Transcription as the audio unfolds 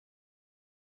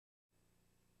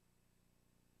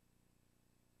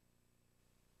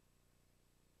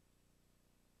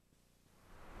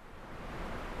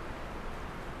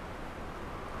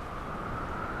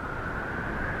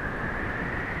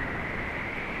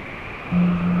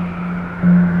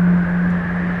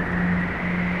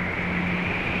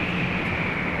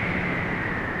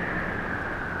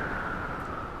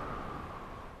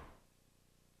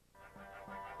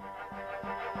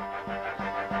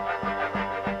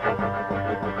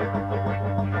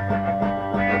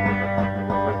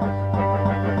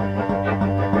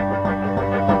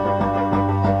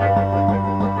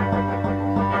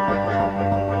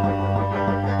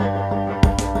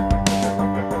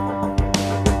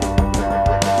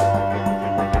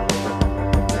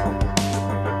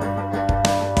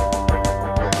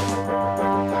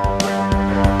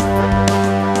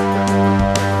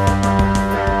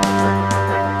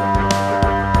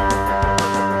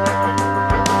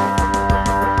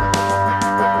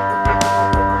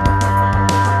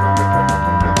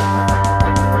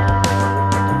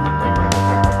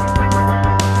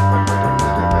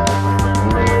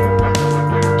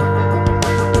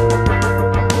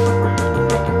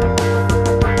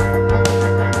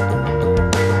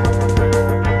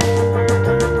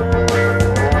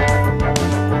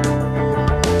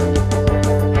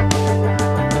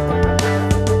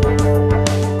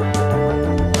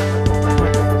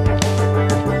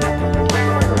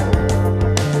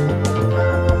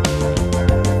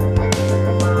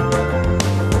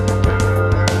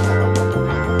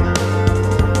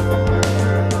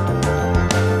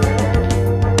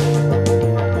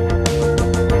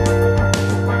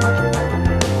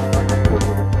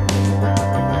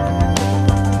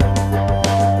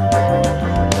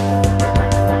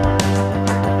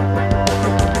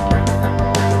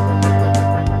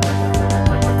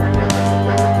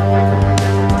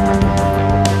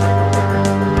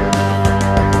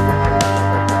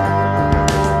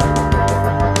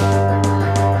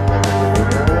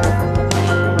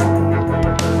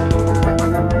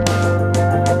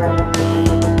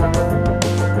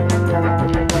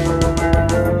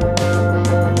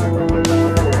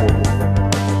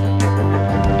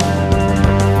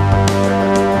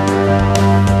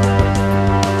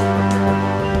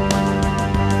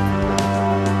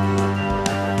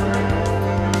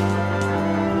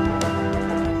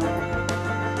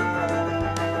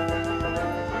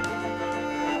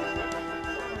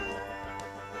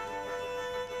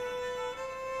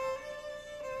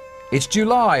It's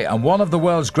July and one of the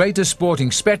world's greatest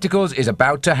sporting spectacles is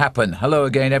about to happen. Hello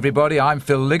again everybody, I'm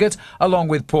Phil Liggett along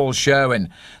with Paul Sherwin.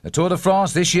 The Tour de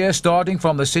France this year starting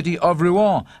from the city of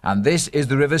Rouen, and this is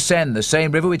the River Seine, the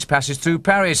same river which passes through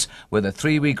Paris, where the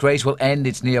 3-week race will end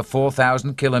its near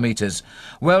 4,000 kilometres.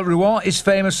 Well, Rouen is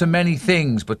famous for many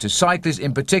things, but to cyclists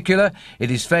in particular, it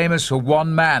is famous for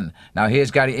one man. Now here's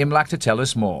Gary Imlach to tell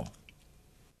us more.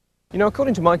 You know,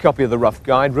 according to my copy of the Rough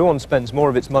Guide, Rouen spends more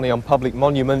of its money on public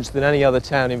monuments than any other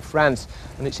town in France.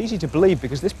 And it's easy to believe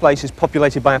because this place is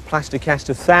populated by a plaster cast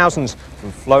of thousands,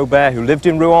 from Flaubert, who lived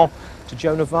in Rouen, to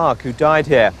Joan of Arc, who died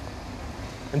here.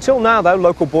 Until now, though,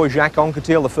 local boy Jacques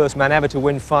Anquetil, the first man ever to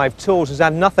win 5 Tours, has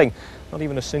had nothing, not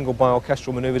even a single by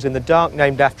orchestral manoeuvres in the dark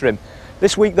named after him.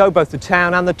 This week, though, both the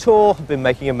town and the Tour have been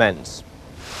making amends.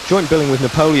 Joint billing with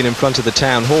Napoleon in front of the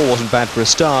town hall wasn't bad for a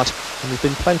start, and there's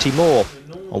been plenty more.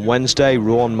 On Wednesday,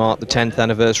 Rouen marked the 10th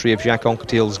anniversary of Jacques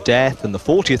Anquetil's death and the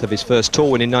 40th of his first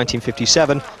Tour win in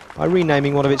 1957 by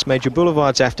renaming one of its major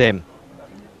boulevards after him.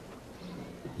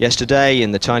 Yesterday,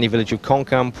 in the tiny village of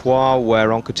Quincampoix, where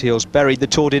Anquetil's buried, the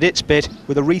Tour did its bit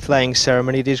with a wreath-laying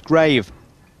ceremony at his grave.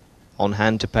 On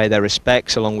hand to pay their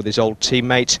respects, along with his old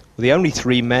teammates, were the only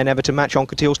 3 men ever to match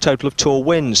Anquetil's total of Tour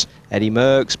wins: Eddy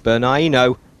Merckx, Bernard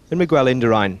Hinault and Miguel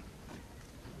Indurain.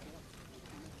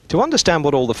 To understand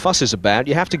what all the fuss is about,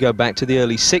 you have to go back to the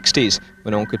early 60s,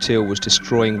 when Anquetil was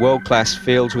destroying world-class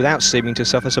fields without seeming to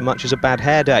suffer so much as a bad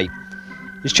hair day.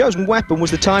 His chosen weapon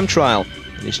was the time trial,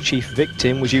 and his chief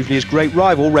victim was usually his great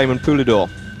rival, Raymond Poulidor.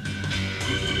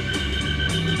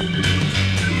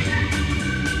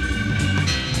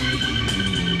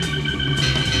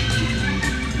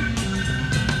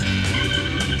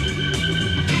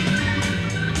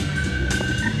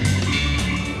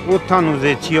 Autant nous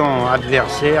étions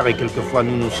adversaires et quelquefois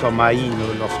nous nous sommes haïs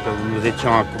lorsque nous étions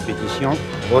en compétition,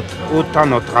 autant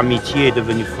notre amitié est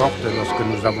devenue forte lorsque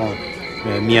nous avons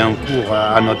mis un cours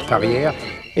à notre carrière.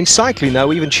 In cycling,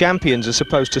 though, even champions are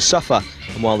supposed to suffer,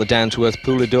 and while the down-to-earth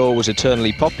Poulidor was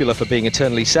eternally popular for being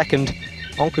eternally second,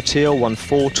 Anquetil won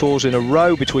 4 Tours in a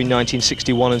row between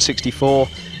 1961 and 64,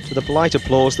 to the polite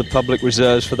applause the public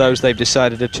reserves for those they've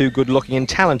decided are too good-looking and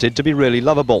talented to be really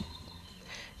lovable.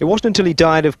 It wasn't until he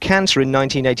died of cancer in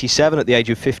 1987 at the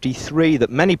age of 53 that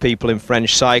many people in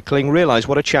French cycling realised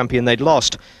what a champion they'd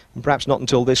lost, and perhaps not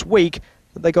until this week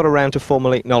that they got around to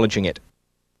formally acknowledging it.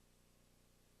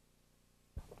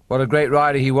 What a great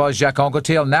rider he was, Jacques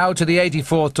Anquetil. Now to the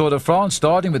 84th Tour de France,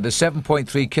 starting with the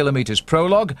 7.3 kilometres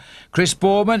prologue. Chris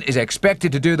Boorman is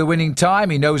expected to do the winning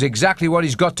time. He knows exactly what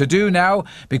he's got to do now,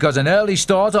 because an early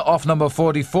starter off number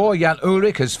 44, Jan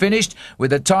Ullrich, has finished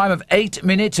with a time of 8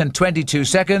 minutes and 22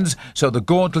 seconds, so the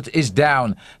gauntlet is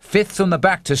down. 5th from the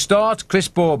back to start, Chris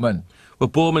Boorman. Well,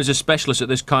 Boorman is a specialist at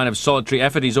this kind of solitary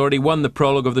effort. He's already won the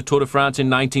prologue of the Tour de France in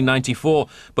 1994.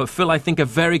 But Phil, I think a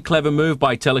very clever move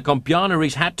by Telecom. Bjarne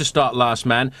Riis had to start last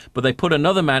man, but they put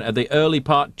another man at the early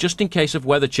part just in case of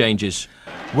weather changes.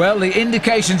 Well, the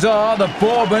indications are that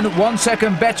Boorman 1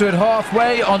 second better at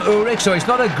halfway on Ullrich, so it's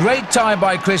not a great time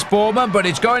by Chris Boorman, but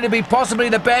it's going to be possibly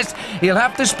the best. He'll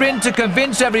have to sprint to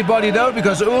convince everybody, though,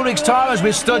 because Ullrich's time has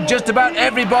withstood just about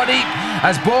everybody.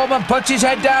 As Boorman puts his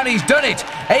head down, he's done it.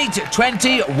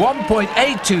 8:20,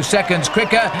 1.82 seconds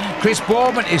quicker. Chris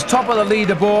Boorman is top of the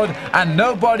leaderboard, and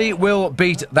nobody will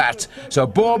beat that. So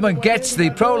Boorman gets the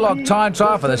prologue time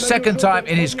trial for the 2nd time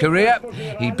in his career.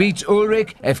 He beats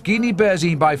Ullrich, Evgeny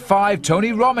Berzin by 5,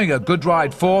 Tony Rominger, good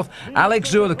ride 4th,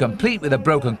 Alex Zülle, complete with a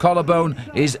broken collarbone,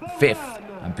 is 5th.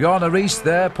 And Bjarne Riis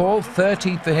there, Paul,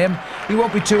 13th for him. He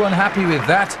won't be too unhappy with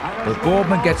that, but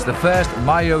Boorman gets the first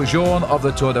maillot jaune of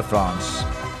the Tour de France.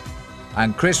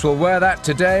 And Chris will wear that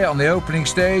today on the opening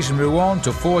stage in Rouen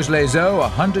to Forges-les-Eaux,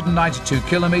 192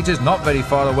 kilometres, not very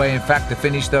far away in fact, the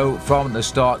finish though from the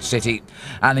start city.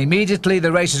 And immediately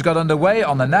the race has got underway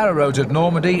on the narrow roads of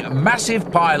Normandy,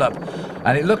 massive pile-up.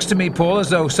 And it looks to me, Paul, as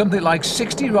though something like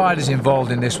 60 riders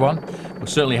involved in this one. Well,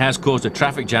 certainly has caused a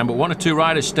traffic jam, but 1 or 2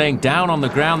 riders staying down on the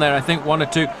ground there. I think 1 or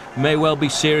 2 may well be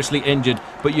seriously injured,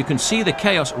 but you can see the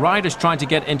chaos, riders trying to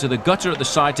get into the gutter at the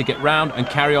side to get round and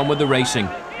carry on with the racing.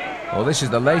 Well, this is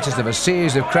the latest of a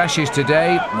series of crashes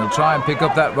today. We'll try and pick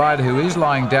up that rider who is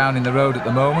lying down in the road at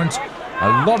the moment.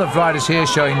 A lot of riders here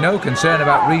showing no concern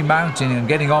about remounting and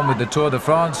getting on with the Tour de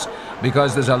France,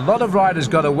 because there's a lot of riders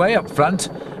got away up front,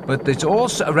 but it's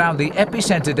also around the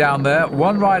epicentre down there.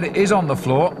 One rider is on the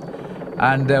floor,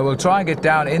 and we'll try and get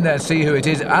down in there and see who it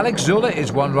is. Alex Zülle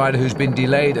is one rider who's been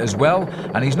delayed as well,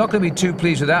 and he's not going to be too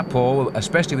pleased with that, Paul,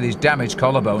 especially with his damaged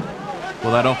collarbone.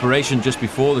 Well, that operation just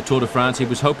before the Tour de France, he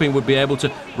was hoping would be able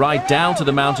to ride down to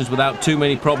the mountains without too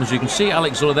many problems. You can see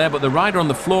Alex Zülle there, but the rider on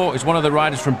the floor is one of the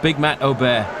riders from Big Mat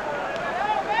Aubert.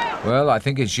 Well, I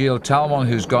think it's Gilles Talmont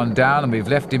who's gone down, and we've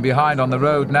left him behind on the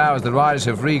road now as the riders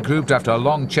have regrouped after a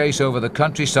long chase over the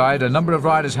countryside. A number of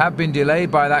riders have been delayed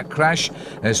by that crash,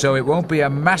 so it won't be a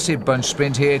massive bunch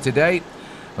sprint here today.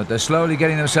 But they're slowly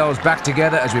getting themselves back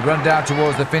together as we run down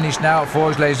towards the finish now at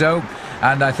Forges-les-Eaux.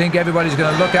 And I think everybody's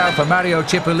going to look out for Mario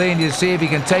Cipollini to see if he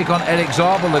can take on Eric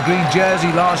Zabel, the green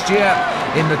jersey last year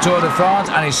in the Tour de France,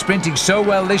 and he's sprinting so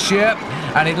well this year.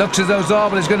 And it looks as though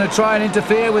Zabel is going to try and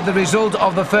interfere with the result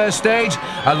of the first stage.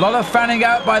 A lot of fanning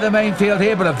out by the main field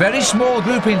here, but a very small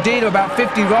group indeed of about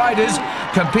 50 riders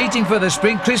competing for the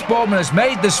sprint. Chris Boardman has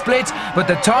made the split, but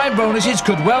the time bonuses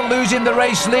could well lose him the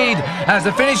race lead. As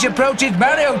the finish approaches,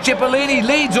 Mario Cipollini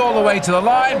leads all the way to the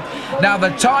line. Now the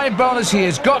time bonus he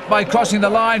has got by crossing the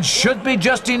line should be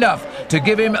just enough to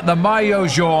give him the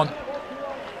maillot jaune.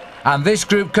 And this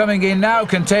group coming in now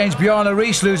contains Bjarne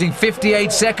Riis, losing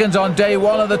 58 seconds on day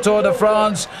one of the Tour de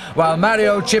France, while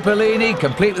Mario Cipollini,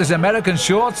 complete with his American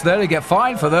shorts, there he get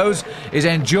fined for those, is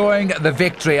enjoying the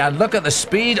victory. And look at the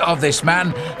speed of this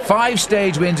man. 5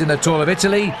 stage wins in the Tour of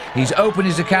Italy. He's opened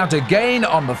his account again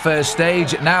on the first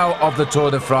stage now of the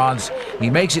Tour de France. He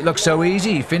makes it look so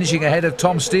easy, finishing ahead of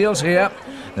Tom Steels here,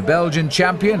 the Belgian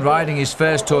champion, riding his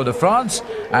first Tour de France.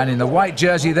 And in the white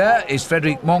jersey there is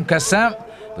Frédéric Moncassin.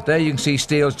 But there you can see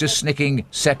Steels just snicking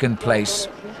second place.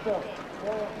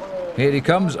 Here he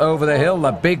comes over the hill,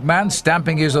 the big man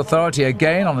stamping his authority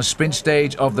again on the sprint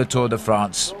stage of the Tour de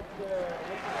France.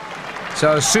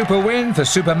 So super win for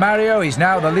Super Mario. He's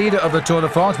now the leader of the Tour de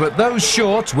France. But those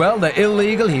shorts, well, they're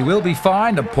illegal. He will be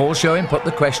fined. And Paul Schoen put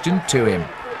the question to him.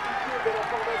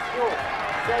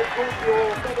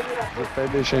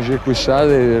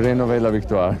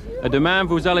 Demain,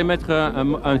 vous allez mettre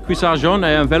un cuissard jaune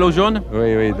et un vélo jaune?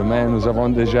 Oui, oui, demain nous avons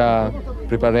déjà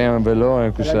préparé un vélo et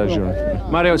un cuissard jaune.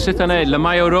 Mario, cette année, le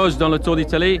maillot rose dans le Tour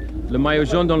d'Italie, le maillot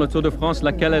jaune dans le Tour de France,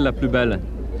 laquelle est la plus belle?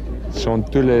 Sont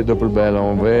tous les deux plus belles.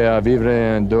 On va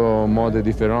vivre deux modes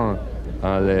différents.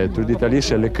 Le Tour d'Italie,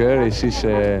 c'est le cœur, ici,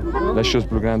 c'est la chose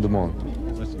plus grande du monde.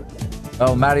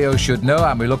 Well, Mario should know,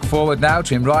 and we look forward now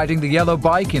to him riding the yellow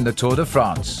bike in the Tour de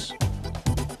France.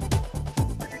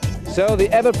 So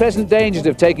the ever-present dangers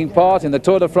of taking part in the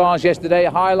Tour de France yesterday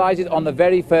highlighted on the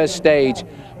very first stage.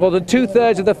 More than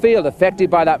 2/3 of the field affected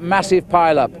by that massive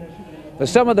pile-up. For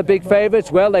some of the big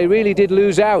favourites, well, they really did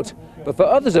lose out. But for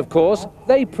others, of course,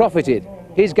 they profited.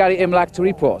 Here's Gary Imlach to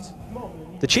report.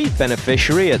 The chief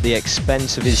beneficiary at the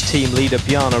expense of his team leader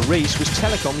Bjarne Riis was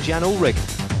Telecom's Jan Ullrich.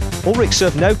 Ullrich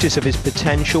served notice of his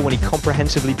potential when he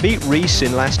comprehensively beat Riis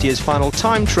in last year's final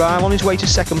time trial on his way to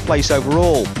second place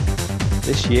overall.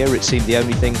 This year it seemed the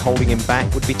only thing holding him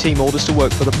back would be team orders to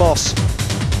work for the boss.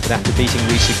 But after beating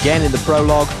Riis again in the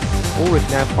prologue, Ullrich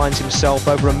now finds himself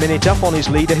over a minute up on his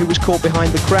leader, who was caught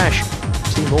behind the crash.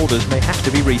 Team orders may have to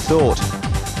be rethought.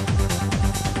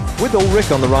 With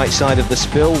Ullrich on the right side of the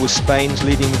spill was Spain's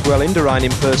leading Miguel Indurain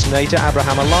impersonator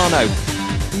Abraham Olano.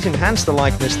 He's enhanced the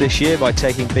likeness this year by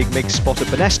taking Big Mig's spot at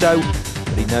Banesto,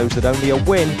 but he knows that only a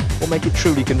win will make it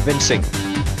truly convincing.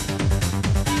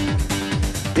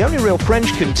 The only real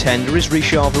French contender is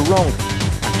Richard Virenque.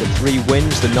 After 3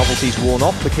 wins, the novelty's worn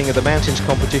off the King of the Mountains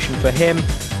competition for him,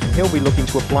 and he'll be looking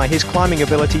to apply his climbing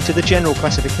ability to the general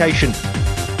classification.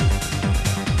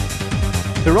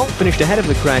 Virenque finished ahead of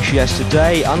the crash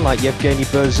yesterday, unlike Yevgeny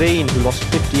Berzin, who lost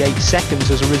 58 seconds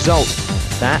as a result.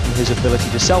 That and his ability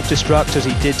to self-destruct, as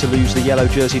he did to lose the yellow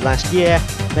jersey last year,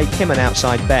 make him an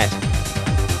outside bet.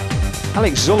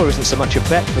 Alex Zülle isn't so much a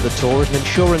bet for the Tour as an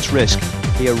insurance risk.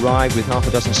 He arrived with half a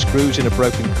dozen screws in a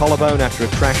broken collarbone after a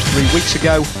crash 3 weeks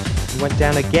ago. He went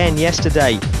down again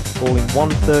yesterday, falling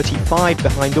 1:35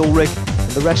 behind Ullrich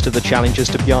and the rest of the challengers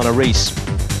to Bjarne Riis.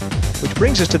 Which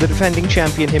brings us to the defending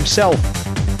champion himself.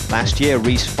 Last year,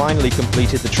 Riis finally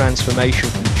completed the transformation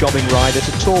from jobbing rider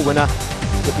to Tour winner,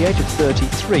 but at the age of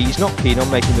 33, he's not keen on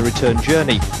making the return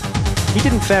journey. He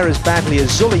didn't fare as badly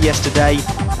as Zülle yesterday,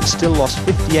 but still lost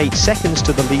 58 seconds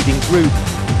to the leading group.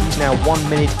 He's now 1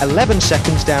 minute 11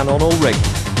 seconds down on Ullrich.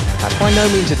 That's by no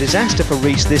means a disaster for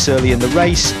Riis this early in the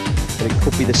race, but it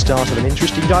could be the start of an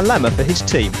interesting dilemma for his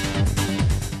team.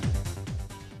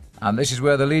 And this is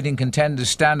where the leading contenders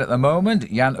stand at the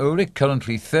moment. Jan Ullrich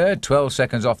currently 3rd, 12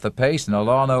 seconds off the pace, and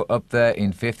Olano up there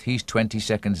in 5th. He's 20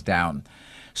 seconds down.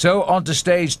 So on to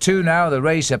stage 2 now. The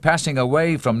race are passing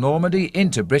away from Normandy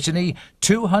into Brittany.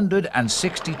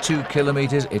 262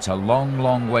 kilometres. It's a long,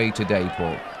 long way today,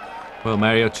 Paul. Well,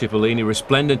 Mario Cipollini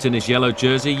resplendent in his yellow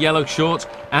jersey, yellow shorts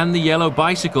and the yellow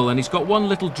bicycle. And he's got one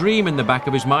little dream in the back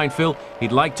of his mind, Phil.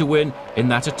 He'd like to win in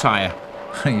that attire.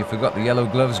 You forgot the yellow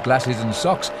gloves, glasses and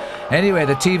socks. Anyway,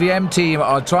 the TVM team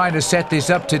are trying to set this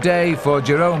up today for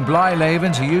Jerome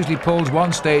Blijlevens, who usually pulls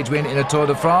one stage win in a Tour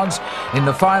de France. In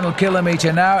the final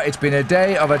kilometre now, it's been a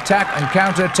day of attack and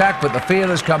counter-attack, but the field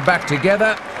has come back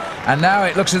together. And now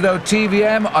it looks as though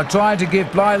TVM are trying to give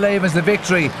Blijlevens the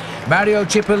victory. Mario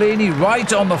Cipollini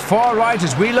right on the far right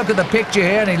as we look at the picture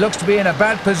here, and he looks to be in a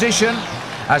bad position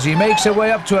as he makes her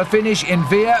way up to a finish in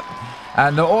Via.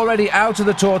 And they're already out of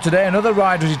the Tour today. Another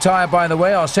rider retired, by the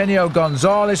way. Arsenio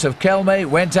Gonzalez of Kelme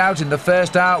went out in the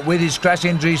first hour with his crash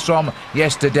injuries from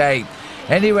yesterday.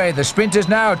 Anyway, the sprinters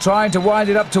now trying to wind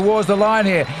it up towards the line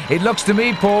here. It looks to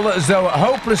me, Paul, as though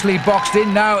hopelessly boxed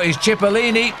in now is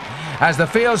Cipollini. As the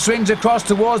field swings across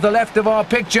towards the left of our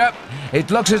picture, it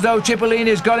looks as though Cipollini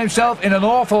has got himself in an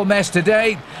awful mess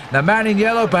today. The man in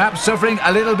yellow perhaps suffering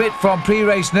a little bit from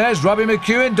pre-race nerves. Robbie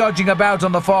McEwen dodging about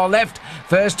on the far left.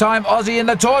 First time Aussie in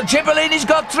the Tour. Cipollini's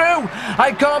got through.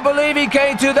 I can't believe he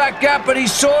came through that gap, but he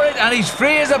saw it and he's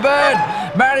free as a bird.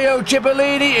 Mario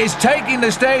Cipollini is taking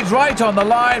the stage right on the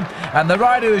line, and the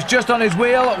rider who's just on his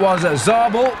wheel was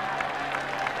Zabel.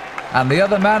 And the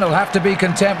other man will have to be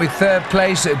content with third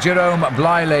place, Jerome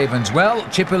Blijlevens. Well,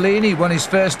 Cipollini won his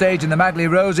first stage in the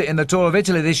Maglia Rosa in the Tour of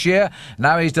Italy this year.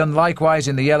 Now he's done likewise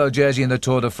in the yellow jersey in the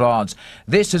Tour de France.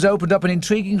 This has opened up an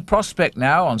intriguing prospect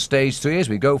now on stage 3 as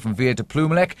we go from Via to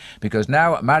Plumelec, because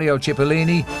now Mario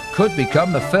Cipollini could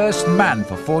become the first man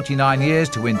for 49 years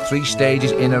to win 3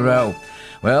 stages in a row.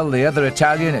 Well, the other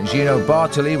Italian, Gino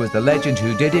Bartoli, was the legend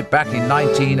who did it back in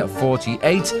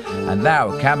 1948. And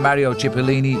now, can Mario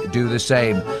Cipollini do the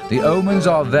same? The omens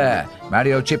are there.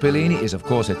 Mario Cipollini is, of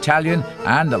course, Italian,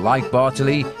 and like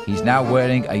Bartoli, he's now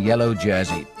wearing a yellow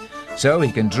jersey. So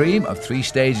he can dream of 3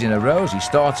 stages in a row as he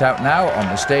starts out now on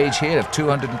the stage here of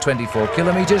 224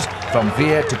 kilometres from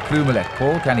Via to Plumelec.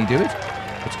 Paul, can he do it?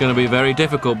 It's going to be very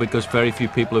difficult because very few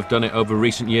people have done it over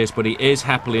recent years, but he is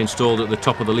happily installed at the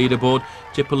top of the leaderboard.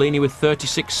 Cipollini with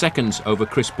 36 seconds over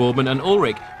Chris Boardman, and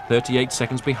Ullrich 38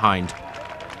 seconds behind.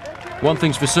 One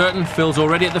thing's for certain, Phil's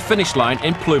already at the finish line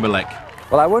in Plumelec.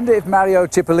 Well, I wonder if Mario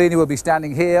Cipollini will be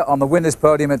standing here on the winner's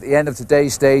podium at the end of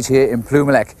today's stage here in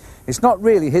Plumelec. It's not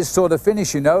really his sort of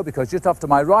finish, you know, because just off to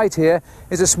my right here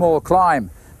is a small climb.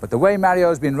 But the way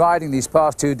Mario's been riding these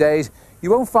past 2 days, you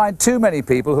won't find too many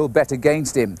people who'll bet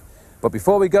against him. But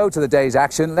before we go to the day's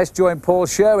action, let's join Paul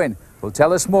Sherwin, who'll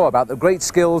tell us more about the great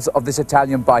skills of this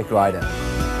Italian bike rider.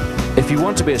 If you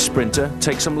want to be a sprinter,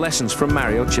 take some lessons from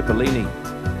Mario Cipollini.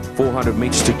 400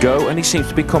 metres to go, and he seems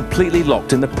to be completely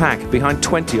locked in the pack behind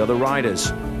 20 other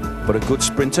riders. But a good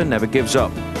sprinter never gives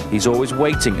up. He's always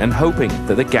waiting and hoping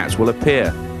that the gaps will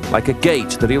appear, like a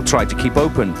gate that he'll try to keep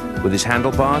open with his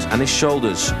handlebars and his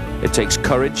shoulders. It takes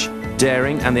courage,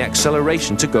 daring and the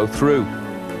acceleration to go through.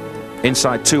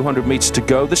 Inside 200 metres to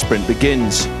go, the sprint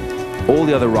begins. All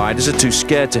the other riders are too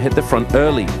scared to hit the front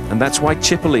early, and that's why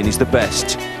Cipollini's the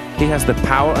best. He has the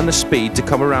power and the speed to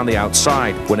come around the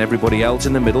outside when everybody else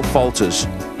in the middle falters.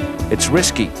 It's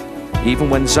risky. Even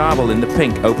when Zabel in the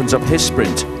pink opens up his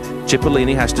sprint,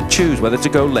 Cipollini has to choose whether to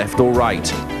go left or right.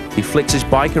 He flicks his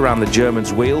bike around the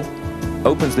German's wheel,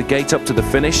 opens the gate up to the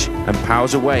finish and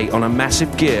powers away on a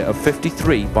massive gear of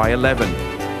 53/11.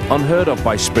 Unheard of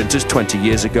by sprinters 20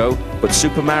 years ago, but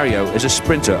Super Mario is a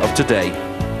sprinter of today.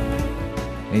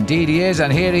 Indeed he is,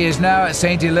 and here he is now at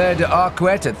Saint-Hilaire de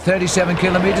Arcueil at 37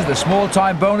 kilometres. The small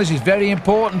time bonus is very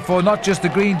important for not just the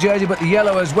green jersey but the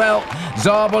yellow as well.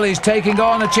 Zabel is taking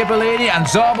on a Cipollini, and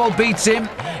Zabel beats him.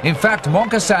 In fact,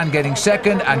 Moncassin getting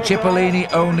second and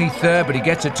Cipollini only third, but he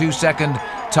gets a 2-second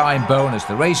time bonus.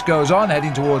 The race goes on,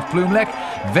 heading towards Plumelec.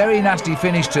 Very nasty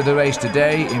finish to the race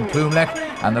today in Plumelec,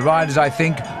 and the riders, I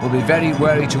think, will be very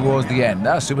wary towards the end.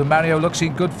 Now, Super Mario looks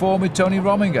in good form with Tony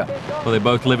Rominger. Well, they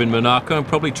both live in Monaco and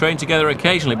probably train together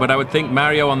occasionally, but I would think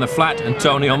Mario on the flat and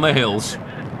Tony on the hills.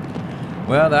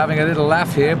 Well, they're having a little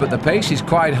laugh here, but the pace is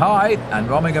quite high, and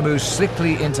Rominger moves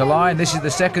slickly into line. This is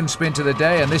the second sprint of the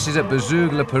day, and this is at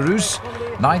Bezoug-le-Pérouse.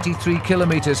 93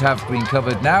 kilometres have been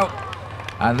covered now.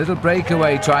 And a little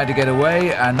breakaway trying to get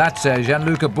away, and that's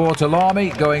Gianluca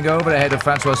Bortolami going over ahead of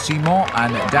Francois Simon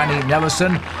and Danny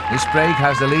Nelson. This break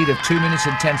has the lead of 2 minutes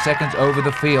and 10 seconds over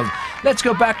the field. Let's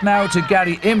go back now to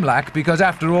Gary Imlach, because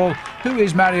after all, who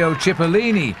is Mario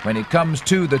Cipollini when it comes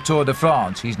to the Tour de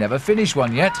France? He's never finished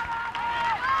one yet.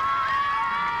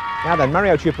 Now then,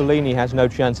 Mario Cipollini has no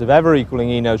chance of ever equaling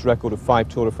Hinault's record of 5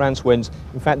 Tour de France wins.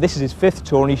 In fact, this is his 5th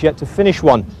Tour and he's yet to finish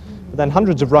one. But then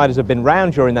hundreds of riders have been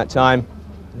round during that time.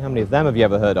 And how many of them have you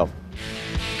ever heard of?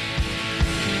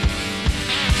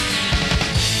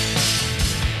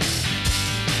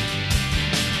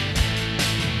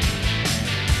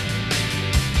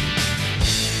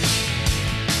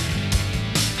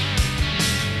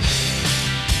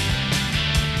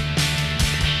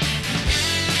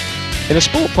 In a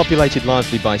sport populated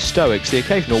largely by stoics, the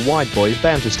occasional wide boy is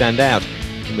bound to stand out.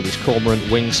 And with his cormorant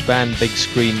wingspan, big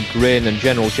screen grin and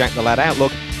general Jack-the-Lad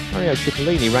outlook, Mario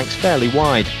Cipollini ranks fairly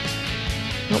wide.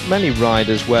 Not many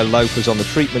riders wear loafers on the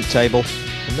treatment table,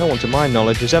 and no one to my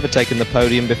knowledge has ever taken the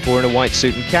podium before in a white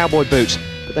suit and cowboy boots.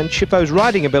 But then Chippo's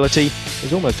riding ability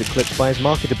is almost eclipsed by his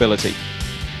marketability.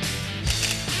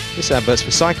 This advert's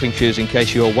for cycling shoes, in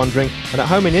case you're wondering, and at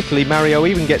home in Italy, Mario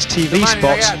even gets TV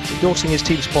spots endorsing his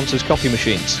team sponsors' coffee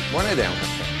machines. Buona idea un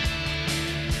caffè.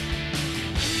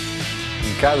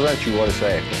 In casa ci vuole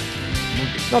secco.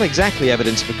 Not exactly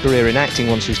evidence of a career in acting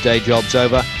once his day job's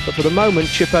over, but for the moment,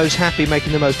 Chippo's happy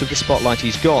making the most of the spotlight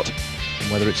he's got.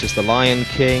 And whether it's as the Lion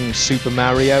King, Super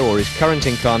Mario, or his current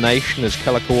incarnation as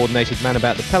colour-coordinated man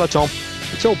about the peloton,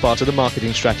 it's all part of the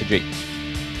marketing strategy.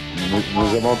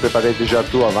 Nous avons préparé déjà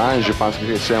tout avant. Je pense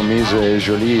que c'est une mise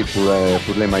jolie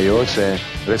pour les maillots. C'est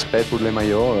respect pour les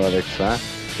maillots avec ça.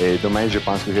 Et demain, je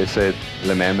pense que c'est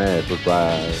le même. Pourquoi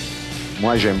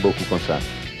moi, j'aime beaucoup comme ça.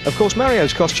 Of course,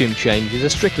 Mario's costume changes are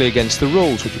strictly against the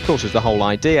rules, which of course is the whole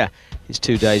idea. His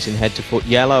 2 days in head-to-foot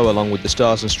yellow, along with the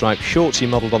stars and stripes shorts he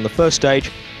modelled on the first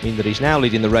stage, mean that he's now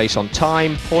leading the race on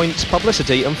time, points,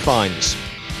 publicity and fines.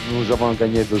 Nous avons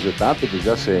gagné 2 étapes.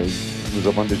 Déjà, nous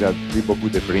avons déjà pris beaucoup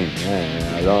de primes.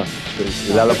 Alors,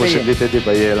 il a la possibilité de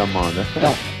payer l'amende.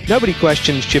 Nobody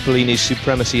questions Cipollini's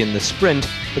supremacy in the sprint,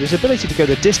 but his ability to go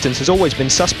the distance has always been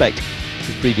suspect.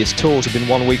 His previous tours have been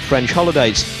one-week French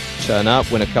holidays. Turn up,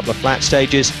 win a couple of flat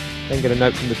stages, then get a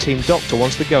note from the team doctor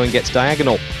once the going gets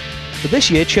diagonal. But this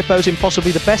year, Chippo's in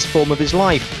possibly the best form of his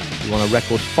life. He won a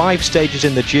record 5 stages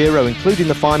in the Giro, including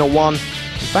the final one,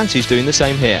 and fancies doing the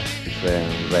same here. C'est un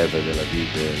rêve de la vie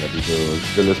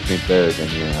de le sprinter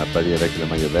gagner à Paris avec le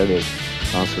maillot vert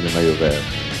sans le maillot vert.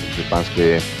 Je pense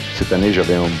que cette année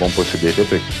j'avais une bonne possibilité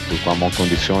pourquoi mon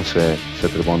condition c'est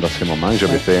très bonne dans ce moment.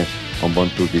 J'avais fait un bon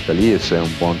tour d'Italie et c'est un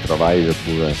bon travail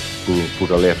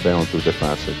pour aller faire un tour de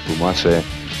France. Pour moi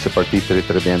c'est parti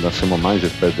très bien dans ce moment.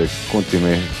 J'espère de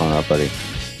continuer à Paris.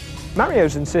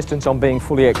 Mario's insistence on being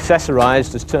fully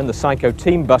accessorised has turned the Psycho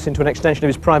team bus into an extension of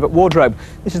his private wardrobe.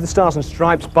 This is the Stars and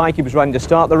Stripes bike he was riding to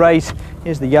start the race.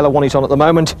 Here's the yellow one he's on at the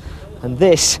moment. And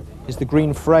this is the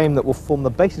green frame that will form the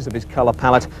basis of his colour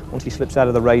palette once he slips out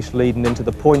of the race lead and into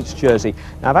the points jersey.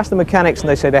 Now, I've asked the mechanics and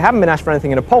they say they haven't been asked for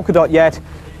anything in a polka dot yet.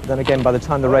 But then again, by the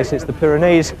time the race hits the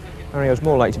Pyrenees, Mario's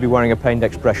more likely to be wearing a pained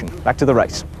expression. Back to the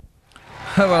race.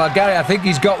 Well, Gary, I think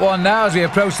he's got one now as we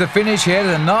approach the finish here.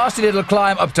 There's a nasty little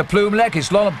climb up to Plumelec. It's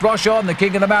Laurent Brochon, the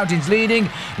King of the Mountains, leading.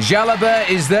 Jalabert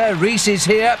is there. Rees is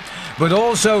here. But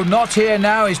also not here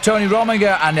now is Tony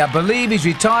Rominger, and I believe he's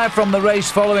retired from the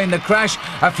race following the crash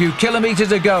a few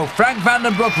kilometres ago. Frank van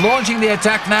den Broek launching the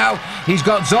attack now. He's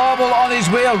got Zabel on his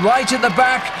wheel right at the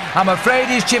back. I'm afraid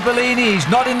he's Cipollini. He's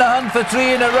not in the hunt for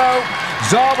 3 in a row.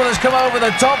 Zabel has come over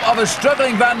the top of a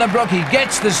struggling Van den Broek. He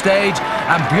gets the stage,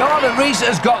 and Bjarne Riis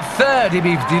has got 3rd. He'd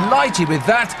be delighted with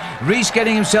that. Riis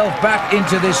getting himself back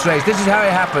into this race. This is how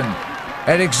it happened.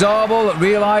 Eric Zabel,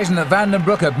 realising that Van den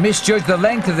Broek had misjudged the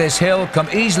length of this hill, come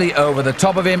easily over the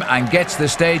top of him and gets the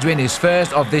stage win, his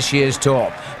first of this year's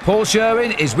tour. Paul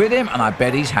Sherwin is with him, and I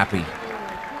bet he's happy.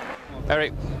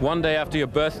 Eric, 1 day after your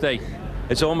birthday,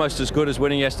 it's almost as good as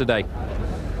winning yesterday.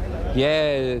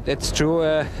 Yeah, that's true.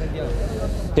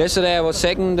 Yesterday I was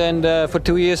 2nd, and for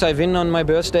 2 years I win on my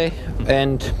birthday.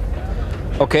 And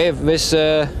okay, with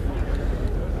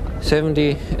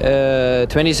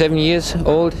 27 years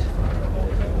old,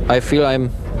 I feel I'm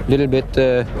a little bit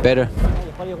better.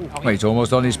 Well, he's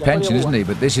almost on his pension, isn't he?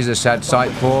 But this is a sad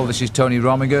sight, Paul. This is Tony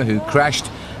Rominger, who crashed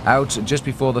out just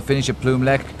before the finish at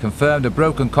Plumelec, confirmed a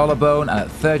broken collarbone, and at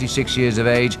 36 years of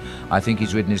age, I think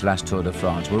he's ridden his last Tour de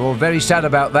France. We're all very sad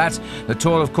about that. The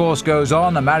Tour, of course, goes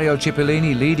on, and Mario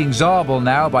Cipollini leading Zabel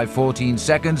now by 14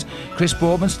 seconds. Chris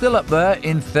Boardman still up there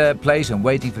in 3rd place and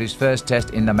waiting for his first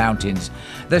test in the mountains.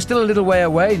 They're still a little way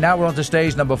away. Now we're on to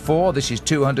stage number 4. This is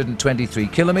 223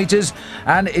 kilometres,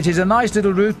 and it is a nice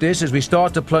little route, this, as we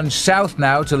start to plunge south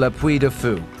now to Le Puy de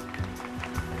Fou.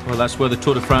 Well, that's where the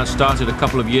Tour de France started a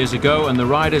couple of years ago, and the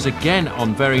riders again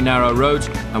on very narrow roads,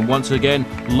 and once again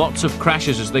lots of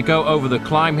crashes as they go over the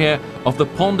climb here of the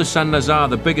Pont de Saint-Lazare,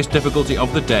 the biggest difficulty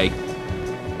of the day.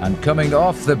 And coming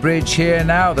off the bridge here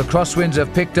now, the crosswinds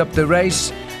have picked up the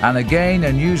race, and again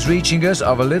a news reaching us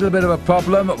of a little bit of a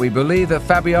problem. We believe that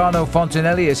Fabiano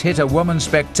Fontanelli has hit a woman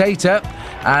spectator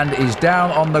and is down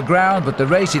on the ground, but the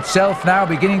race itself now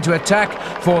beginning to attack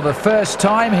for the first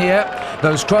time here.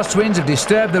 Those crosswinds have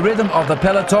disturbed the rhythm of the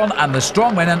peloton and the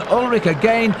strongmen, and Ulrich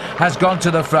again has gone to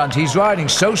the front. He's riding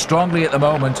so strongly at the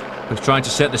moment. who's trying to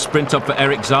set the sprint up for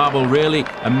Erik Zabel. Really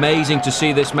amazing to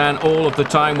see this man all of the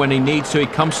time when he needs to. He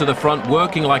comes to the front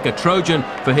working like a Trojan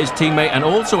for his teammate, and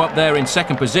also up there in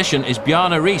second position is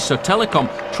Bjarne Riis. So Telecom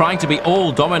trying to be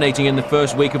all dominating in the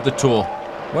first week of the Tour.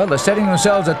 Well, they're setting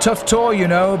themselves a tough tour, you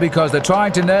know, because they're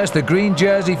trying to nurse the green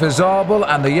jersey for Zabel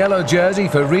and the yellow jersey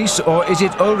for Riis, or is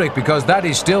it Ullrich? Because that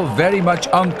is still very much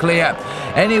unclear.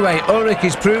 Anyway, Ullrich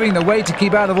is proving the way to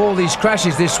keep out of all these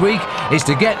crashes this week is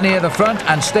to get near the front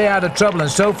and stay out of trouble, and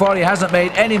so far he hasn't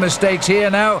made any mistakes here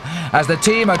now, as the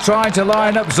team are trying to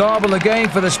line up Zabel again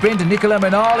for the sprint, and Nicola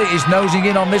Minali is nosing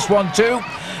in on this one too.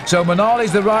 So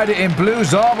Minali's the rider in blue,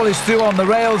 Zabel is through on the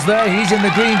rails there, he's in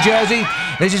the green jersey.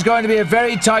 This is going to be a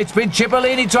very tight sprint.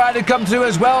 Cipollini trying to come through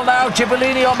as well now.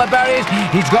 Cipollini on the barriers.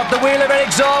 He's got the wheel of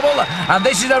Erik Zabel, and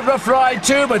this is a rough ride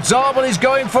too, but Zabel is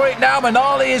going for it now.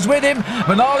 Minali is with him.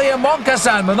 Minali and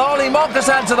Moncassin.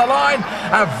 Moncassin to the line.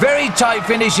 A very tight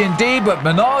finish indeed, but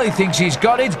Minali thinks he's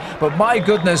got it. But my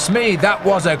goodness me, that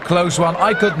was a close one.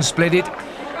 I couldn't split it.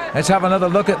 Let's have another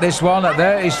look at this one.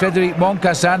 There is Frédéric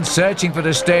Moncassin searching for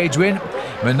the stage win.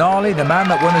 Minali, the man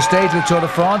that won a stage with Tour de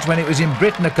France when it was in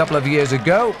Britain a couple of years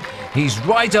ago. He's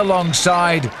right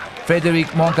alongside Frédéric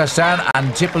Moncassin,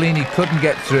 and Cipollini couldn't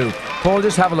get through. Paul,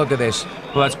 just have a look at this.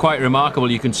 Well, that's quite remarkable.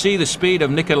 You can see the speed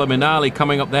of Nicola Minali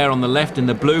coming up there on the left in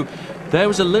the blue. There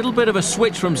was a little bit of a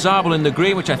switch from Zabel in the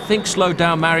green, which I think slowed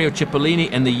down Mario Cipollini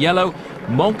in the yellow.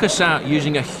 Moncassin,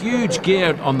 using a huge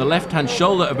gear on the left-hand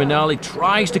shoulder of Minali,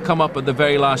 tries to come up at the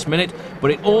very last minute,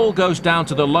 but it all goes down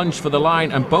to the lunge for the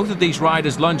line, and both of these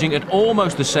riders lunging at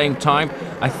almost the same time.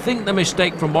 I think the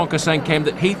mistake from Moncassin came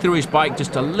that he threw his bike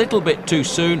just a little bit too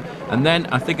soon, and then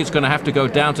I think it's going to have to go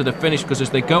down to the finish, because as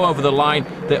they go over the line,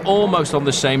 they're almost on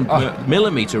the same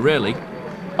millimetre, really.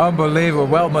 Unbelievable.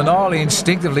 Well, Minali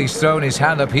instinctively has thrown his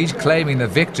hand up. He's claiming the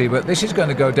victory, but this is going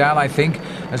to go down, I think,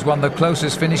 as one of the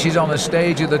closest finishes on the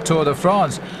stage of the Tour de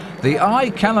France. The eye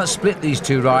cannot split these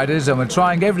two riders, and we're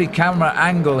trying every camera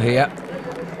angle here,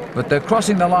 but they're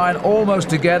crossing the line almost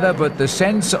together. But the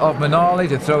sense of Minali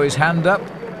to throw his hand up,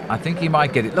 I think he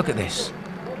might get it. Look at this.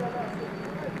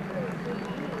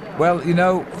 Well, you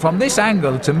know, from this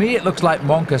angle, to me it looks like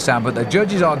Moncassin, but the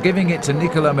judges are giving it to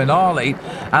Nicola Minali,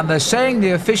 and they're saying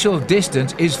the official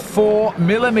distance is 4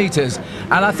 millimetres.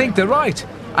 And I think they're right.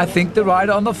 I think the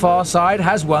rider on the far side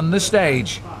has won the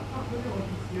stage.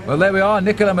 Well, there we are,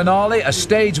 Nicola Minali, a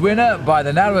stage winner by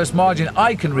the narrowest margin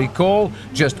I can recall,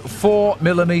 just 4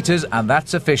 millimetres, and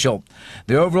that's official.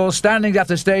 The overall standings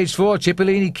after stage 4,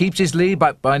 Cipollini keeps his lead,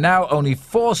 but by now only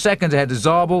 4 seconds ahead of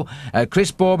Zabel.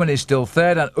 Chris Boorman is still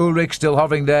third, and Ullrich still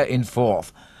hovering there in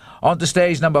fourth. On to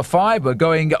stage number 5, we're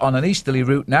going on an easterly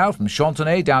route now from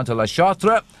Chantenay down to La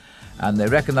Châtre, and they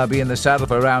reckon they'll be in the saddle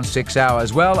for around 6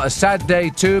 hours. Well, a sad day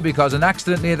too, because an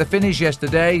accident near the finish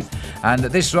yesterday, and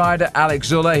this rider, Alex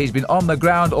Zuller, he's been on the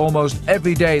ground almost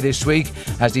every day this week,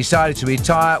 has decided to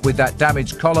retire with that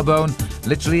damaged collarbone,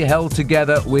 literally held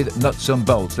together with nuts and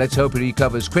bolts. Let's hope he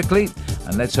recovers quickly,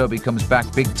 and let's hope he comes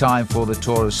back big time for the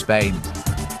Tour of Spain.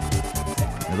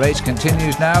 The race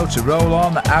continues now to roll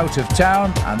on out of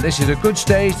town, and this is a good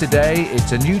stage today.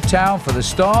 It's a new town for the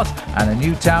start and a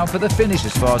new town for the finish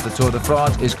as far as the Tour de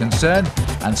France is concerned,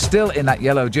 and still in that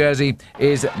yellow jersey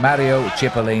is Mario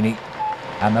Cipollini.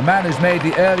 And the man who's made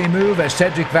the early move is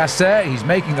Cedric Vasseur. He's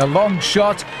making a long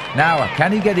shot. Now,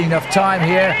 can he get enough time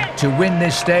here to win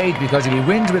this stage? Because if he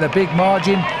wins with a big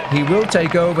margin, he will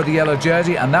take over the yellow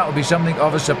jersey, and that will be something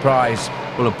of a surprise.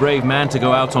 Well, a brave man to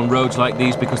go out on roads like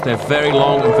these, because they're very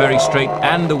long and very straight,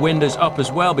 and the wind is up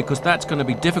as well, because that's going to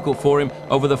be difficult for him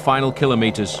over the final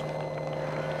kilometres.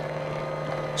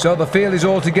 So the field is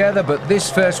all together, but this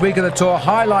first week of the Tour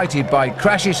highlighted by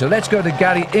crashes. So let's go to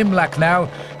Gary Imlach now,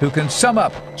 who can sum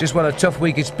up just what a tough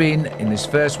week it's been in this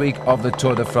first week of the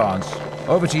Tour de France.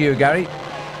 Over to you, Gary.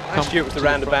 Last year it was the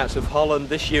roundabouts of Holland,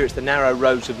 this year it's the narrow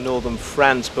roads of northern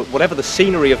France, but whatever the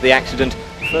scenery of the accident,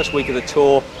 the first week of the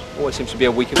Tour always seems to be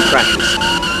a week of crashes.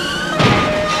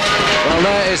 Well,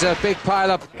 there is a big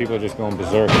pile-up. People are just going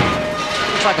berserk.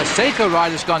 Looks like a Seiko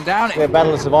rider's gone down. We're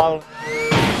battle of survival.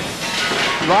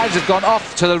 Riders have gone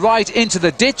off to the right into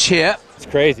the ditch here. It's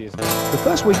crazy. The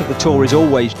first week of the Tour is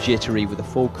always jittery, with a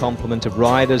full complement of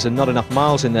riders and not enough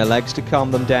miles in their legs to calm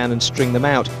them down and string them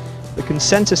out. The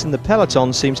consensus in the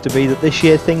peloton seems to be that this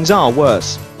year things are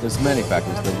worse. There's many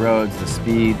factors: the roads, the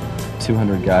speed,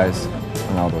 200 guys,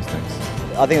 and all those things.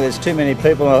 I think there's too many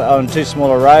people on too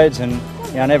small roads, and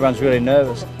everyone's really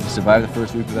nervous. You survive the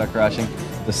first week without crashing.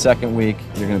 The second week,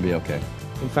 you're going to be okay.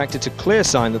 In fact, it's a clear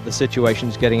sign that the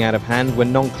situation's getting out of hand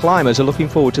when non-climbers are looking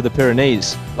forward to the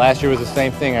Pyrenees. Last year was the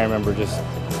same thing. I remember just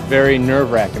very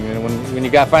nerve-wracking. I mean, when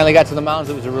you finally got to the mountains,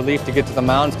 it was a relief to get to the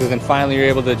mountains, because then finally you're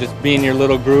able to just be in your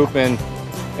little group and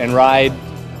ride.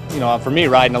 You know, for me,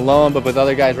 riding alone, but with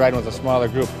other guys riding with a smaller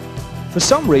group. For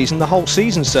some reason, the whole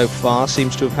season so far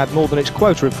seems to have had more than its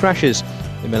quota of crashes.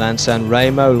 In Milan-San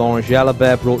Remo, Laurent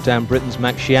Jalabert brought down Britain's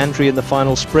Max Chiandri in the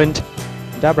final sprint,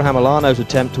 and Abraham Olano's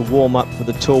attempt to warm up for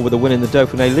the Tour with a win in the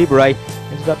Dauphiné Libéré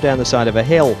ended up down the side of a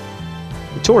hill.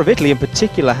 The Tour of Italy in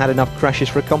particular had enough crashes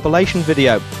for a compilation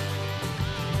video.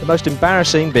 The most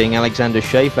embarrassing being Alexander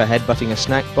Schaefer headbutting a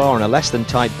snack bar on a less than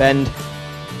tight bend,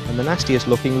 and the nastiest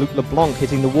looking Luc Leblanc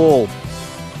hitting the wall.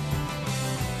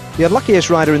 The unluckiest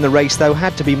rider in the race though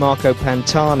had to be Marco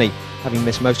Pantani. Having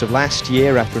missed most of last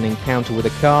year after an encounter with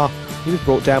a car, he was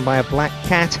brought down by a black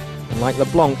cat, and like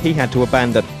Leblanc he had to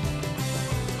abandon.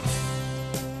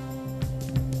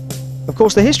 Of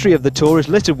course, the history of the Tour is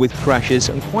littered with crashes,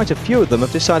 and quite a few of them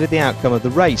have decided the outcome of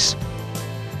the race.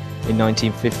 In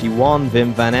 1951,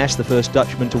 Wim van Aert, the first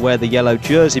Dutchman to wear the yellow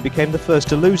jersey, became the first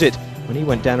to lose it when he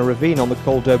went down a ravine on the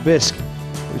Col d'Aubisque.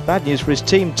 It was bad news for his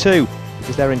team too,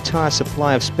 because their entire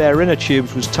supply of spare inner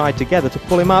tubes was tied together to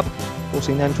pull him up,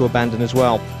 forcing them to abandon as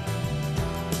well.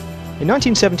 In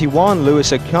 1971,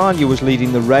 Louis Ocaña was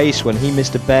leading the race when he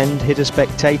missed a bend, hit a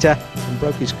spectator and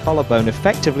broke his collarbone,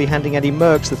 effectively handing Eddie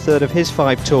Merckx the third of his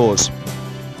 5 tours.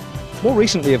 More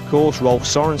recently, of course, Rolf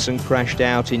Sorensen crashed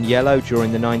out in yellow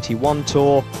during the 91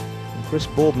 Tour, and Chris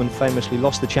Boardman famously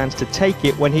lost the chance to take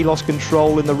it when he lost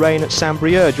control in the rain at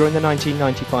Saint-Brieuc during the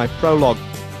 1995 prologue.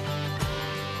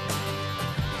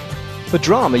 For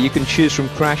drama, you can choose from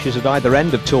crashes at either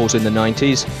end of tours in the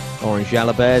 90s. Laurent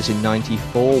Jalabert's in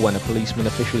 94 when a policeman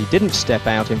officially didn't step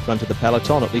out in front of the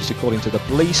peloton, at least according to the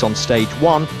police, on stage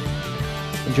 1.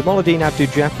 And Jamaleddine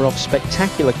Abdou-Japarov's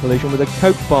spectacular collision with a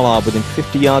Coke bollard within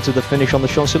 50 yards of the finish on the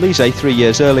Champs-Élysées 3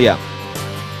 years earlier.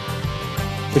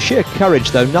 For sheer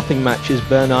courage, though, nothing matches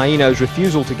Bernard Hinault's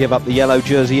refusal to give up the yellow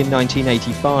jersey in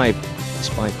 1985.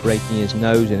 Despite breaking his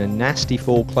nose in a nasty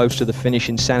fall close to the finish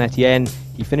in Saint-Étienne,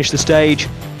 he finished the stage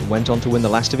and went on to win the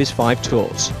last of his 5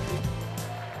 tours.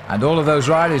 And all of those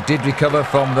riders did recover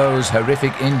from those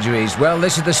horrific injuries. Well,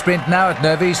 this is the sprint now at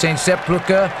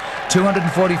Neuvy-Saint-Sepulchre.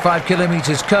 245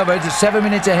 kilometres covered. 7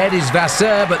 minutes ahead is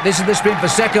Vasseur, but this is the sprint for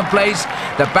second place.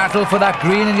 The battle for that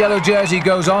green and yellow jersey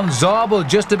goes on. Zabel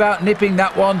just about nipping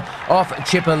that one off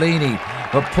Cipollini.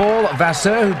 But Paul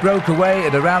Vasseur, who broke away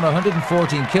at around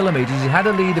 114 kilometres, he had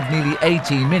a lead of nearly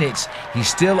 18 minutes. He's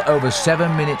still over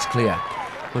 7 minutes clear.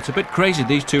 Well, it's a bit crazy,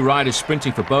 these two riders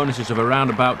sprinting for bonuses of around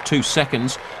about 2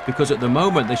 seconds, because at the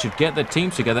moment they should get their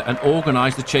teams together and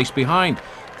organise the chase behind.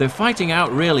 They're fighting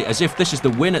out really as if this is the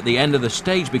win at the end of the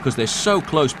stage, because they're so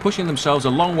close, pushing themselves a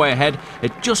long way ahead.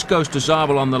 It just goes to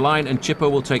Zabel on the line, and Chippo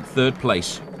will take 3rd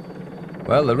place.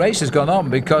 Well, the race has gone on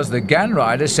because the GAN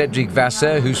rider, Cedric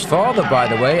Vasseur, whose father, by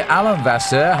the way, Alain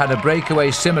Vasseur, had a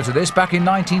breakaway similar to this back in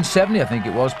 1970, I think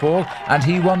it was, Paul, and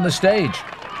he won the stage.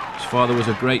 His father was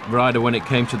a great rider when it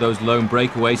came to those lone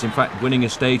breakaways, in fact winning a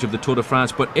stage of the Tour de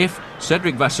France. But if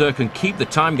Cedric Vasseur can keep the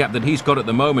time gap that he's got at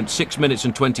the moment, 6 minutes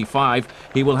and 25,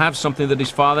 he will have something that his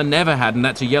father never had, and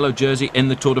that's a yellow jersey in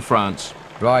the Tour de France.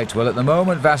 Right, well, at the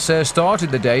moment, Vasseur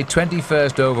started the day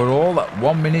 21st overall,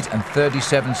 1 minute and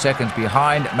 37 seconds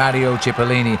behind Mario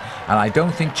Cipollini. And I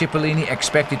don't think Cipollini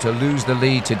expected to lose the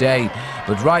lead today.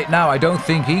 But right now, I don't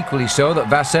think equally so that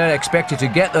Vasseur expected to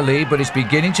get the lead, but it's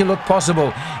beginning to look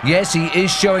possible. Yes, he is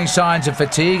showing signs of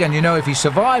fatigue, and you know, if he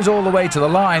survives all the way to the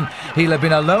line, he'll have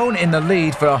been alone in the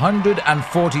lead for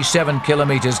 147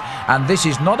 kilometres. And this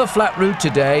is not a flat route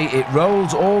today, it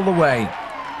rolls all the way.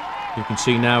 You can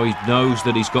see now he knows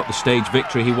that he's got the stage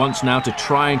victory. He wants now to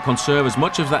try and conserve as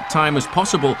much of that time as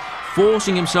possible,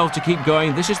 forcing himself to keep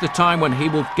going. This is the time when he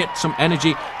will get some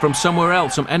energy from somewhere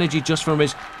else, some energy just from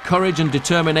his courage and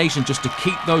determination just to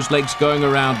keep those legs going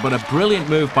around. But a brilliant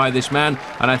move by this man,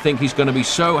 and I think he's going to be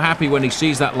so happy when he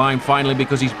sees that line finally,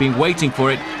 because he's been waiting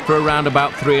for it for around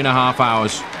about 3.5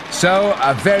 hours. So,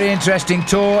 a very interesting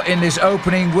tour in this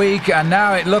opening week, and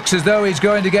now it looks as though he's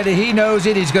going to get it. He knows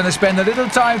it. He's going to spend a little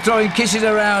time throwing kisses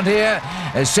around here,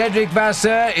 as Cedric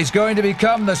Vasseur is going to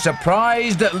become the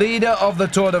surprised leader of the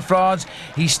Tour de France.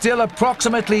 He's still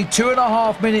approximately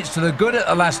 2.5 minutes to the good at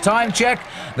the last time check.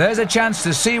 There's a chance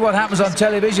to see what happens on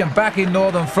television back in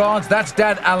northern France. That's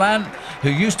Dad Alain, who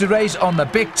used to race on the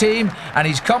big team, and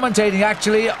he's commentating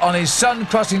actually on his son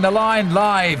crossing the line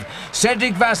live.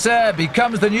 Cedric Vasseur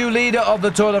becomes the new leader of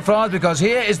the Tour de France, because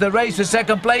here is the race for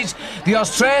second place. The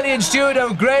Australian Stuart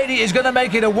O'Grady is going to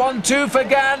make it a 1-2 for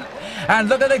Gann, and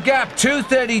look at the gap,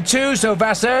 2:32, so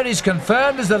Vasseur is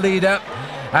confirmed as the leader.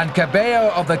 and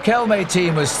Cabello of the Kelme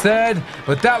team was third,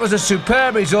 but that was a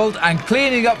superb result, and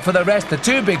cleaning up for the rest, the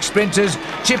two big sprinters,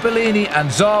 Cipollini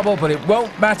and Zabel, but it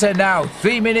won't matter now.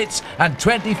 3 minutes and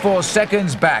 24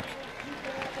 seconds back.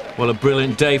 Well, a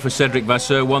brilliant day for Cedric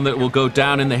Vasseur, one that will go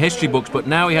down in the history books, but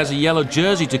now he has a yellow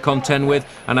jersey to contend with,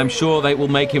 and I'm sure they will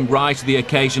make him rise to the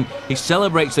occasion. He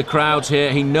celebrates the crowds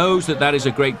here. He knows that that is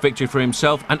a great victory for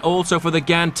himself and also for the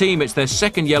GAN team. It's their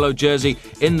second yellow jersey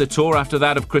in the Tour after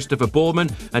that of Christopher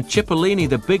Boorman, and Cipollini,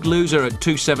 the big loser, at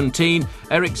 2:17,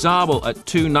 Erik Zabel at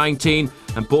 2:19,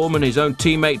 and Boorman, his own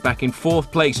teammate, back in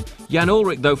 4th place. Jan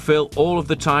Ullrich, though, Phil, all of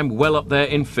the time well up there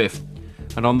in 5th.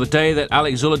 And on the day that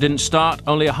Alex Zülle didn't start,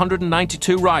 only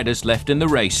 192 riders left in the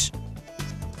race.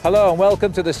 Hello and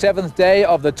welcome to the 7th day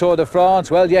of the Tour de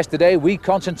France. Well, yesterday we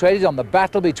concentrated on the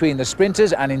battle between the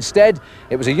sprinters, and instead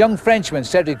it was a young Frenchman,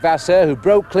 Cedric Vasseur, who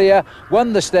broke clear,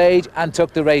 won the stage and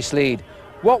took the race lead.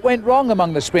 What went wrong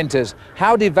among the sprinters?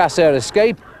 How did Vasseur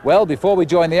escape? Well, before we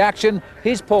join the action,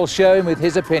 here's Paul Sherwin with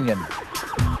his opinion.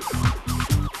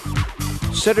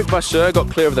 Cedric Vasseur got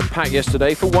clear of the pack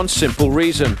yesterday for one simple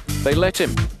reason. They let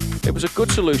him. It was a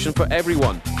good solution for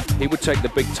everyone. He would take the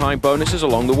big time bonuses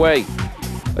along the way.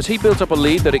 As he built up a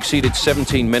lead that exceeded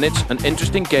 17 minutes, an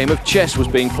interesting game of chess was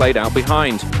being played out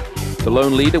behind. The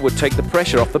lone leader would take the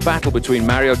pressure off the battle between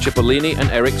Mario Cipollini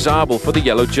and Erik Zabel for the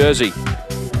yellow jersey.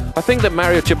 I think that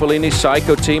Mario Cipollini's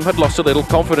Saeco team had lost a little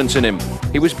confidence in him.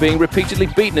 He was being repeatedly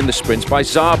beaten in the sprints by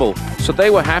Zabel, so they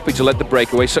were happy to let the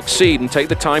breakaway succeed and take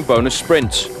the time bonus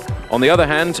sprints. On the other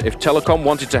hand, if Telecom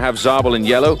wanted to have Zabel in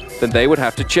yellow, then they would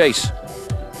have to chase.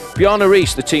 Bjarne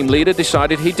Riis, the team leader,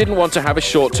 decided he didn't want to have a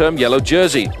short-term yellow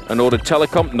jersey and ordered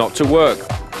Telecom not to work.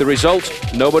 The result,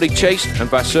 nobody chased, and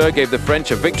Vasseur gave the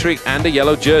French a victory and a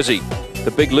yellow jersey.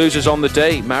 The big losers on the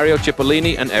day, Mario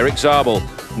Cipollini and Erik Zabel.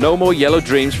 No more yellow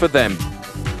dreams for them.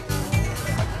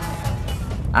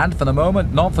 And for the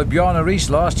moment, not for Bjarne Riis,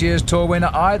 last year's Tour winner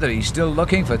either. He's still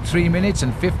looking for 3 minutes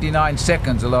and 59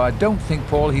 seconds, although I don't think,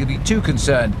 Paul, he'll be too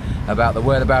concerned about the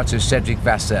whereabouts of Cedric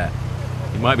Vasseur.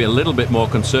 He might be a little bit more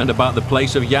concerned about the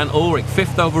place of Jan Ullrich,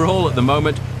 5th overall at the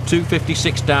moment,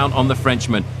 2:56 down on the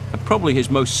Frenchman, and probably his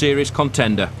most serious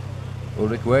contender.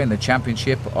 Ullrich wearing the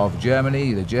Championship of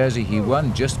Germany, the jersey he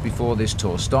won just before this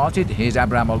Tour started. Here's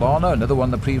Abraham Olano, another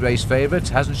one of the pre-race favourites.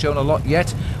 Hasn't shown a lot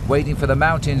yet. Waiting for the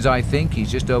mountains, I think. He's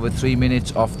just over 3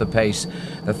 minutes off the pace.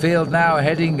 The field now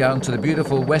heading down to the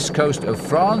beautiful west coast of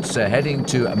France, heading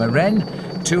to Marennes.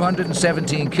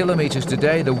 217 kilometres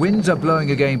today. The winds are blowing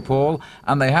again, Paul,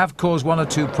 and they have caused one or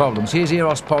two problems. Here's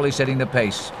Eros Polly setting the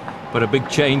pace. But a big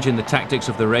change in the tactics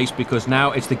of the race, because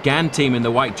now it's the GAN team in the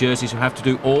white jerseys who have to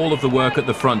do all of the work at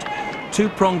the front.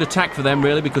 Two-pronged attack for them,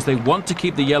 really, because they want to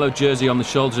keep the yellow jersey on the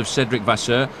shoulders of Cedric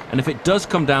Vasseur, and if it does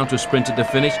come down to a sprint at the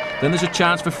finish, then there's a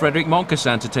chance for Frédéric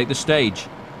Moncassin to take the stage.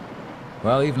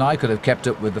 Well, even I could have kept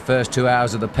up with the first 2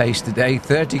 hours of the pace today.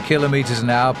 30 kilometres an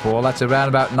hour, Paul. That's around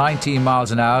about 19 miles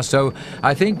an hour. So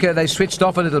I think they switched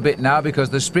off a little bit now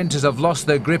because the sprinters have lost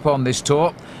their grip on this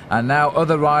Tour. And now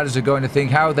other riders are going to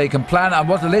think how they can plan. And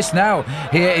what a list now.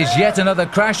 Here is yet another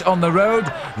crash on the road.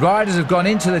 Riders have gone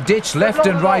into the ditch left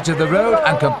and right of the road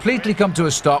and completely come to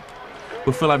a stop.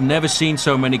 Well, Phil, I've never seen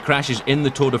so many crashes in the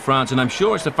Tour de France, and I'm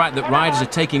sure it's the fact that riders are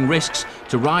taking risks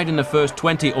to ride in the first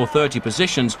 20 or 30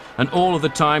 positions, and all of the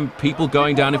time people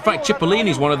going down. In fact,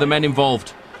 Cipollini's one of the men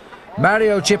involved.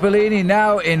 Mario Cipollini,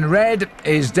 now in red,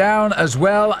 is down as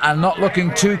well and not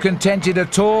looking too contented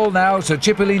at all now. So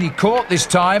Cipollini caught this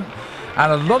time,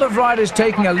 and a lot of riders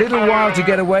taking a little while to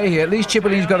get away here. At least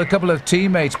Cipollini's got a couple of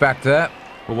teammates back there.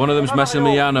 Well, one of them's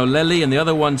Massimiliano Lelli and the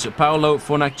other one's Paolo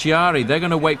Fornaciari. They're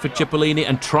going to wait for Cipollini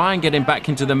and try and get him back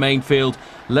into the main field.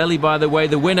 Lelli, by the way,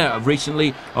 the winner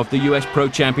recently of the US Pro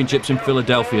Championships in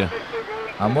Philadelphia.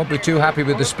 I won't be too happy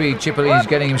with the speed. Cipollini's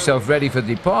getting himself ready for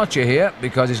departure here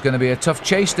because it's going to be a tough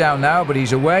chase down now, but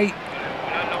he's away.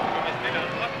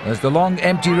 There's the long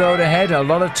empty road ahead. A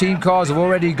lot of team cars have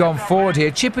already gone forward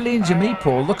here. Cipollini, to me,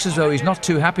 Paul, looks as though he's not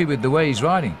too happy with the way he's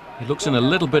riding. He looks in a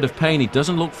little bit of pain. He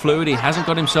doesn't look fluid. He hasn't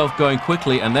got himself going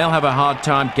quickly, and they'll have a hard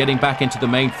time getting back into the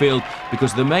main field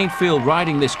because the main field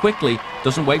riding this quickly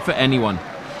doesn't wait for anyone.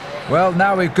 Well,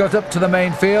 now we've got up to the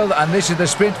main field, and this is the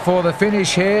sprint for the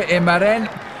finish here in Marennes.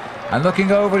 And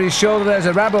looking over his shoulder, there's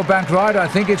a Rabobank rider. I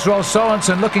think it's Rolf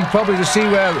Sorensen, looking probably to see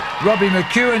where Robbie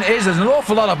McEwen is. There's an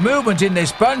awful lot of movement in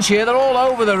this bunch here. They're all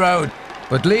over the road.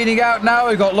 But leading out now,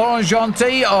 we've got Laurent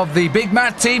Gentil of the Big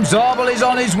Mat team. Zabel is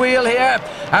on his wheel here.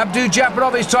 Abdou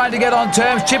Japarov is trying to get on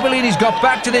terms. Cipollini's got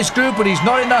back to this group, but he's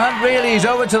not in the hunt really. He's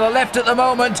over to the left at the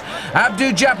moment.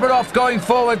 Abdou Japarov going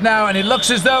forward now, and it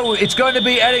looks as though it's going to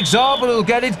be Erik Zabel who'll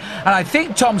get it. And I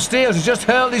think Tom Steels has just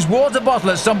hurled his water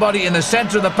bottle at somebody in the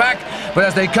centre of the pack. But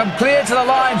as they come clear to the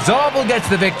line, Zabel gets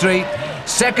the victory.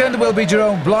 Second will be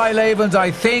Jerome Blyleven's,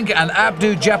 I think, and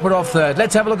Abdou Japarov third.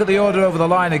 Let's have a look at the order over the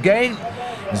line again.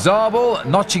 Zabel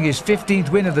notching his 15th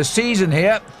win of the season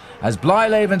here as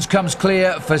Blyleven's comes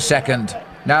clear for second.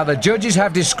 Now the judges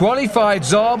have disqualified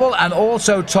Zabel and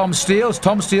also Tom Steels.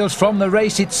 Tom Steels from the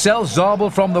race itself, Zabel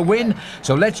from the win.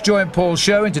 So let's join Paul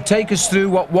Sherwin to take us through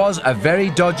what was a very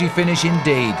dodgy finish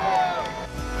indeed.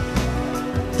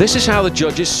 This is how the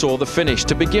judges saw the finish.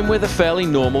 To begin with, a fairly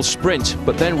normal sprint,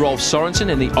 but then Rolf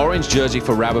Sorensen in the orange jersey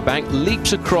for Rabobank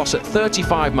leaps across at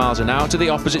 35 miles an hour to the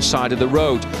opposite side of the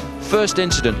road. First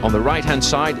incident on the right-hand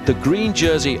side, the green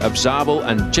jersey of Zabel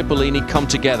and Cipollini come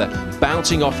together,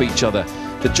 bouncing off each other.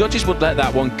 The judges would let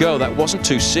that one go, that wasn't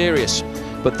too serious.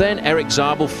 But then Erik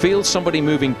Zabel feels somebody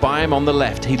moving by him on the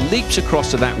left. He leaps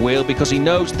across to that wheel because he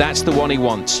knows that's the one he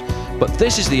wants. But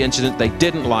this is the incident they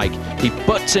didn't like. He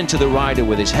butts into the rider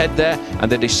with his head there,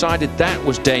 and they decided that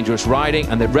was dangerous riding,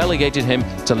 and they relegated him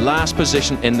to last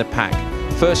position in the pack.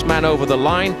 First man over the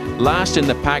line, last in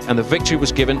the pack, and the victory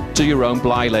was given to Jeroen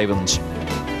Blyleven's.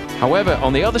 However,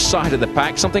 on the other side of the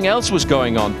pack, something else was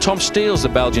going on. Tom Steels, the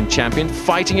Belgian champion,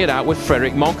 fighting it out with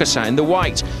Frédéric Moncassin in the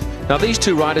white. Now these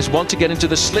two riders want to get into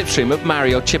the slipstream of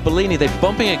Mario Cipollini. They're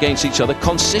bumping against each other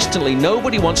consistently.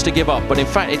 Nobody wants to give up, but in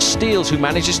fact it's Steels who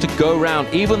manages to go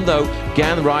round, even though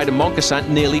Gan rider Moncassin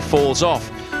nearly falls off.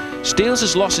 Steels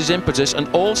has lost his impetus and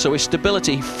also his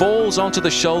stability. He falls onto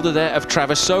the shoulder there of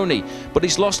Traversoni, but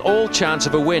he's lost all chance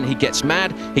of a win. He gets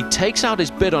mad, he takes out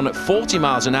his bidon at 40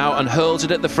 miles an hour and hurls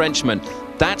it at the Frenchman.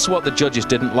 That's what the judges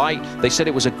didn't like. They said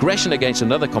it was aggression against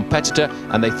another competitor,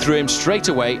 and they threw him straight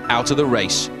away out of the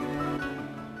race.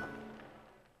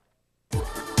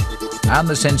 And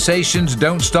the sensations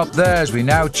don't stop there as we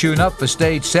now tune up for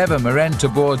stage 7, Marennes to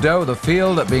Bordeaux. The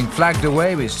field being flagged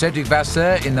away with Cédric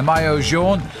Vasseur in the maillot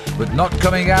jaune, but not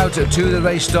coming out to the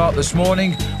race start this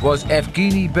morning was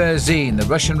Evgeny Berzin. The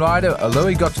Russian rider, although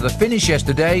he got to the finish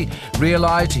yesterday,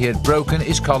 realised he had broken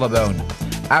his collarbone.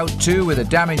 Out too with a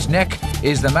damaged neck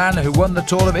is the man who won the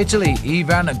Tour of Italy,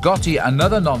 Ivan Gotti,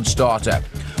 another non-starter.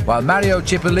 While Mario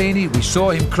Cipollini, we saw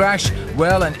him crash,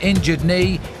 well, an injured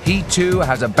knee. He too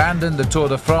has abandoned the Tour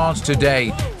de France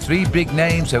today. 3 big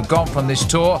names have gone from this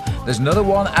tour. There's another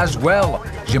one as well.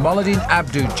 Jamaluddin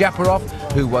Abdou Japarov,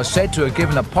 who was said to have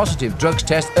given a positive drugs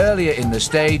test earlier in the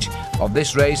stage of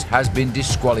this race, has been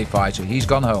disqualified, so he's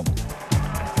gone home.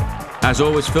 As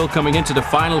always, Phil, coming into the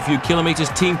final few kilometres,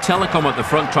 Team Telecom at the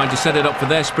front trying to set it up for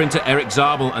their sprinter Erik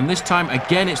Zabel, and this time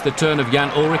again it's the turn of Jan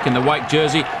Ullrich in the white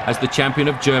jersey as the champion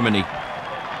of Germany.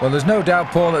 Well, there's no doubt,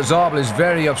 Paul, that Zabel is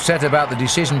very upset about the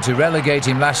decision to relegate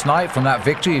him last night from that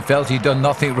victory. He felt he'd done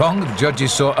nothing wrong. The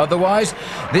judges saw otherwise.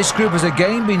 This group has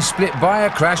again been split by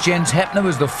a crash. Jens Heppner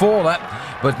was the faller.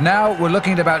 But now we're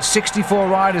looking at about 64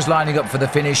 riders lining up for the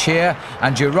finish here.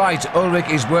 And you're right,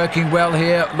 Ullrich is working well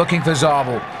here, looking for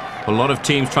Zabel. A lot of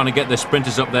teams trying to get their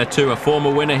sprinters up there too. A former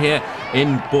winner here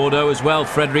in Bordeaux as well,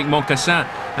 Frédéric Moncassin.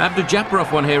 Abdou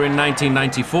Japarov won here in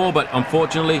 1994, but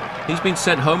unfortunately he's been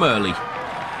sent home early.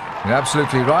 You're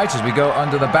absolutely right as we go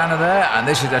under the banner there, and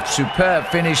this is a superb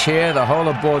finish here. The whole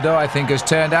of Bordeaux, I think, has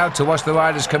turned out to watch the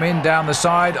riders come in down the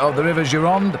side of the River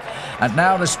Gironde. And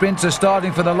now the sprints are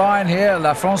starting for the line here.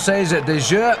 La Française de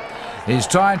Jeux is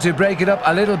trying to break it up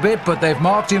a little bit, but they've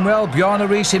marked him well. Bjarne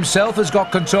Riis himself has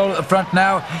got control at the front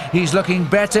now. He's looking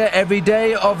better every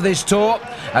day of this tour.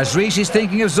 As Riis is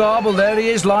thinking of Zabel, there he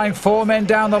is, lying 4 men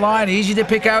down the line. Easy to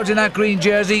pick out in that green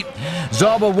jersey.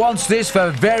 Zabel wants this for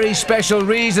very special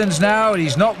reasons now.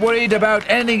 He's not worried about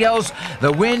anything else.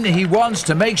 The win he wants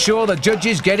to make sure the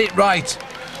judges get it right.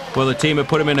 Well, the team have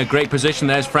put him in a great position.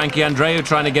 There's Frankie Andreu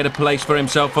trying to get a place for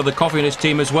himself for the Coffiness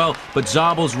team as well. But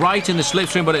Zabel's right in the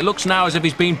slipstream, but it looks now as if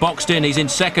he's been boxed in. He's in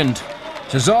second.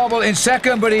 So Zabel in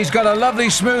second, but he's got a lovely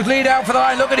smooth lead out for the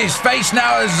line. Look at his face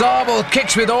now as Zabel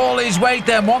kicks with all his weight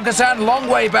there. Moncassin long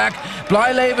way back.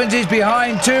 Blyleven's is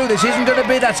behind too. This isn't going to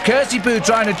be, that's Kirsipou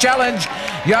trying to challenge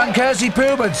Jan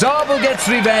Kirsipou, but Zabel gets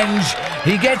revenge.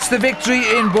 He gets the victory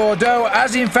in Bordeaux,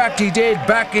 as in fact he did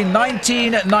back in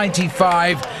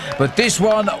 1995. But this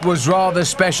one was rather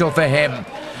special for him.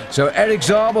 So Erik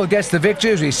Zabel gets the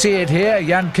victory as we see it here.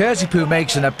 Jan Kirsipou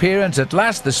makes an appearance at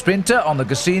last, the sprinter on the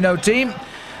Casino team.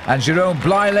 And Jeroen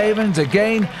Blyleven,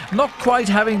 again, not quite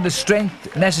having the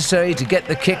strength necessary to get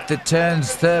the kick that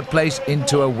turns third place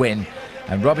into a win.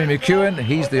 And Robbie McEwen,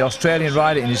 he's the Australian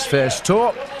rider in his first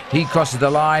tour. He crosses the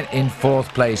line in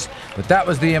 4th place. But that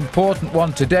was the important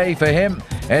one today for him.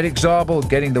 Erik Zabel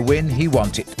getting the win he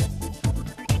wanted.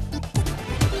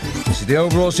 This is the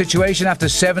overall situation after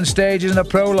 7 stages in the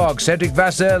prologue. Cedric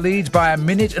Vasseur leads by 1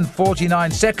 minute and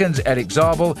 49 seconds. Erik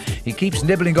Zabel, he keeps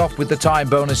nibbling off with the time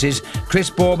bonuses. Chris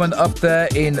Boorman up there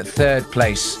in 3rd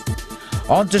place.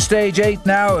 On to stage 8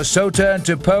 now, Sauternes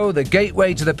to Pau, the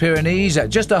gateway to the Pyrenees, at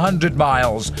just 100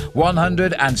 miles,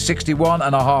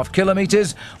 161.5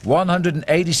 kilometres,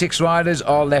 186 riders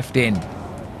are left in.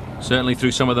 Certainly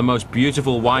through some of the most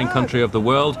beautiful wine country of the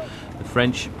world, the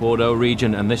French Bordeaux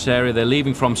region, and this area they're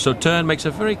leaving from, Sauternes, makes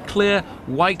a very clear,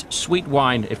 white, sweet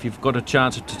wine. If you've got a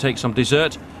chance to take some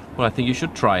dessert, well, I think you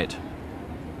should try it.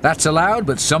 That's allowed,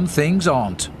 but some things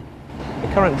aren't. The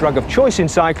current drug of choice in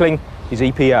cycling is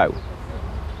EPO.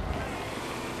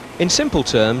 In simple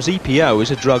terms, EPO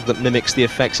is a drug that mimics the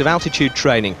effects of altitude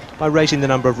training by raising the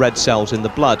number of red cells in the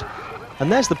blood.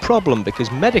 And there's the problem,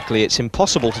 because medically it's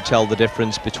impossible to tell the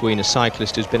difference between a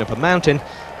cyclist who's been up a mountain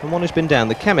and one who's been down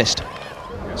the chemist.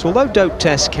 So although dope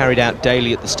tests carried out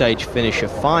daily at the stage finish are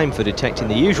fine for detecting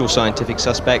the usual scientific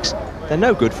suspects, they're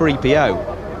no good for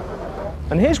EPO.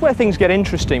 And here's where things get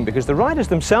interesting, because the riders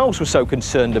themselves were so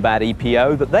concerned about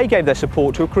EPO that they gave their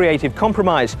support to a creative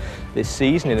compromise. This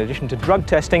season, in addition to drug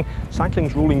testing,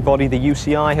 cycling's ruling body, the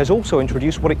UCI, has also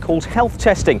introduced what it calls health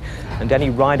testing. And any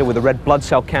rider with a red blood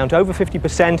cell count over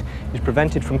 50% is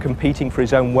prevented from competing for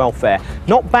his own welfare.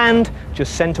 Not banned,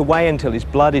 just sent away until his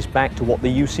blood is back to what the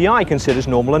UCI considers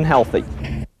normal and healthy.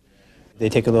 They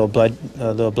take a little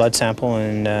blood sample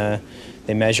and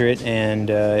they measure it,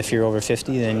 and if you're over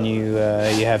 50, then you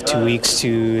have 2 weeks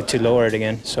to lower it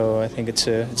again. So I think it's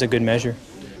a good measure.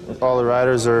 All the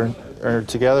riders are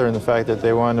together in the fact that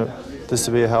they want this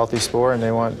to be a healthy sport, and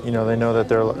they want, they know that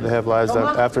they have lives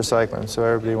after cycling. So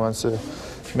everybody wants to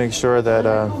make sure that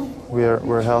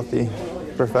we're healthy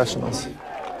professionals.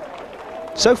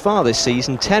 So far this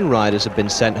season, 10 riders have been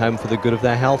sent home for the good of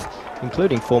their health,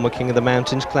 including former King of the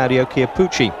Mountains Claudio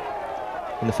Chiappucci.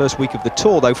 In the first week of the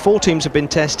Tour, though, 4 teams have been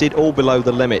tested, all below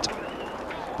the limit.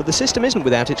 But the system isn't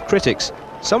without its critics.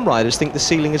 Some riders think the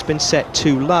ceiling has been set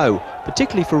too low,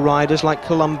 particularly for riders like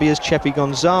Colombia's Chepi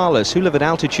Gonzalez, who live at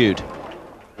altitude.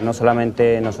 No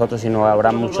solamente nosotros, sino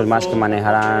habrá muchos más que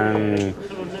manejarán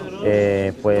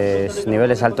pues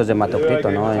niveles altos de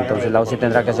hematocrito, ¿no? Entonces la UCI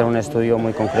tendrá que hacer un estudio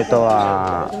muy concreto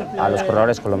a los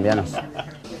corredores colombianos.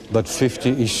 But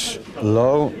 50 is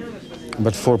low.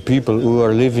 But for people who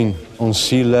are living on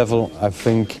sea level, I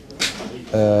think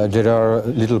there are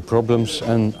little problems.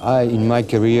 And in my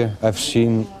career, I've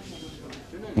seen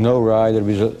no rider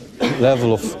with a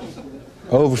level of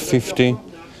over 50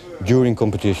 during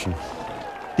competition.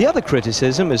 The other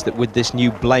criticism is that with this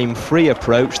new blame-free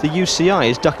approach, the UCI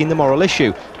is ducking the moral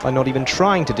issue by not even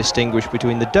trying to distinguish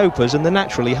between the dopers and the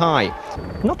naturally high.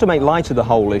 Not to make light of the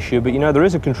whole issue, but there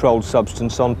is a controlled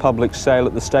substance on public sale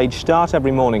at the stage start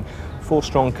every morning. 4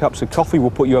 strong cups of coffee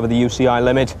will put you over the UCI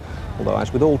limit, although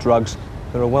as with all drugs,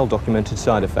 there are well-documented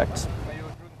side effects.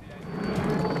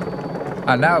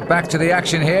 And now back to the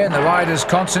action here, and the riders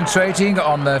concentrating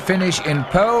on the finish in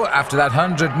Pau after that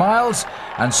 100 miles.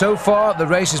 And so far, the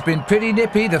race has been pretty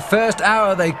nippy. The first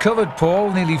hour they covered,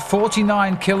 Paul, nearly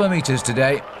 49 kilometres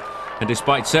today. And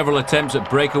despite several attempts at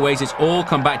breakaways, it's all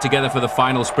come back together for the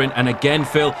final sprint. And again,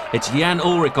 Phil, it's Jan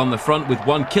Ullrich on the front with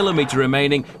 1 kilometre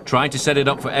remaining, trying to set it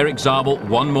up for Erik Zabel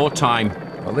one more time.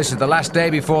 Well, this is the last day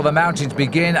before the mountains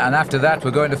begin, and after that we're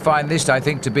going to find this, I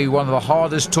think, to be one of the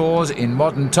hardest tours in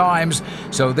modern times.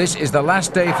 So this is the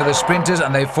last day for the sprinters,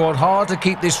 and they've fought hard to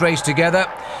keep this race together.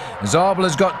 Zabel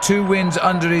has got 2 wins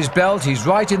under his belt. He's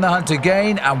right in the hunt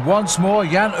again, and once more,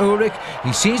 Jan Ullrich,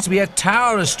 he seems to be a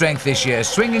tower of strength this year,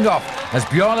 swinging off as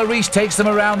Bjarne Riis takes them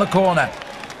around the corner.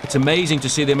 It's amazing to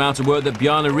see the amount of work that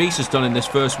Bjarne Riis has done in this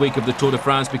first week of the Tour de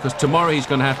France, because tomorrow he's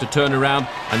going to have to turn around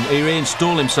and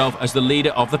reinstall himself as the leader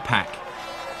of the pack.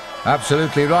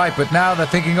 Absolutely right, but now they're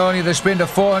thinking only of the sprint of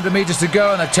 400 metres to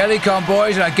go, and the Telecom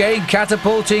boys are again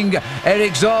catapulting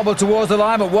Erik Zabel towards the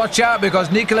line. But watch out,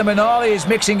 because Nicola Minali is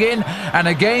mixing in, and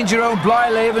again Jerome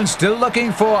Blijleven still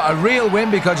looking for a real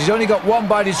win, because he's only got 1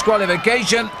 by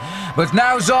disqualification. But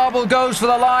now Zabel goes for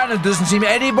the line, and doesn't seem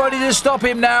anybody to stop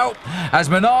him now. As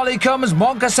Minali comes,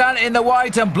 Moncassin in the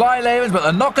white and Blijleven, but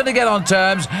they're not going to get on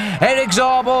terms. Erik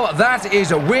Zabel, that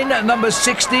is a win number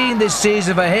 16 this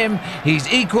season for him. He's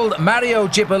equalled Mario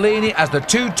Cipollini as the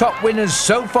 2 top winners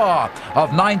so far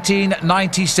of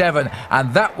 1997,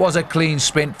 and that was a clean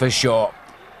sprint for sure.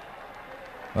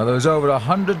 Well, there was over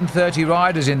 130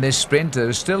 riders in this sprint.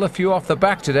 There's still a few off the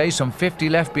back today, some 50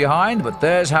 left behind, but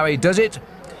there's how he does it.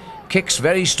 kicks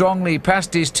very strongly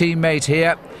past his teammate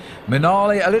here.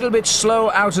 Minali a little bit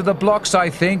slow out of the blocks, I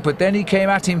think, but then he came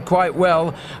at him quite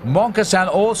well. Moncassin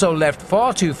also left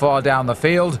far too far down the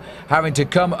field, having to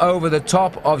come over the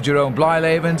top of Jeroen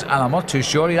Blijlevens, and I'm not too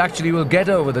sure he actually will get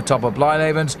over the top of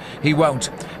Blijlevens. He won't.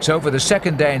 So for the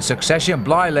second day in succession,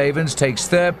 Blijlevens takes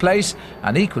third place,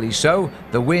 and equally so,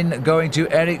 the win going to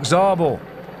Erik Zabel.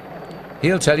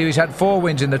 He'll tell you he's had 4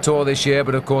 wins in the Tour this year,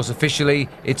 but of course officially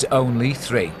it's only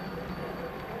 3.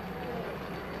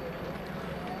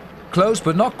 Close,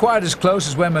 but not quite as close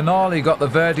as when Minali got the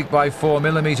verdict by 4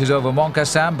 millimetres over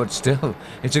Moncassin, but still,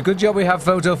 it's a good job we have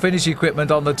photo finish equipment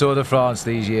on the Tour de France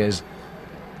these years.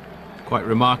 Quite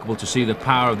remarkable to see the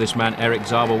power of this man, Erik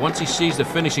Zabel. Once he sees the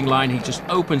finishing line, he just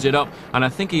opens it up, and I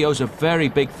think he owes a very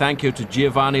big thank you to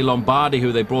Giovanni Lombardi,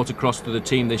 who they brought across to the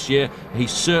team this year. He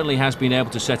certainly has been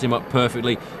able to set him up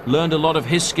perfectly. Learned a lot of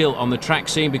his skill on the track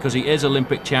scene because he is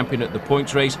Olympic champion at the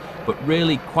points race, but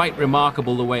really quite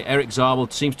remarkable the way Erik Zabel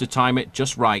seems to time it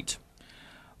just right.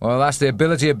 Well, that's the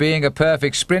ability of being a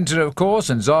perfect sprinter, of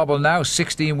course, and Zabel now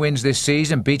 16 wins this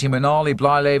season, beating Minali,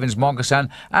 Blijlevens,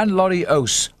 Moncassin and Laurie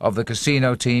Oos of the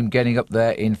Casino team, getting up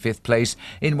there in 5th place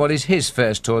in what is his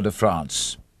first Tour de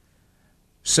France.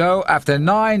 So, after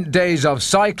 9 days of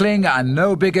cycling and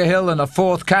no bigger hill than a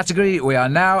 4th category, we are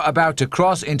now about to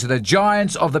cross into the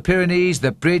giants of the Pyrenees,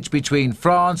 the bridge between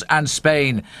France and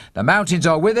Spain. The mountains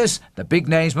are with us, the big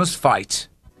names must fight.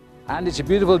 And it's a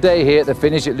beautiful day here at the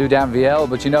finish at Ludanviel,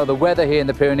 but you know the weather here in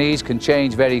the Pyrenees can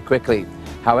change very quickly.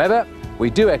 However, we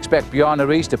do expect Bjarne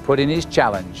Riis to put in his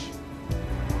challenge.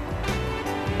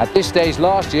 At this stage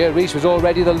last year, Riis was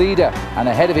already the leader, and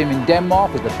ahead of him in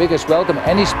Denmark was the biggest welcome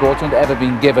any sportsman had ever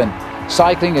been given.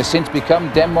 Cycling has since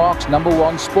become Denmark's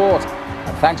 #1 sport,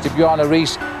 and thanks to Bjarne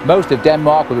Riis, most of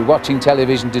Denmark will be watching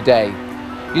television today.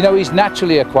 You know, he's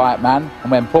naturally a quiet man,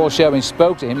 and when Paul Sherwin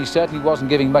spoke to him, he certainly wasn't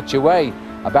giving much away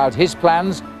about his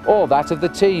plans or that of the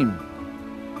team.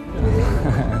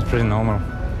 It's pretty normal.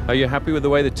 Are you happy with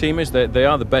the way the team is? They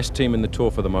are the best team in the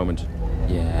Tour for the moment.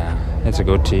 Yeah, it's a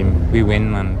good team. We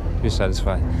win and we're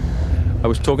satisfied. I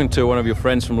was talking to one of your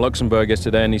friends from Luxembourg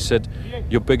yesterday, and he said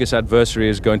your biggest adversary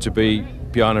is going to be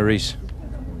Bjarne Riis.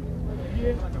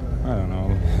 I don't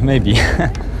know, maybe.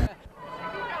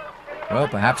 Well,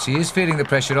 perhaps he is feeling the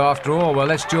pressure after all. Well,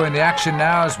 let's join the action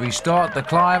now as we start the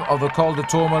climb of the Col de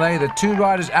Tourmalet. The 2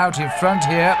 riders out in front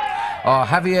here are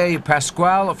Javier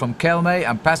Pascual from Kelme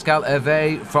and Pascal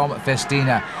Hervé from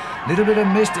Festina. Little bit of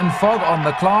mist and fog on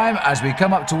the climb as we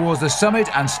come up towards the summit,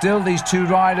 and still these 2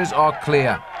 riders are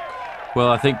clear. Well,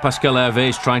 I think Pascal Hervé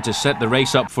is trying to set the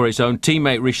race up for his own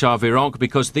teammate Richard Virenque,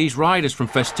 because these riders from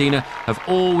Festina have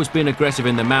always been aggressive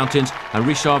in the mountains, and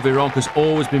Richard Virenque has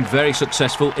always been very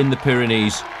successful in the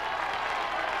Pyrenees.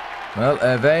 Well,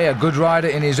 Hervé, a good rider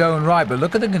in his own right, but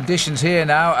look at the conditions here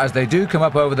now as they do come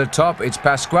up over the top. It's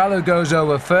Pascual who goes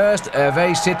over first.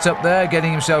 Hervé sits up there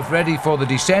getting himself ready for the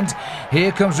descent.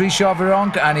 Here comes Richard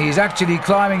Virenque, and he's actually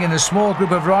climbing in a small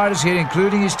group of riders here,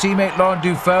 including his teammate Laurent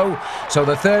Dufaux. So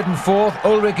the 3rd and 4th,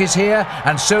 Ulrich is here,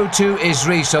 and so too is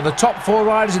Riis. So the top 4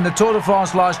 riders in the Tour de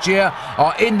France last year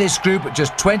are in this group,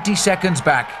 just 20 seconds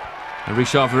back. And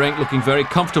Richard Virenque looking very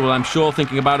comfortable, I'm sure,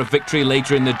 thinking about a victory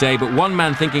later in the day. But one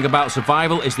man thinking about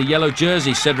survival is the yellow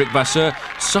jersey, Cédric Vasseur,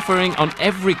 suffering on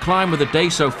every climb of the day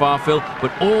so far, Phil,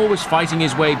 but always fighting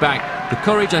his way back. The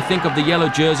courage, I think, of the yellow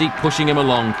jersey pushing him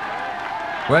along.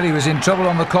 Well, he was in trouble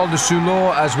on the Col de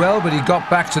Soulor as well, but he got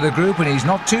back to the group, and he's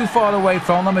not too far away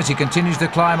from them as he continues to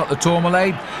climb up the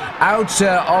Tourmalet.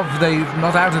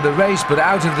 Not out of the race, but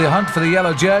out of the hunt for the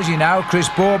yellow jersey now, Chris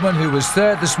Boardman, who was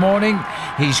 3rd this morning.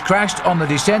 He's crashed on the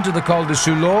descent of the Col de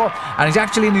Soulor, and he's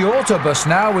actually in the autobus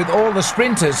now with all the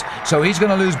sprinters, so he's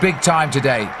going to lose big time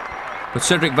today. But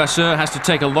Cédric Vasseur has to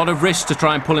take a lot of risks to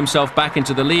try and pull himself back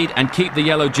into the lead and keep the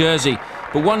yellow jersey.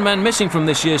 But one man missing from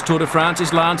this year's Tour de France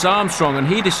is Lance Armstrong, and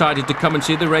he decided to come and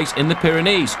see the race in the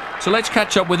Pyrenees. So let's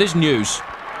catch up with his news.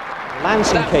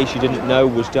 Lance, in case you didn't know,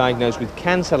 was diagnosed with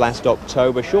cancer last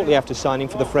October, shortly after signing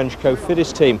for the French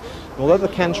Cofidis team. And although the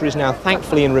cancer is now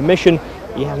thankfully in remission,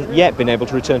 he hasn't yet been able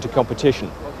to return to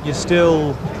competition. You're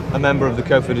still a member of the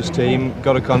Cofidis team,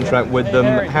 got a contract with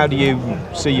them. How do you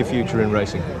see your future in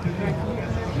racing?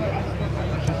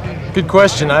 Good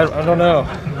question. I don't know.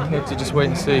 I have to just wait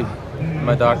and see.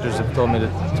 My doctors have told me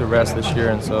to rest this year,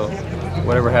 and so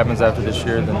whatever happens after this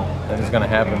year, then it's going to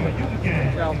happen.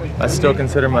 But I still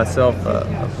consider myself a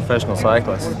professional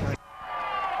cyclist.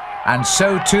 And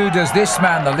so too does this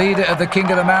man, the leader of the King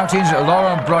of the Mountains,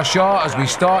 Laurent Brochard, as we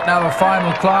start now the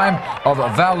final climb of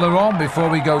Val Thorens before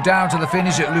we go down to the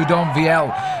finish at Loudun-Viel.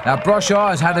 Now Brochard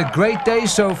has had a great day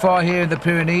so far here in the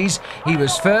Pyrenees. He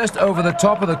was first over the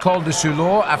top of the Col de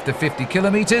Soulor after 50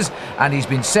 kilometres, and he's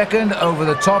been second over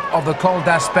the top of the Col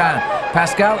d'Aspin.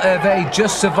 Pascal Hervé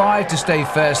just survived to stay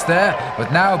first there,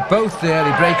 but now both the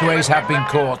early breakaways have been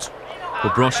caught.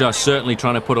 Well, Brochard certainly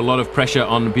trying to put a lot of pressure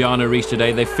on Bjarne Riis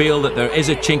today. They feel that there is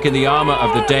a chink in the armour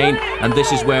of the Dane, and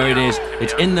this is where it is.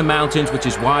 It's in the mountains, which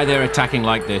is why they're attacking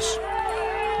like this.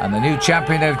 And the new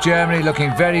champion of Germany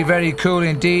looking very, very cool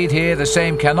indeed here. The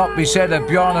same cannot be said of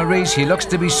Bjarne Riis. He looks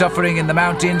to be suffering in the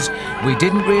mountains. We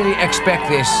didn't really expect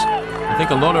this. I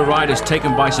think a lot of riders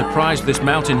taken by surprise with this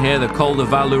mountain here. The Col de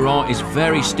Val Thorens is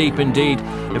very steep indeed.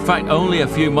 In fact, only a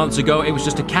few months ago it was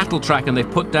just a cattle track, and they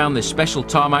put down this special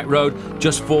tarmac road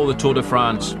just for the Tour de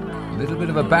France. A little bit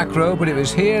of a back road, but it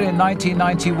was here in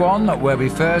 1991 where we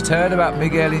first heard about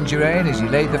Miguel Indurain as he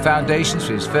laid the foundations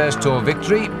for his first Tour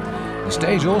victory. The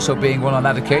stage also being won on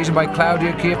that occasion by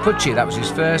Claudio Chiappucci. That was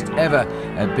his first ever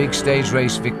big stage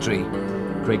race victory.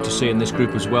 Great to see in this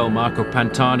group as well. Marco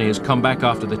Pantani has come back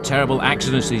after the terrible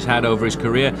accidents he's had over his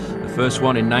career. The first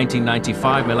one in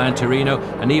 1995, Milan-Torino,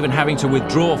 and even having to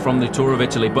withdraw from the Tour of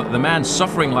Italy. But the man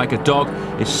suffering like a dog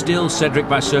is still Cedric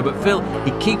Vasseur. But Phil,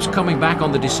 he keeps coming back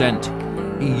on the descent.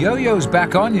 He yo-yos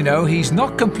back on, you know. He's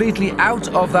not completely out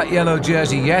of that yellow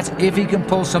jersey yet, if he can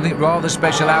pull something rather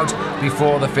special out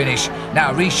before the finish.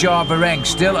 Now Richard Virenque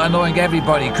still annoying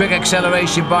everybody. Quick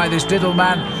acceleration by this little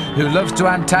man who loves to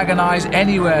antagonise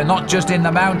anywhere, not just in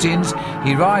the mountains.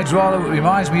 He rides rather,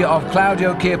 reminds me of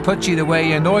Claudio Chiappucci, the way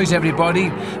he annoys everybody.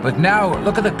 But now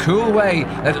look at the cool way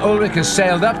that Ullrich has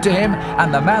sailed up to him,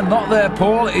 and the man not there,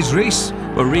 Paul, is Riis.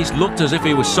 Well, Riis looked as if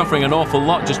he was suffering an awful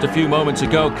lot just a few moments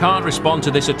ago. Can't respond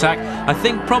to this attack. I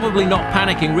think probably not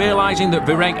panicking, realising that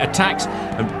Virenque attacks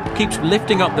and keeps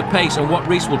lifting up the pace. And what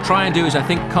Riis will try and do is, I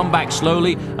think, come back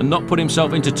slowly and not put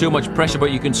himself into too much pressure.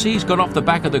 But you can see he's gone off the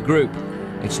back of the group.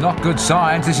 It's not good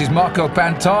signs. This is Marco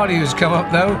Pantani who's come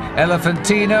up though.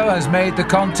 Elefantino has made the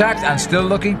contact and still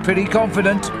looking pretty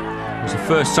confident. It's the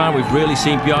first time we've really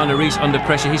seen Bjarne Riis under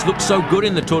pressure. He's looked so good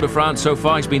in the Tour de France so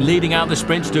far. He's been leading out the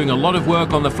sprints, doing a lot of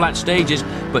work on the flat stages,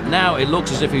 but now it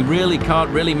looks as if he really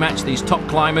can't match these top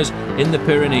climbers in the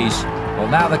Pyrenees. Well,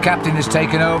 now the captain has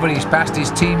taken over. He's passed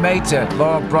his teammate,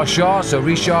 Laurent Brochard, so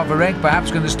Richard Virenque perhaps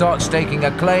going to start staking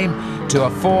a claim to a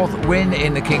fourth win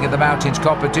in the King of the Mountains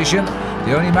competition.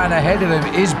 The only man ahead of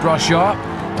him is Brochard,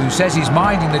 who says he's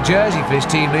minding the jersey for his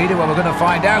team leader. Well, we're going to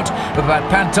find out. But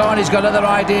Pantani's got other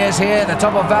ideas here at the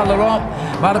top of Val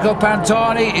Thorens. Marco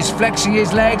Pantani is flexing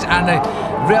his legs, and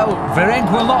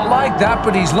Virenque will not like that,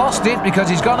 but he's lost it because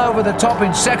he's gone over the top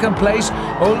in second place.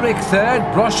 Ullrich third,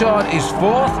 Brochard is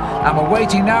fourth, and we're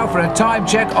waiting now for a time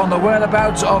check on the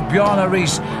whereabouts of Bjarne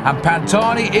Riis. And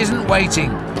Pantani isn't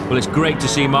waiting. Well, it's great to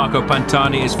see Marco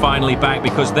Pantani is finally back,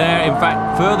 because there, in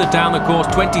fact, further down the course,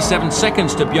 27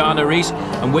 seconds to Bjarne Riis,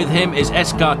 and with him is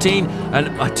Escartine. And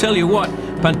I tell you what,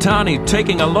 Pantani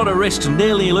taking a lot of risks,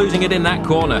 nearly losing it in that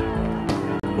corner.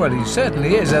 Well, he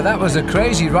certainly is. That was a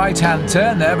crazy right-hand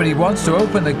turn there, but he wants to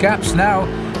open the gaps now.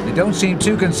 They don't seem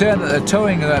too concerned that they're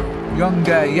towing young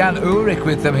Jan Ullrich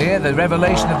with them here, the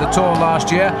revelation of the Tour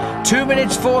last year. 2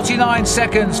 minutes 49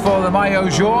 seconds for the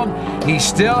Maillot Jaune. He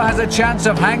still has a chance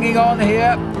of hanging on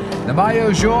here. The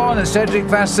Maillot Jaune and Cedric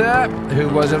Vasseur, who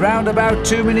was around about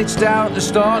 2 minutes down at the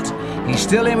start. He's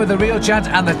still in with a real chance,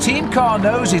 and the team car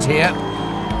knows it here.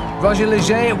 Roger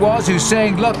Leger it was who's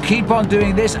saying, look, keep on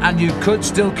doing this and you could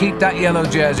still keep that yellow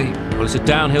jersey. Well, it's a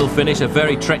downhill finish, a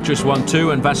very treacherous one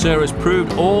too, and Vasseur has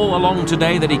proved all along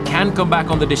today that he can come back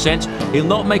on the descent. He'll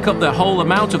not make up the whole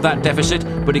amount of that deficit,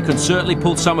 but he can certainly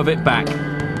pull some of it back.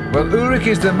 Well, Ullrich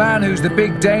is the man who's the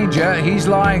big danger. He's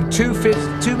lying 2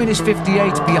 minutes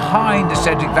 58 behind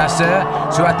Cedric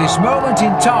Vasseur. So at this moment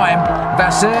in time,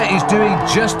 Vasseur is doing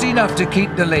just enough to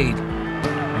keep the lead.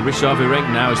 Richard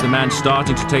Virenque now is the man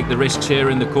starting to take the risks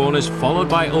here in the corners, followed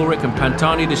by Ullrich, and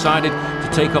Pantani decided to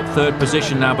take up third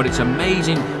position now. But it's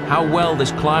amazing how well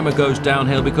this climber goes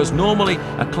downhill, because normally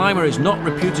a climber is not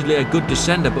reputedly a good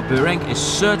descender, but Virenque is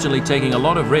certainly taking a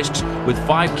lot of risks with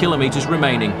 5 kilometres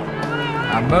remaining.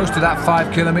 And most of that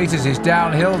 5 kilometres is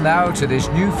downhill now to this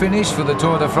new finish for the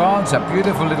Tour de France. A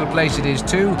beautiful little place it is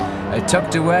too,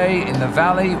 tucked away in the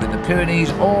valley with the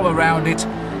Pyrenees all around it.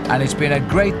 And it's been a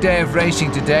great day of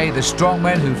racing today. The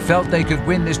strongmen who felt they could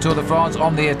win this Tour de France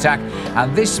on the attack.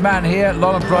 And this man here,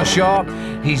 Laurent Brochard,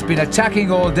 he's been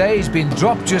attacking all day. He's been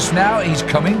dropped just now. He's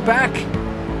coming back.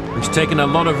 He's taken a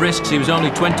lot of risks. He was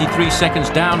only 23 seconds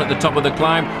down at the top of the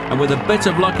climb, and with a bit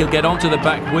of luck he'll get onto the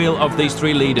back wheel of these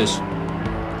three leaders.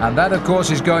 And that, of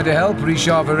course, is going to help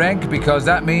Richard Virenque, because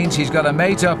that means he's got a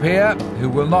mate up here who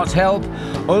will not help.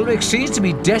 Ullrich seems to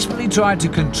be desperately trying to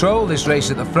control this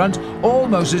race at the front,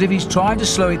 almost as if he's trying to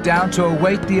slow it down to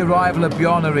await the arrival of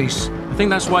Bjarne Riis. I think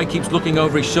that's why he keeps looking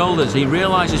over his shoulders. He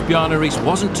realises Bjarne Riis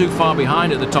wasn't too far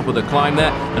behind at the top of the climb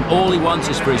there, and all he wants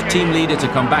is for his team leader to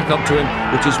come back up to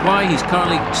him, which is why he's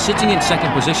currently sitting in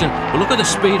second position. But look at the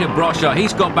speed of Brochard.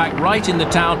 He's got back right in the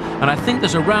town, and I think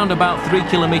there's around about 3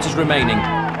 kilometres remaining.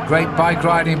 Great bike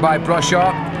riding by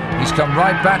Brochard. He's come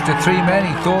right back to 3 men.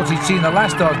 He thought he'd seen the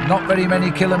last of not very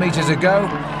many kilometres ago.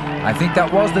 I think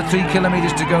that was the 3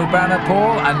 kilometres to go banner,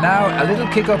 Paul, and now a little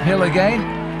kick uphill again.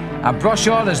 And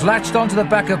Brochard has latched onto the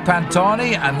back of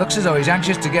Pantani and looks as though he's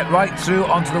anxious to get right through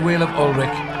onto the wheel of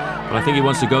Ullrich. Well, I think he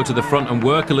wants to go to the front and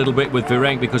work a little bit with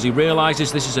Virenque, because he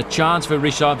realises this is a chance for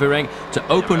Richard Virenque to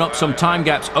open up some time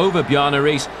gaps over Bjarne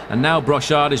Riis, and now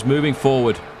Brochard is moving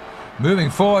forward. Moving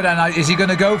forward, and is he going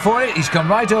to go for it? He's come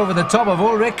right over the top of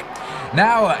Ullrich.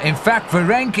 Now, in fact,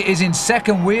 Virenque is in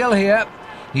second wheel here.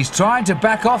 He's trying to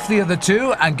back off the other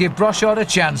two and give Brochard a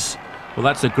chance. Well,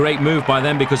 that's a great move by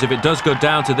them, because if it does go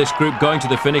down to this group going to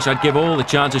the finish, I'd give all the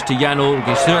chances to Jan Ullrich.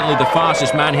 He's certainly the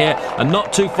fastest man here, and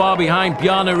not too far behind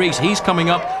Bjarne Riis. He's coming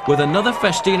up with another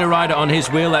Festina rider on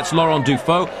his wheel. That's Laurent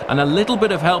Dufaux, and a little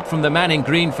bit of help from the man in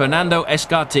green, Fernando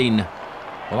Escartin.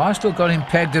 Well, I've still got him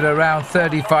pegged at around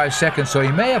 35 seconds, so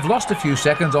he may have lost a few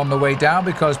seconds on the way down,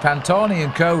 because Pantani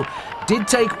and co did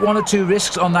take 1 or 2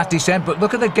 risks on that descent, but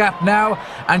look at the gap now,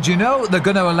 and you know they're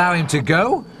going to allow him to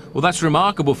go. Well, that's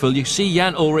remarkable, Phil. You see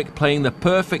Jan Ullrich playing the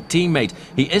perfect teammate.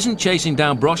 He isn't chasing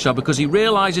down Brochard because he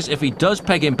realises if he does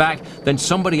peg him back, then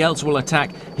somebody else will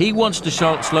attack. He wants to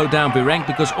slow down Virenque,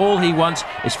 because all he wants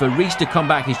is for Riis to come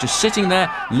back. He's just sitting there,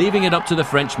 leaving it up to the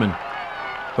Frenchman.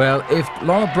 Well, if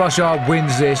Laurent Brochard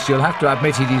wins this, you'll have to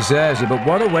admit he deserves it, but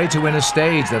what a way to win a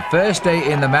stage. The first day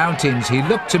in the mountains, he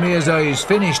looked to me as though he's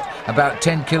finished about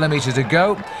 10 kilometres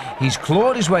ago. He's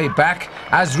clawed his way back,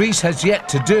 as Riis has yet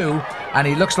to do, and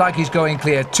he looks like he's going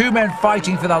clear. 2 men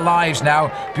fighting for their lives now.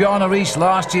 Bjarne Riis,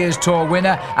 last year's Tour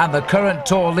winner and the current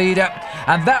Tour leader.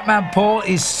 And that man, Paul,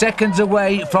 is seconds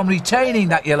away from retaining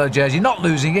that yellow jersey, not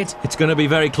losing it. It's going to be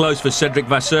very close for Cedric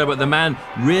Vasseur, but the man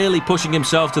really pushing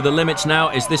himself to the limits now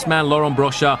is this man, Laurent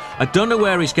Brochard. I don't know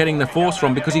where he's getting the force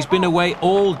from, because he's been away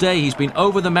all day. He's been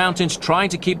over the mountains trying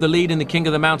to keep the lead in the King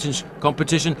of the Mountains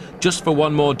competition just for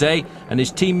 1 more day. And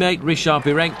his teammate, Richard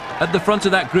Virenque, at the front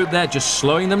of that group there, just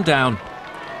slowing them down.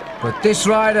 But this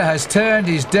rider has turned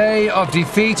his day of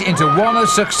defeat into one of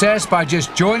success by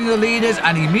just joining the leaders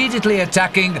and immediately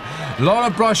attacking.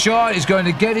 Laurent Brochard is going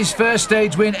to get his first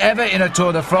stage win ever in a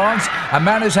Tour de France. A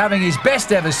man who's having his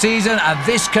best ever season, and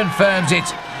this confirms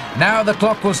it. Now the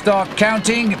clock will start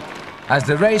counting as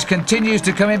the race continues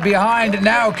to come in behind.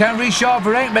 Now, can Richard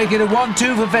Virenque make it a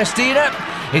 1-2 for Festina?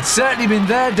 It's certainly been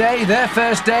their day, their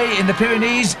first day in the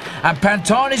Pyrenees, and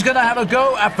Pantani's going to have a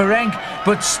go at Virenque,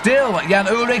 but still, Jan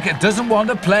Ullrich doesn't want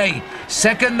to play.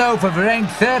 Second, though, for Virenque,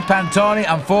 third Pantani,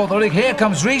 and fourth Ullrich. Here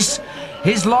comes Riis.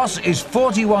 His loss is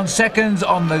 41 seconds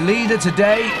on the leader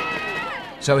today.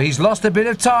 So he's lost a bit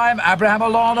of time. Abraham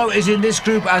Olano is in this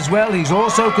group as well. He's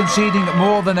also conceding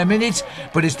more than a minute,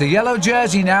 but it's the yellow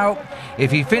jersey now.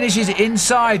 If he finishes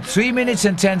inside 3 minutes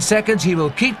and 10 seconds, he will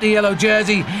keep the yellow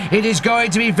jersey. It is going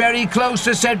to be very close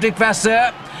to Cedric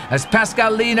Vasseur as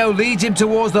Pascal Lino leads him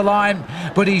towards the line,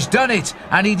 but he's done it,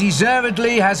 and he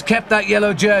deservedly has kept that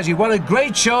yellow jersey. What a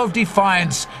great show of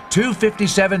defiance.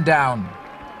 2:57 down.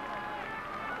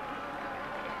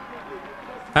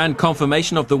 And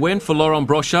confirmation of the win for Laurent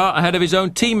Brochard ahead of his own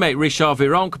teammate Richard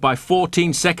Virenque by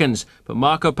 14 seconds. But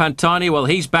Marco Pantani, well,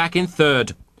 he's back in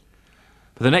third.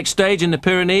 For the next stage in the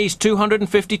Pyrenees,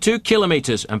 252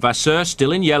 kilometres, and Vasseur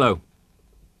still in yellow.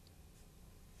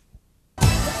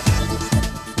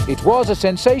 It was a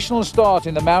sensational start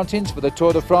in the mountains for the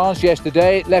Tour de France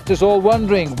yesterday. It left us all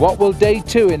wondering, what will day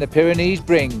 2 in the Pyrenees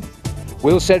bring?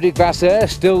 Will Cedric Vasseur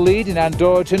still lead in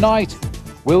Andorra tonight?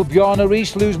 Will Bjarne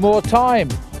Riis lose more time?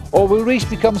 Or will Riis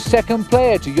become second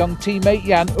player to young teammate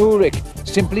Jan Ullrich?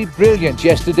 Simply brilliant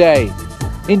yesterday.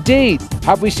 Indeed,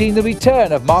 have we seen the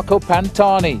return of Marco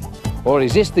Pantani? Or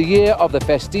is this the year of the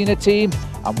Festina team?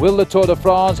 And will the Tour de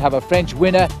France have a French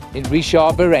winner in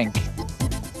Richard Virenque?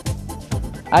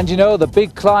 And you know, the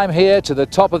big climb here to the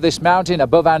top of this mountain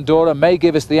above Andorra may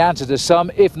give us the answer to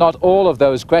some, if not all of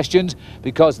those questions,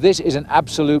 because this is an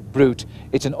absolute brute.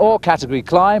 It's an all-category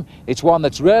climb. It's one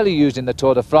that's rarely used in the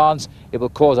Tour de France. It will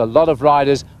cause a lot of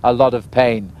riders a lot of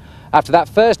pain. After that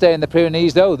first day in the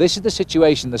Pyrenees, though, this is the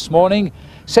situation this morning.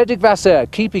 Cedric Vasseur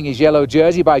keeping his yellow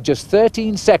jersey by just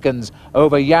 13 seconds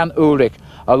over Jan Ullrich.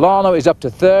 Olano is up to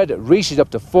 3rd, Ries is up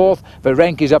to 4th,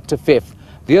 Virenque is up to 5th.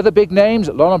 The other big names,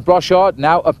 Laurent Brochard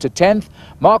now up to 10th,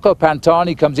 Marco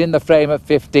Pantani comes in the frame at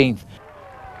 15th.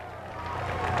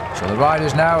 So the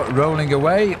riders now rolling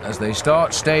away as they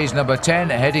start stage number 10,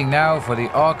 heading now for the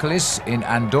Arcalis in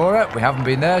Andorra. We haven't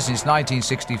been there since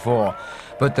 1964.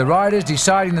 But the riders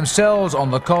deciding themselves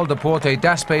on the Col de Porte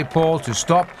d'Aspet, Paul, to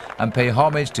stop and pay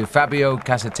homage to Fabio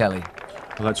Casatelli.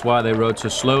 Well, that's why they rode so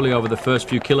slowly over the first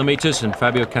few kilometres, and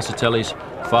Fabio Casatelli's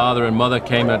father and mother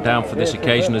came down for this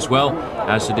occasion as well,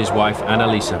 as did his wife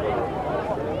Annalisa.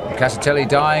 Casatelli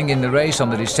dying in the race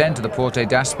on the descent of the Porte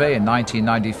d'Aspet in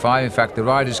 1995. In fact, the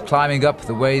riders climbing up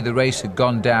the way the race had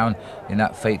gone down in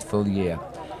that fateful year.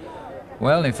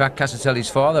 Well, in fact,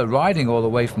 Casatelli's father, riding all the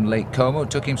way from Lake Como,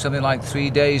 took him something like 3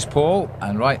 days, Paul,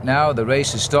 and right now the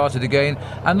race has started again,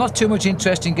 and not too much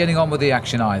interest in getting on with the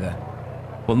action either.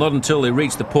 Well, not until they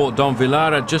reach the Port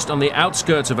d'Envilara, just on the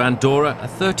outskirts of Andorra, a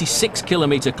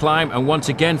 36-kilometre climb, and once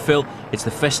again, Phil, it's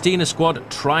the Festina squad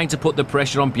trying to put the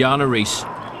pressure on Bjarne Riis.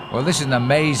 Well, this is an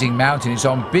amazing mountain. It's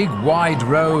on big, wide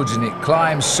roads and it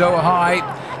climbs so high.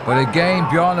 But again,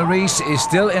 Bjarne Riis is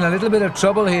still in a little bit of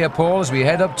trouble here, Paul, as we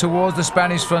head up towards the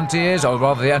Spanish frontiers, or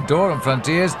rather the Andorran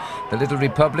frontiers, the little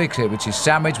republic which is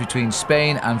sandwiched between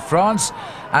Spain and France.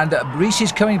 And Riis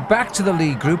is coming back to the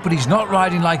lead group, but he's not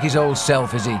riding like his old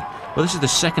self, is he? Well, this is the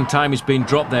second time he's been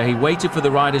dropped there. He waited for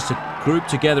the riders to group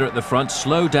together at the front,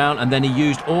 slow down, and then he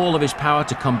used all of his power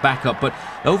to come back up. But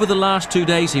over the last 2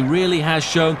 days, he really has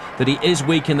shown that he is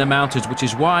weak in the mountains, which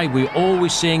is why we're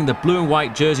always seeing the blue and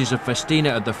white jerseys of Festina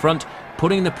at the front,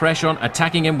 putting the pressure on,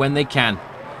 attacking him when they can.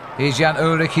 Here's Jan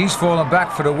Ullrich. He's fallen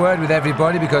back for a word with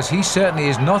everybody because he certainly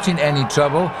is not in any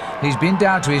trouble. He's been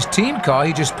down to his team car.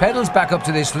 He just pedals back up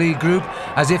to this lead group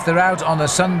as if they're out on a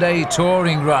Sunday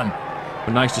touring run.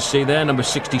 But nice to see there, number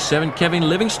 67, Kevin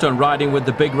Livingstone, riding with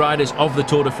the big riders of the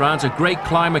Tour de France. A great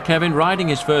climber, Kevin, riding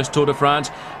his first Tour de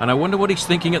France. And I wonder what he's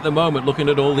thinking at the moment, looking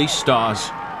at all these stars.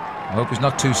 I hope he's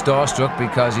not too starstruck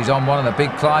because he's on one of the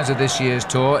big climbs of this year's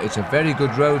Tour. It's a very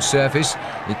good road surface.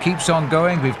 It keeps on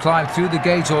going. We've climbed through the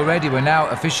gate already. We're now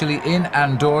officially in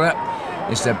Andorra.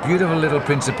 It's a beautiful little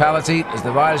principality as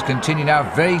the riders continue now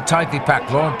very tightly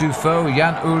packed. Laurent Dufaux,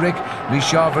 Jan Ullrich,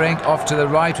 Richard Virenque off to the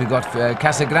right. We've got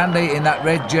Casagrande in that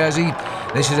red jersey.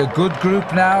 This is a good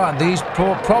group now, and these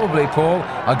probably, Paul,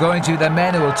 are going to be the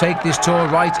men who will take this Tour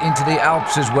right into the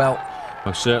Alps as well.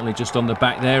 Most certainly just on the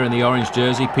back there in the orange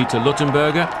jersey, Peter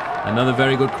Luttenberger. Another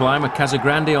very good climber,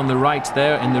 Casagrande on the right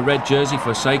there in the red jersey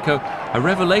for Seiko. A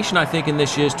revelation, I think, in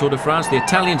this year's Tour de France. The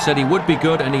Italian said he would be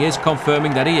good, and he is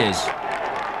confirming that he is.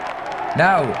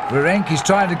 Now, Virenque is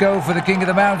trying to go for the King of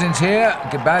the Mountains here,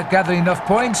 gathering enough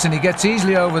points, and he gets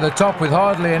easily over the top with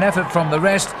hardly an effort from the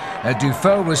rest.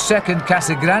 Dufaux was second,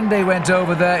 Casagrande went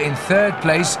over there in third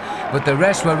place, but the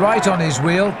rest were right on his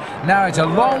wheel. Now it's a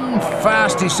long,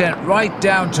 fast descent right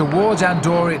down towards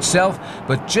Andorra itself,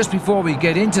 but just before we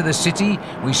get into the city,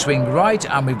 we swing right,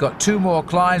 and we've got 2 more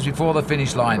climbs before the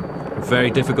finish line.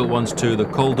 Very difficult ones too, the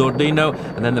Col d'Ordino,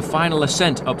 and then the final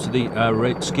ascent up to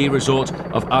the ski resort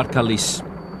of Arcalis.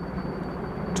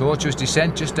 Tortuous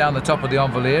descent just down the top of the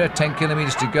Envalira, 10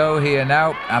 kilometres to go here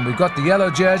now, and we've got the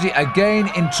yellow jersey again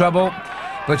in trouble,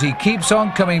 but he keeps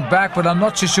on coming back, but I'm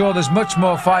not so sure there's much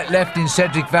more fight left in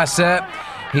Cedric Vasseur.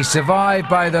 He survived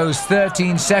by those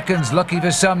 13 seconds, lucky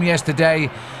for some yesterday,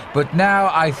 but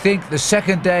now I think the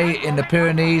second day in the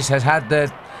Pyrenees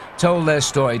has told their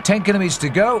story. 10 kilometres to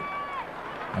go,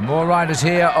 and more riders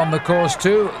here on the course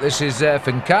too. This is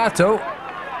Fincato.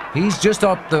 He's just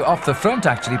off the front,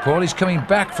 actually, Paul. He's coming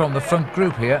back from the front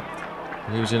group here.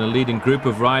 He was in a leading group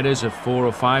of riders of 4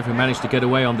 or 5 who managed to get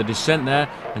away on the descent there.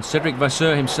 And Cedric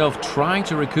Vasseur himself trying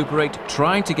to recuperate,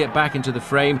 trying to get back into the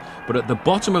frame. But at the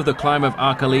bottom of the climb of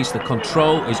Arcalis, the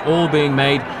control is all being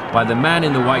made by the man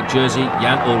in the white jersey,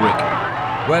 Jan Ullrich.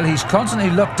 Well, he's constantly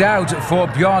looked out for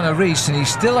Bjarne Riis, and he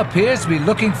still appears to be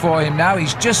looking for him now.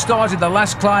 He's just started the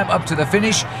last climb up to the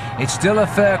finish. It's still a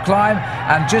fair climb,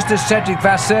 and just as Cedric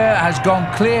Vasseur has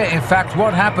gone clear, in fact,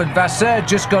 what happened? Vasseur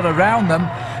just got around them,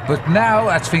 but now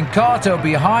that's Fincato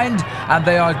behind, and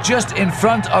they are just in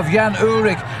front of Jan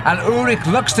Ullrich. And Ullrich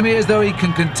looks to me as though he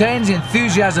can contain his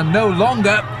enthusiasm no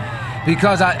longer,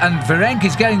 because and Virenque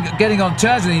is getting on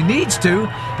turns, and he needs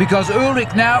to, because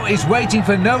Ullrich now is waiting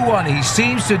for no one. He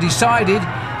seems to have decided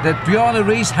that Bjarne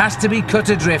Riis has to be cut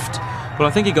adrift. Well,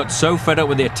 I think he got so fed up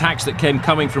with the attacks that came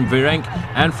coming from Virenque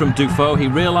and from Dufaux, he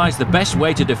realised the best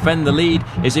way to defend the lead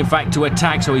is in fact to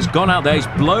attack. So he's gone out there, he's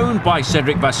blown by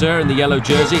Cédric Vasseur in the yellow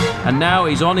jersey, and now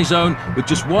he's on his own with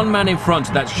just one man in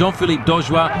front. That's Jean-Philippe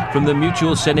Daujois from the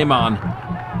Mutual Seine-et-Marne.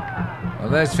 Well,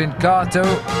 there's Fincato,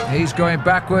 he's going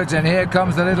backwards, and here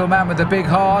comes the little man with the big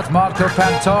heart. Marco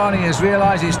Pantani has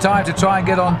realised it's time to try and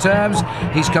get on terms.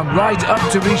 He's come right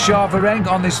up to Richard Virenque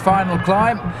on this final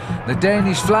climb. The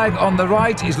Danish flag on the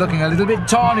right is looking a little bit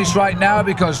tarnished right now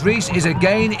because Riis is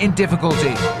again in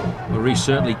difficulty. Well, Riis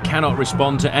certainly cannot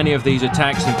respond to any of these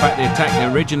attacks. In fact, the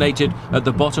attack originated at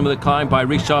the bottom of the climb by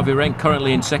Richard Virenque,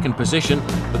 currently in second position.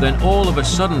 But then all of a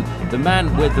sudden, the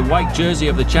man with the white jersey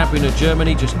of the champion of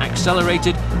Germany just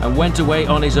accelerated and went away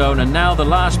on his own. And now the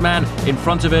last man in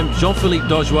front of him, Jean-Philippe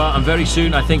Daujois, and very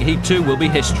soon I think he too will be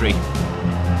history.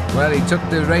 Well, he took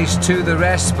the race to the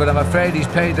rest, but I'm afraid he's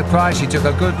paid the price. He took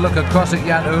a good look across at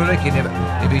Jan Ullrich,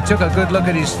 and if he took a good look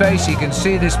at his face, he can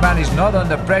see this man is not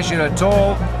under pressure at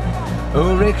all.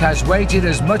 Ullrich has waited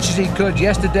as much as he could.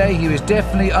 Yesterday, he was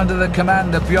definitely under the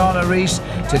command of Bjarne Riis.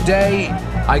 Today,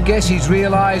 I guess he's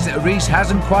realised that Riis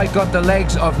hasn't quite got the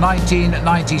legs of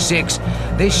 1996.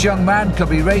 This young man could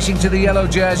be racing to the yellow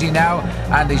jersey now,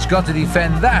 and he's got to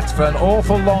defend that for an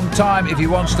awful long time if he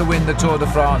wants to win the Tour de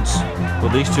France. Well,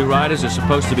 these two riders are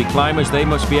supposed to be climbers. They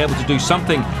must be able to do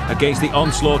something against the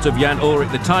onslaught of Jan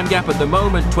Ullrich. The time gap at the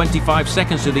moment, 25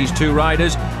 seconds to these two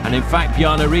riders, and in fact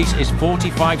Bjarne Riis is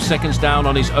 45 seconds down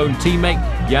on his own teammate,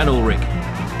 Jan Ullrich.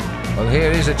 Well,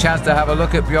 here is a chance to have a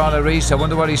look at Bjarne Riis. I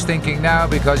wonder what he's thinking now,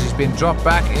 because he's been dropped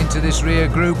back into this rear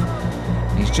group.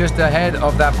 He's just ahead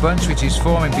of that bunch which is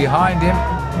forming behind him.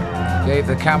 Gave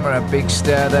the camera a big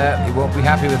stare there. He won't be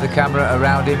happy with the camera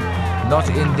around him. Not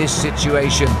in this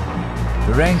situation.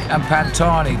 Virenque and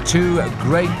Pantani, two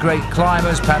great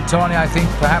climbers. Pantani, I think,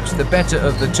 perhaps the better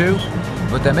of the two,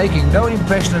 but they're making no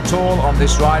impression at all on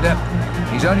this rider.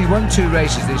 He's only won 2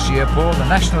 races this year, Paul, the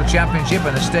National Championship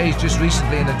and a stage just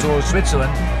recently in the Tour of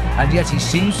Switzerland, and yet he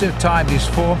seems to have timed his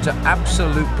form to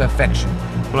absolute perfection.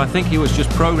 Well, I think he was just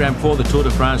programmed for the Tour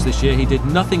de France this year. He did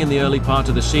nothing in the early part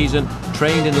of the season,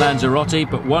 trained in Lanzarote,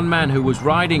 but one man who was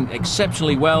riding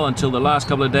exceptionally well until the last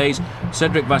couple of days,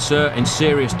 Cédric Vasseur, in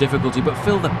serious difficulty. But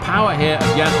Phil, the power here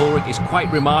of Jan Ullrich is quite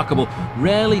remarkable.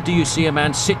 Rarely do you see a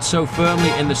man sit so firmly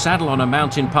in the saddle on a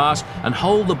mountain pass and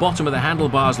hold the bottom of the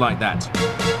handlebars like that.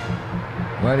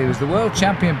 Well, he was the world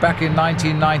champion back in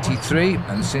 1993,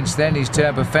 and since then he's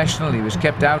turned professional. He was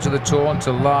kept out of the Tour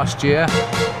until last year,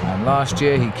 and last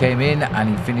year he came in and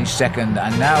he finished second,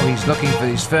 and now he's looking for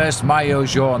his first maillot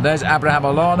jaune. There's Abraham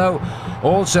Olano,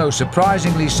 also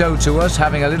surprisingly so to us,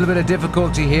 having a little bit of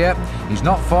difficulty here. He's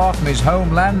not far from his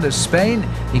homeland of Spain.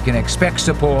 He can expect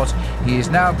support. He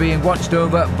is now being watched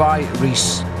over by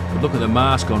Riis. But look at the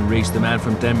mask on Riis, the man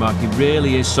from Denmark. He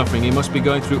really is suffering. He must be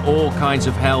going through all kinds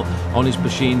of hell on his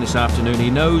machine this afternoon. He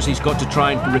knows he's got to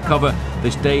try and recover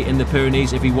this day in the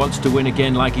Pyrenees if he wants to win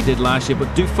again like he did last year.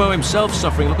 But Dufaux himself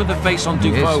suffering. Look at the face on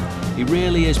Dufaux. He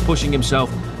really is pushing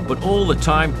himself. But all the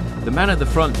time, the man at the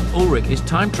front, Ullrich, is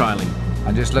time trialling.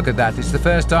 And just look at that. It's the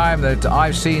first time that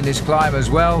I've seen this climb as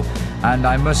well, and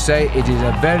I must say it is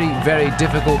a very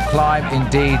difficult climb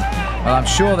indeed. Well, I'm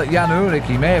sure that Jan Ullrich,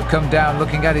 he may have come down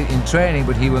looking at it in training,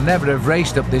 but he will never have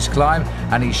raced up this climb,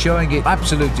 and he's showing it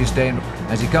absolute disdain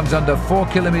as he comes under 4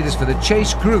 kilometres for the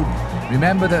chase group.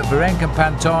 Remember that Virenque and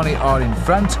Pantani are in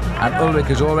front, and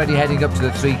Ullrich is already heading up to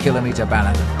the 3 kilometre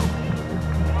banner.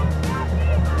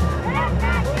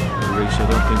 I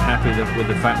don't think happy with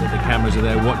the fact that the cameras are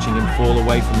there watching him fall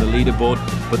away from the leaderboard.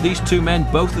 But these two men,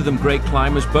 both of them great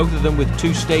climbers, both of them with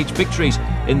 2 stage victories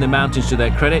in the mountains to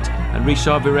their credit, and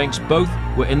Richard Virenque's both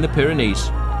were in the Pyrenees.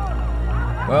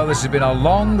 Well, this has been a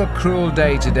long, cruel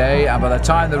day today, and by the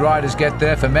time the riders get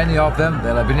there, for many of them,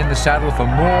 they'll have been in the saddle for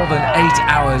more than 8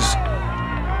 hours.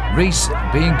 Riis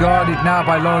being guarded now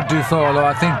by Laurent Dufaux, although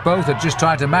I think both are just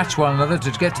trying to match one another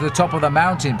to get to the top of the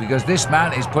mountain, because this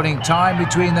man is putting time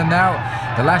between them now.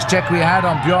 The last check we had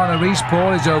on Bjarne Riis,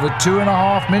 Paul, is over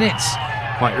 2.5 minutes.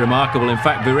 Quite remarkable. In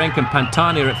fact, Virenque and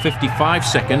Pantani are at 55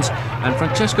 seconds, and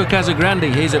Francesco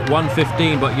Casagrande, he's at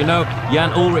 1:15. But you know,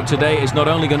 Jan Ullrich today is not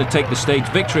only going to take the stage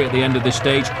victory at the end of this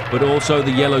stage, but also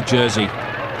the yellow jersey.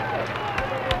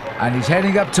 And he's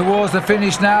heading up towards the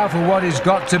finish now for what has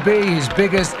got to be his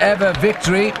biggest ever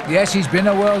victory. Yes, he's been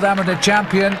a world amateur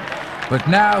champion, but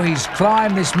now he's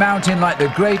climbed this mountain like the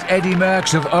great Eddy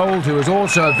Merckx of old, who was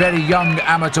also a very young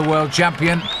amateur world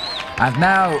champion. And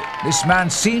now this man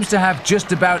seems to have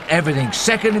just about everything.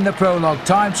 Second in the prologue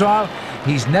time trial.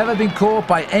 He's never been caught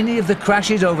by any of the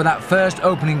crashes over that first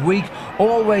opening week.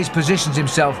 Always positions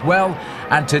himself well.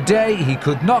 And today he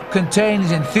could not contain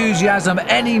his enthusiasm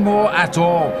anymore at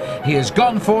all. He has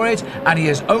gone for it and he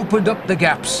has opened up the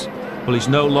gaps. Well, he's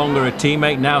no longer a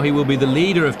teammate. Now he will be the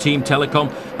leader of Team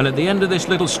Telecom. And at the end of this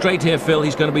little straight here, Phil,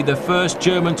 he's going to be the first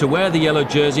German to wear the yellow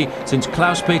jersey since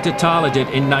Klaus-Peter Thaler did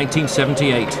in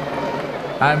 1978.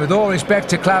 And with all respect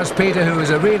to Klaus-Peter, who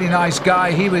is a really nice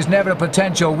guy, he was never a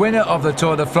potential winner of the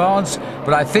Tour de France,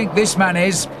 but I think this man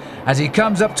is. As he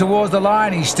comes up towards the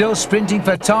line, he's still sprinting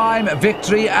for time,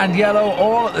 victory and yellow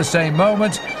all at the same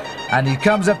moment. And he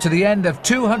comes up to the end of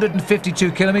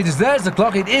 252 kilometres. There's the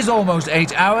clock. It is almost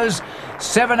 8 hours.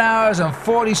 7 hours and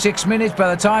 46 minutes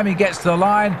by the time he gets to the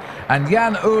line. And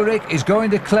Jan Ullrich is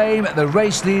going to claim the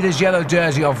race leader's yellow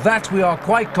jersey. Of that we are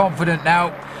quite confident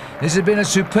now. This has been a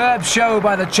superb show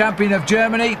by the champion of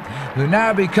Germany, who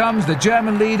now becomes the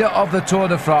German leader of the Tour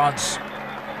de France.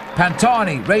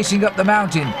 Pantani racing up the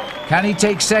mountain. Can he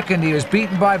take second? He was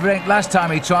beaten by Virenque last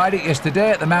time he tried it yesterday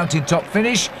at the mountain top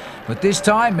finish. But this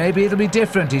time, maybe it'll be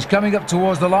different. He's coming up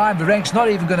towards the line. Virenque's not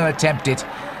even going to attempt it.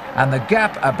 And the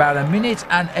gap about 1 minute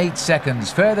and 8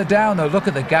 seconds. Further down, though, look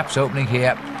at the gaps opening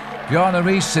here. Bjarne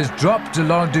Riis has dropped to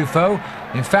Laurent Dufaux.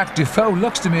 In fact, Dufaux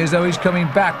looks to me as though he's coming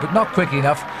back, but not quick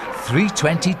enough.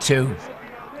 3:22.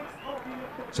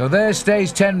 So there's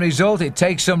stage 10 result. It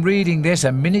takes some reading this.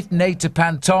 1 minute and 8 to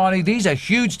Pantani. These are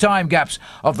huge time gaps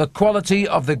of the quality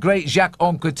of the great Jacques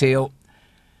Anquetil.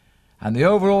 And the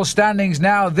overall standings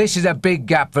now, this is a big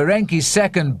gap. Virenque is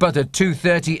second, but at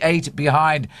 2:38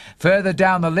 behind. Further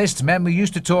down the list, men we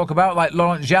used to talk about, like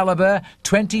Laurent Jalabert,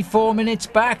 24 minutes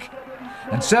back.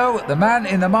 And so, the man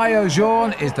in the maillot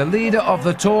jaune is the leader of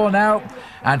the Tour now.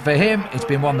 And for him, it's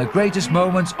been one of the greatest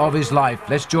moments of his life.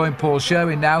 Let's join Paul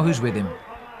Sherwin now, who's with him.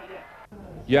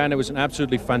 Jan, it was an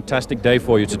absolutely fantastic day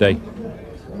for you today.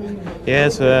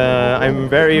 Yes, I'm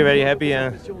very, very happy.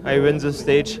 I win this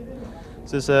stage.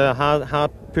 This is a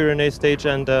hard Pyrenees stage,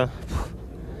 and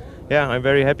yeah, I'm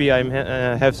very happy. I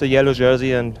have the yellow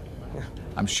jersey, and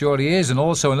I'm sure he is. And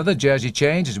also another jersey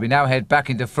change as we now head back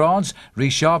into France.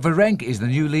 Richard Virenque is the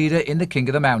new leader in the King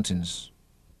of the Mountains.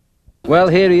 Well,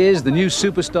 here he is, the new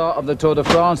superstar of the Tour de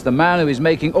France, the man who is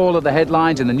making all of the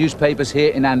headlines in the newspapers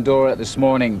here in Andorra this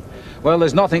morning. Well,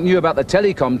 there's nothing new about the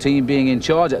Telecom team being in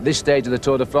charge at this stage of the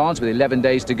Tour de France with 11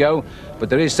 days to go,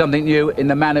 but there is something new in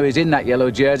the man who is in that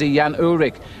yellow jersey, Jan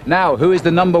Ullrich. Now, who is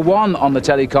the number one on the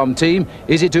Telecom team?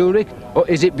 Is it Ullrich or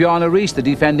is it Bjarne Riis, the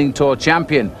defending Tour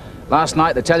champion? Last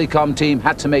night, the Telecom team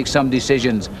had to make some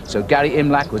decisions, so Gary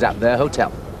Imlach was at their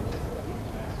hotel.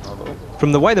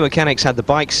 From the way the mechanics had the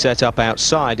bikes set up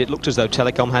outside, it looked as though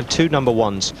Telecom had two number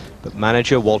ones. But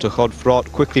manager Walter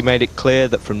Godfrot quickly made it clear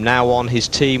that from now on his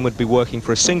team would be working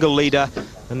for a single leader,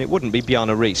 and it wouldn't be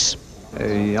Bjarne Riis.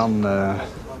 Jan,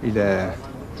 il est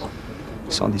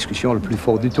sans discussion le plus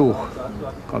fort du tour.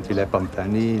 Quand il a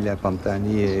Pantani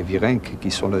et Virenque, qui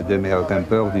sont les deux meilleurs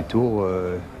grimpeurs du tour,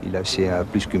 il a aussi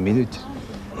plus qu'une minute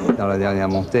dans la dernière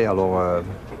montée, alors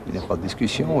il n'y a pas de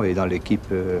discussion. Et dans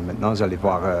l'équipe, maintenant, vous allez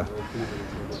voir,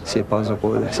 c'est pas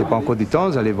encore du temps,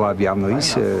 vous allez voir Bjarne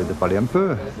Riis de parler un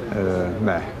peu,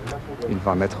 mais il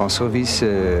va mettre en service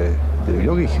de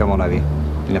Ullrich, à mon avis.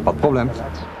 Il n'y a pas de problème.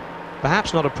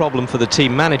 Perhaps not a problem for the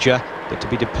team manager, but to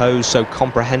be deposed so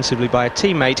comprehensively by a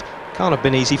teammate can't have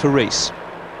been easy for Riis.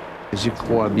 Je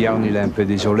crois que Bjarne il est un peu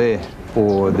désolé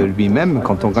de lui-même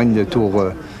quand on gagne le tour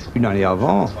une année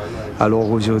avant.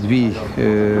 Alors aujourd'hui,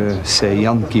 c'est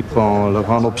Jan qui prend la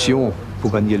grande option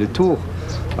pour gagner le tour.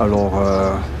 Alors,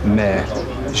 mais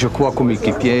je crois comme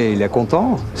équipier, il est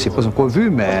content. C'est pas encore vu,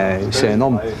 mais c'est un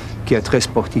homme qui est très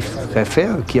sportif, très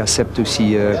fair, qui accepte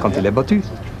aussi quand il est battu.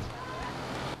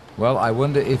 Well, I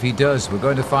wonder if he does. We're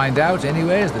going to find out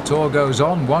anyway as the tour goes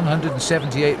on.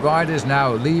 178 riders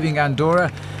now leaving Andorra.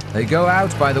 They go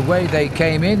out by the way they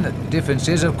came in. The difference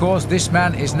is, of course, this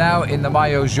man is now in the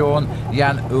maillot jaune,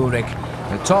 Jan Ullrich.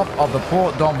 The top of the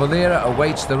Port d'Envalira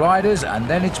awaits the riders, and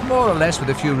then it's more or less with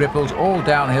a few ripples all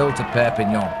downhill to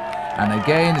Perpignan. And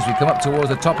again, as we come up towards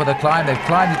the top of the climb, they've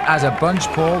climbed it as a bunch,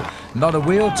 Paul. Not a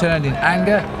wheel turned in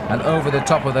anger, and over the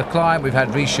top of the climb we've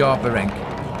had Richard Virenque.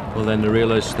 Well, then the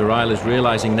Rilers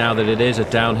realising now that it is a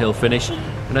downhill finish.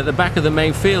 And at the back of the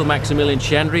main field, Maximilian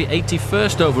Chandry,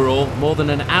 81st overall, more than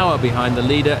an hour behind the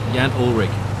leader, Jan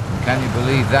Ullrich. Can you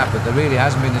believe that? But there really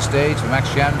hasn't been a stage for Max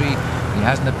Chandry. He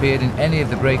hasn't appeared in any of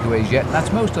the breakaways yet, and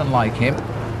that's most unlike him.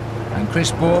 And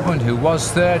Chris Bourmond, who was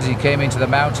third as he came into the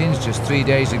mountains just 3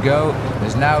 days ago,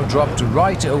 has now dropped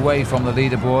right away from the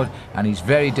leaderboard, and he's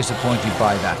very disappointed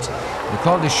by that. the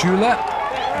Col de Chula.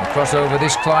 Across over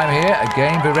this climb here,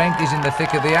 again Virenque is in the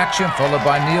thick of the action, followed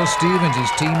by Neil Stevens, his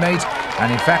teammate,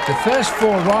 and in fact the first 4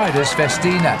 riders,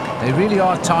 Festina, they really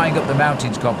are tying up the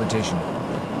mountains competition.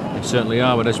 They certainly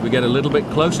are, but as we get a little bit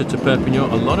closer to Perpignan,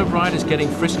 a lot of riders getting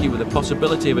frisky with the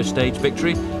possibility of a stage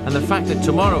victory, and the fact that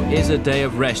tomorrow is a day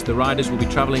of rest. The riders will be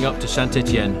travelling up to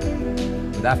Saint-Etienne.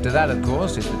 But after that, of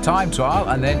course, it's the time trial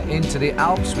and then into the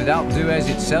Alps with Alpe d'Huez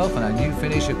itself and a new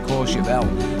finish at Courchevel.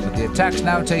 But the attack's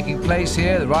now taking place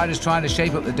here. The riders trying to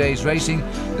shape up the day's racing.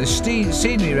 The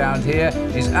scenery around here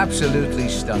is absolutely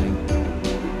stunning.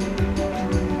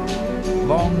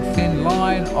 Long, thin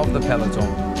line of the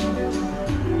peloton.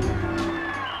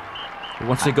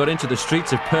 Once they got into the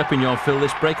streets of Perpignan, Phil,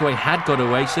 this breakaway had got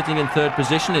away. Sitting in 3rd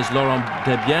position is Laurent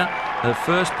Debian. The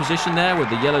 1st position there with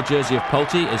the yellow jersey of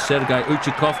Polti is Sergei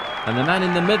Uchikov, and the man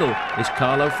in the middle is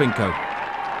Carlo Finco.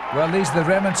 Well, these are the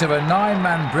remnants of a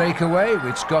 9-man breakaway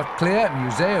which got clear.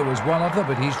 Museo was one of them,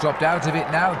 but he's dropped out of it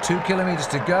now. 2 kilometres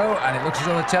to go, and it looks as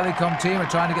though the Telecom team are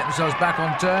trying to get themselves back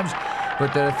on terms,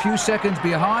 but they're a few seconds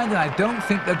behind, and I don't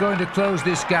think they're going to close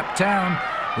this gap down.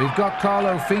 We've got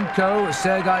Carlo Finco,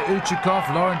 Sergei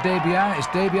Uchikov, Laurent Debian. It's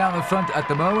Debian on the front at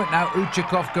the moment. Now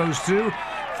Uchikov goes through.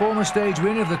 Former stage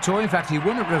winner of the Tour. In fact, he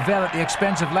won at Revel at the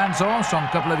expense of Lance Armstrong a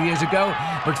couple of years ago.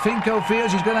 But Finco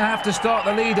feels he's going to have to start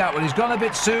the lead out. Well, he's gone a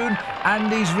bit soon,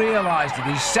 and he's realised it.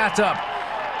 He's sat up.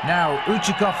 Now,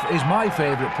 Uchikov is my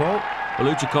favourite, Paul.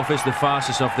 Well, Uchikov is the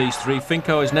fastest of these 3.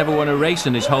 Finco has never won a race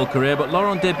in his whole career, but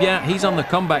Laurent Debian, he's on the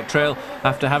comeback trail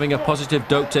after having a positive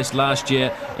dope test last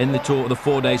year in the Tour of the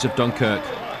 4 days of Dunkirk.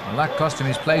 Well, that cost him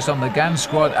his place on the Gans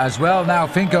squad as well. Now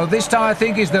Finco, this time I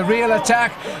think, is the real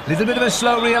attack. A little bit of a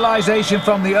slow realisation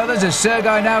from the others as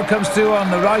Sergei now comes through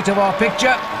on the right of our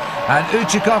picture. And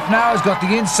Uchikov now has got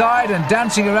the inside, and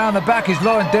dancing around the back is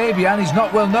Laurent Debian. He's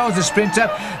not well known as a sprinter.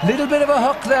 Little bit of a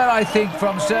hook there, I think,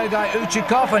 from Sergei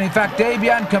Uchikov, and in fact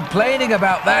Debian complaining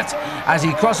about that as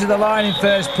he crosses the line in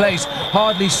 1st place.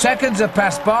 Hardly seconds have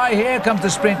passed by. Here comes the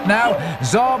sprint now.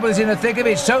 Zabel is in the thick of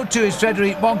it. So too is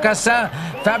Frédéric Moncassin,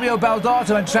 Fabio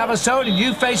Baldato and Traversoni.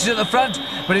 New faces at the front,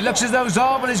 but it looks as though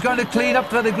Zabel is going to clean up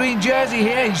for the green jersey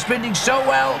here. He's sprinting so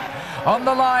well. On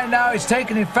the line now, it's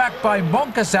taken in fact by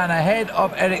Moncassin ahead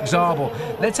of Eric Zabel.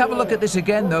 Let's have a look at this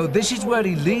again though. This is where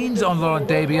he leans on Laurent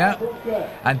Debian.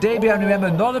 And Debian, remember,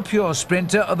 not a pure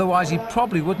sprinter, otherwise he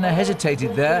probably wouldn't have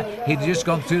hesitated there. He'd just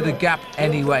gone through the gap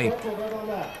anyway.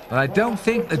 But I don't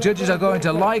think the judges are going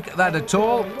to like that at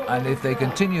all. And if they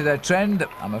continue their trend,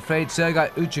 I'm afraid Sergei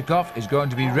Uchikov is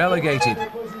going to be relegated.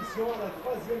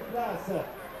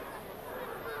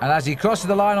 And as he crosses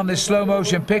the line on this slow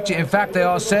motion picture, in fact they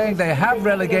are saying they have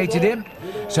relegated him.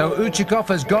 So Uchikov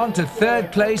has gone to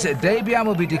 3rd place. Debian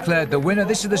will be declared the winner.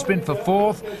 This is the sprint for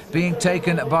 4th, being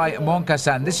taken by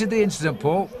Moncassin. This is the incident,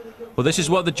 Paul. Well, this is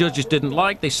what the judges didn't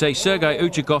like. They say Sergei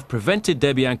Uchikov prevented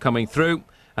Debian coming through,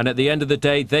 and at the end of the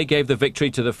day they gave the victory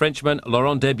to the Frenchman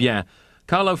Laurent Debian.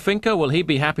 Carlo Finco, will he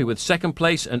be happy with 2nd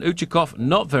place, and Uchikov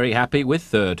not very happy with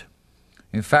 3rd.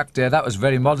 In fact, that was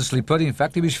very modestly put. In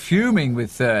fact, he was fuming with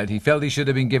 3rd. He felt he should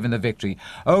have been given the victory.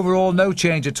 Overall, no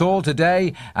change at all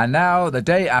today. And now, the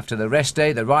day after the rest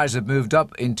day, the riders have moved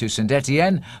up into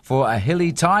Saint-Etienne for a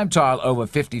hilly time trial over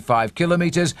 55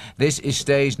 kilometres. This is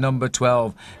stage number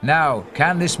 12. Now,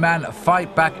 can this man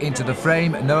fight back into the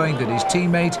frame, knowing that his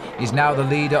teammate is now the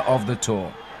leader of the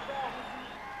Tour?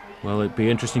 Well, it'd be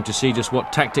interesting to see just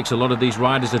what tactics a lot of these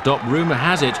riders adopt. Rumour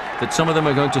has it that some of them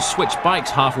are going to switch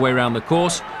bikes halfway around the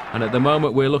course, and at the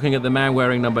moment we're looking at the man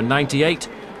wearing number 98,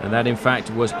 and that in fact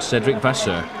was Cédric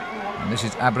Vasseur. And this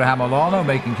is Abraham Olano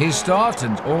making his start,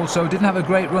 and also didn't have a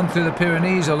great run through the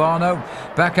Pyrenees, Olano.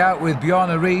 Back out with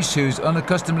Bjarne Riis, who's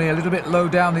unaccustomedly a little bit low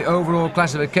down the overall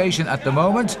classification at the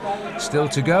moment. Still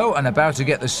to go and about to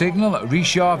get the signal.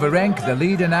 Richard Virenque, the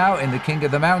leader now in the King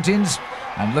of the Mountains,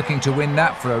 and looking to win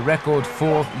that for a record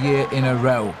 4th year in a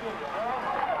row.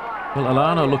 Well,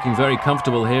 Olano looking very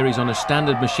comfortable here. He's on a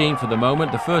standard machine for the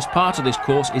moment. The first part of this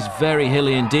course is very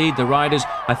hilly indeed. The riders,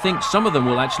 I think some of them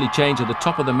will actually change at the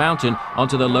top of the mountain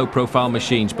onto the low-profile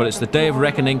machines, but it's the day of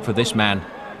reckoning for this man.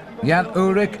 Jan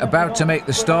Ullrich about to make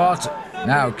the start.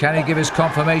 Now, can he give us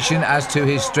confirmation as to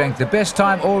his strength? The best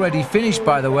time already finished,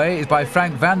 by the way, is by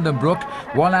Frank Vandenbroek.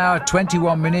 1 hour,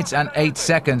 21 minutes and 8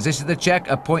 seconds. This is the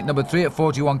check at point number 3 at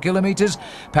 41 kilometres.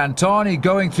 Pantani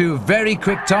going through very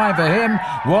quick time for him,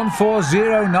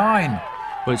 1:4:09.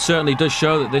 Well, it certainly does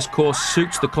show that this course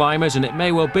suits the climbers, and it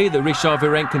may well be that Richard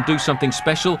Virenque can do something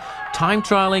special. Time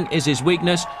trialling is his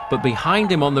weakness, but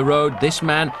behind him on the road, this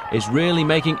man is really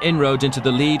making inroads into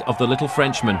the lead of the little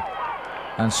Frenchman.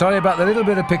 And sorry about the little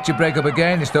bit of picture breakup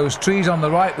again. It's those trees on the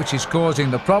right which is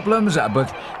causing the problems.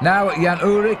 But now Jan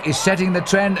Ullrich is setting the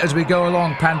trend as we go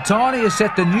along. Pantani has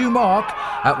set the new mark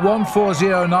at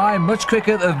 1:4:09, much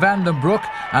quicker than Van den Broek,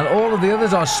 and all of the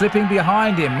others are slipping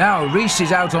behind him. Now Ries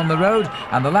is out on the road,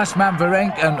 and the last man,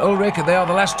 Virenque and Ullrich, they are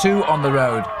the last two on the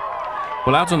road.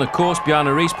 Well, out on the course, Bjarne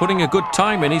Riis putting a good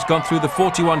time in. He's gone through the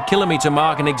 41-kilometre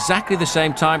mark in exactly the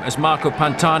same time as Marco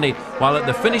Pantani, while at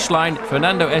the finish line,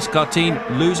 Fernando Escartin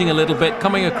losing a little bit,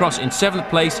 coming across in 7th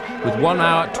place with 1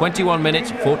 hour, 21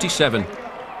 minutes, 47.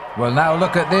 Well, now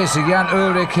look at this. Jan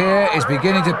Ullrich here is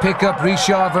beginning to pick up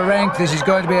Richard Virenque. This is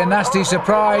going to be a nasty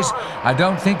surprise. I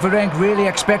don't think Virenque really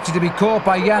expected to be caught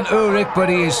by Jan Ullrich, but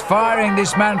he is firing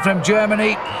this man from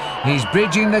Germany. He's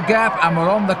bridging the gap, and we're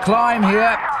on the climb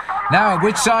here. Now,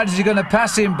 which side is he going to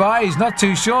pass him by? He's not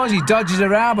too sure as he dodges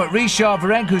around, but Richard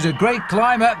Virenque, who's a great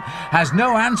climber, has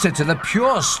no answer to the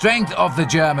pure strength of the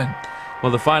German.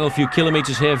 Well, the final few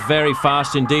kilometres here, very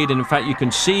fast indeed. And in fact, you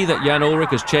can see that Jan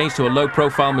Ullrich has changed to a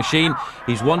low-profile machine.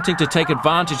 He's wanting to take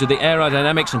advantage of the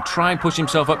aerodynamics and try and push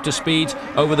himself up to speeds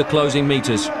over the closing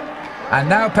metres. And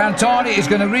now Pantani is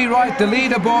going to rewrite the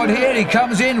leaderboard here. He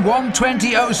comes in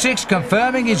 1:20.06,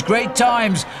 confirming his great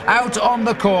times out on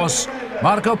the course.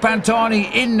 Marco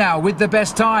Pantani in now with the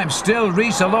best time. Still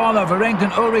Ries, Alano, Virenque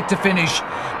and Ullrich to finish.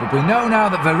 But we know now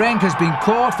that Virenque has been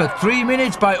caught for 3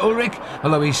 minutes by Ullrich,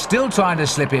 although he's still trying to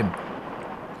slip him.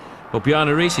 Well, Bjarne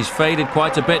Riis has faded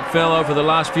quite a bit, Phil, over the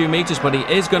last few metres, but he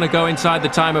is going to go inside the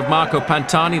time of Marco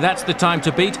Pantani. That's the time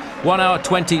to beat, 1 hour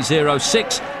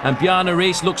 20.06. And Bjarne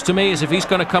Riis looks to me as if he's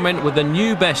going to come in with the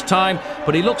new best time,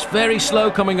 but he looks very slow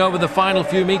coming over the final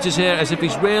few metres here, as if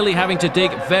he's really having to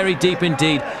dig very deep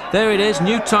indeed. There it is,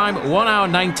 new time, 1 hour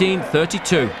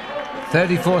 19.32.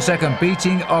 34-second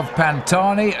beating of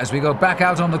Pantani as we go back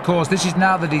out on the course. This is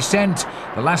now the descent,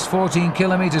 the last 14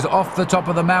 kilometres off the top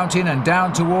of the mountain and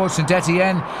down towards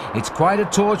Saint-Étienne. It's quite a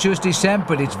tortuous descent,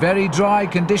 but it's very dry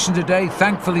condition today,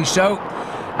 thankfully so.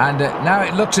 And now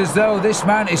it looks as though this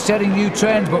man is setting new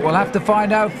trends, but we'll have to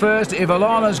find out first if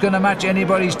Alano's going to match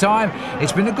anybody's time.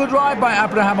 It's been a good ride by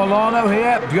Abraham Alano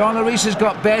here. Bjarne Riis has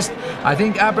got best. I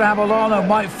think Abraham Alano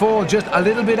might fall just a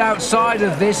little bit outside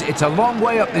of this. It's a long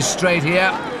way up this straight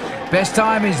here. Best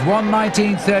time is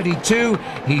 1:19.32.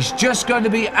 He's just going to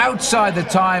be outside the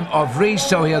time of Riis,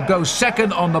 so he'll go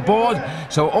second on the board.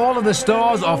 So all of the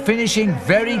stars are finishing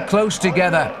very close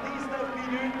together.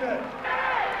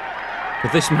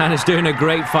 But this man is doing a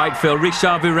great fight, Phil.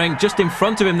 Richard Virenque just in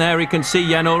front of him there. He can see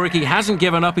Jan Ullrich. He hasn't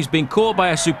given up. He's been caught by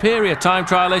a superior time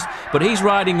trialist, but he's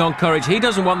riding on courage. He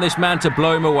doesn't want this man to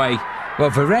blow him away.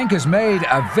 Well, Virenque has made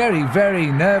a very, very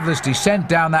nervous descent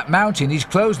down that mountain. He's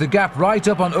closed the gap right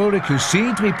up on Ullrich, who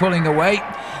seemed to be pulling away.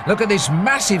 Look at this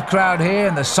massive crowd here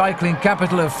in the cycling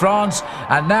capital of France.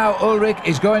 And now Ullrich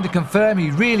is going to confirm he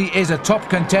really is a top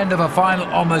contender for final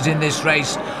honours in this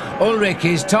race. Ullrich,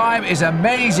 his time is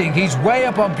amazing. He's way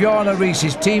up on Bjarne Riis,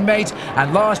 his teammate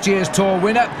and last year's Tour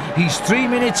winner. He's 3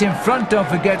 minutes in front, don't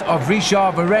forget, of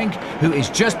Richard Virenque, who is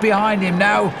just behind him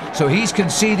now. So he's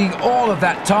conceding all of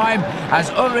that time,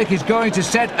 as Ullrich is going to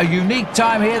set a unique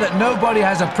time here that nobody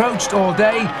has approached all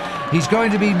day. He's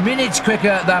going to be minutes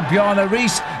quicker than Bjarne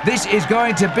Riis. This is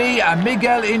going to be a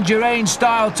Miguel Indurain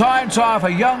style time trial for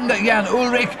young Jan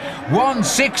Ullrich.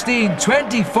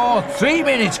 1:16.24, 3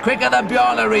 minutes quicker than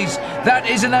Bjarne Riis. That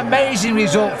is an amazing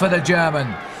result for the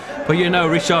German. But you know,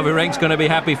 Richard Virenque's going to be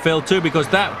happy, Phil, too, because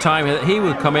that time that he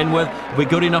will come in with will be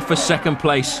good enough for second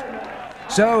place.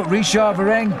 So Richard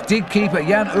Virenque did keep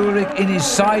Jan Ullrich in his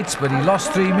sights, but he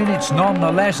lost 3 minutes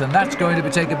nonetheless, and that's going to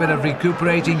take a bit of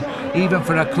recuperating even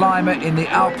for a climber in the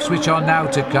Alps, which are now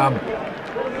to come.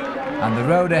 And the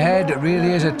road ahead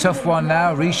really is a tough one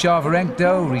now. Richard Virenque,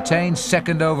 though, retains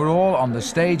second overall. On the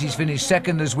stage he's finished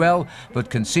second as well, but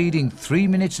conceding 3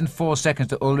 minutes and 4 seconds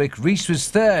to Ullrich. Riis was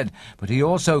third, but he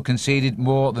also conceded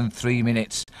more than 3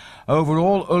 minutes.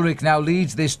 Overall, Ullrich now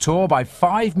leads this Tour by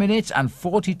 5 minutes and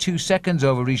 42 seconds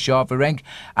over Richard Virenque.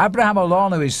 Abraham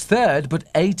Alano is third, but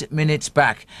 8 minutes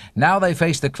back. Now they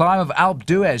face the climb of Alpe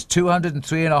d'Huez,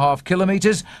 203.5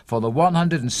 kilometres for the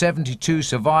 172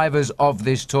 survivors of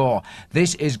this Tour.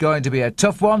 This is going to be a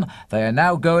tough one. They are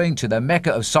now going to the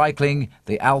mecca of cycling,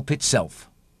 the Alpe itself.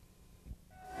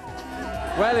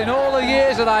 Well, in all the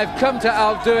years that I've come to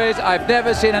Alpe d'Huez, I've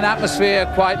never seen an atmosphere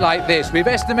quite like this. We've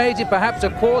estimated perhaps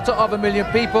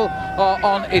 250,000 people are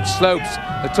on its slopes.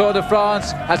 The Tour de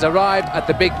France has arrived at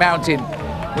the big mountain.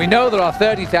 We know there are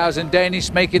 30,000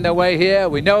 Danish making their way here.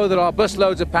 We know there are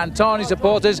busloads of Pantani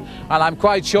supporters, and I'm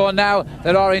quite sure now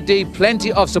there are indeed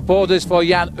plenty of supporters for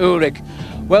Jan Ullrich.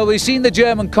 Well, we've seen the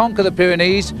German conquer the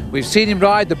Pyrenees. We've seen him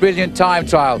ride the brilliant time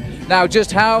trial. Now,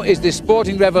 just how is this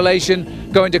sporting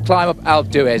revelation going to climb up Alpe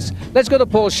d'Huez? Let's go to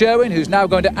Paul Sherwin, who's now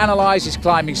going to analyse his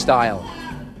climbing style.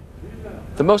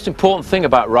 The most important thing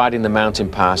about riding the mountain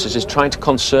passes is trying to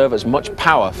conserve as much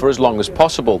power for as long as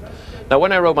possible. Now,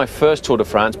 when I rode my first Tour de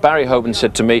France, Barry Hoban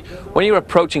said to me, when you're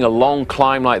approaching a long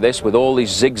climb like this with all these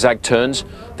zigzag turns,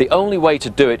 the only way to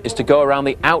do it is to go around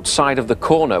the outside of the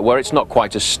corner where it's not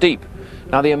quite as steep.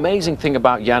 Now, the amazing thing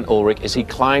about Jan Ullrich is he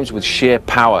climbs with sheer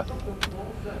power.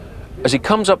 As he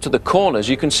comes up to the corners,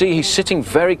 you can see he's sitting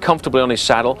very comfortably on his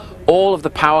saddle, all of the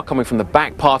power coming from the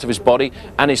back part of his body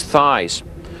and his thighs.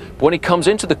 When he comes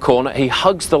into the corner, he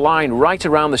hugs the line right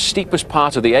around the steepest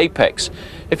part of the apex.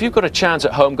 If you've got a chance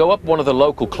at home, go up one of the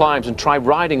local climbs and try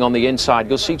riding on the inside.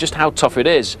 You'll see just how tough it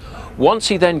is. Once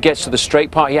he then gets to the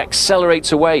straight part, he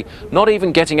accelerates away, not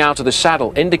even getting out of the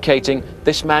saddle, indicating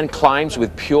this man climbs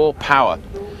with pure power.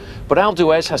 But Alpe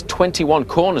d'Huez has 21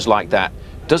 corners like that.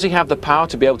 Does he have the power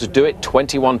to be able to do it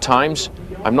 21 times?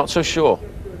 I'm not so sure.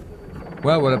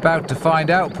 Well, we're about to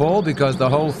find out, Paul, because the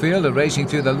whole field are racing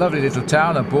through the lovely little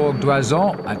town of Bourg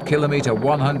d'Oisans at kilometre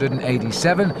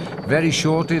 187. Very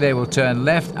shortly they will turn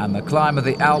left and the climb of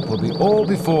the Alpe will be all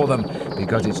before them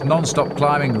because it's non-stop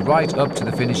climbing right up to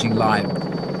the finishing line.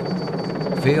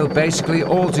 Field basically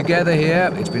all together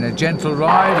here. It's been a gentle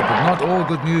ride, but not all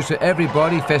good news for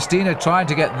everybody. Festina trying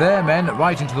to get their men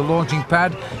right into the launching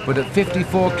pad, but at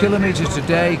 54 kilometres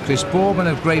today, Chris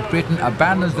Boorman of Great Britain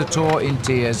abandons the Tour in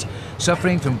tears,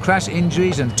 suffering from crash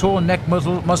injuries and torn neck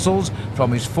muscles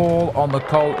from his fall on the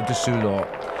Col de Soulor.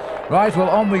 Right, well,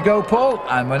 on we go, Paul,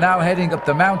 and we're now heading up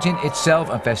the mountain itself,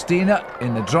 and Festina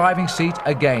in the driving seat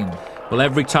again. Well,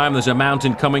 every time there's a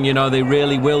mountain coming, you know, they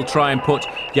really will try and put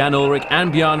Jan Ullrich and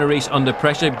Bjarne Riis under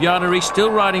pressure. Bjarne Riis still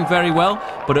riding very well,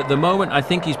 but at the moment I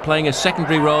think he's playing a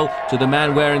secondary role to the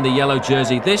man wearing the yellow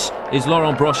jersey. This is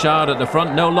Laurent Brochard at the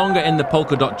front, no longer in the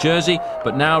polka dot jersey,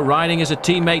 but now riding as a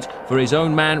teammate for his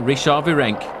own man, Richard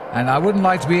Virenque. And I wouldn't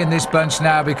like to be in this bunch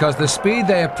now because the speed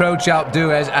they approach Alpe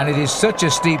d'Huez, and it is such a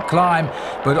steep climb,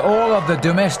 but all of the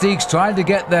domestiques trying to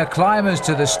get their climbers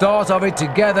to the start of it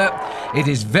together. It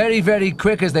is very, very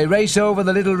quick as they race over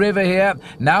the little river here.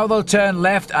 Now they'll turn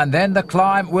left and then the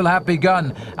climb will have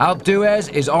begun. Alpe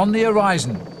d'Huez is on the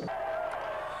horizon.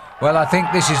 Well, I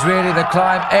think this is really the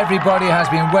climb everybody has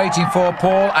been waiting for,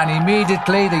 Paul, and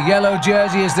immediately the yellow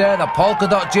jersey is there, the polka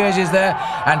dot jersey is there,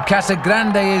 and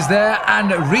Casagrande is there,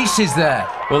 and Riis is there.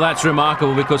 Well, that's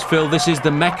remarkable because, Phil, this is the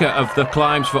mecca of the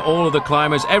climbs for all of the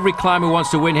climbers. Every climber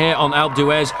wants to win here on Alpe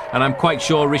d'Huez, and I'm quite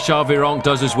sure Richard Virenque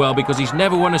does as well because he's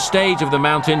never won a stage of the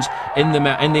mountains in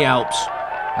the Alps.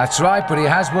 That's right, but he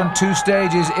has won 2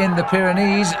 stages in the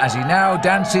Pyrenees as he now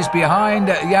dances behind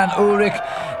Jan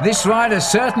Ullrich. This rider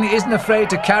certainly isn't afraid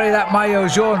to carry that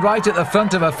maillot jaune right at the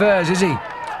front of affairs, is he?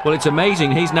 Well, it's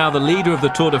amazing. He's now the leader of the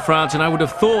Tour de France, and I would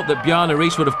have thought that Bjarne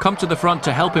Riis would have come to the front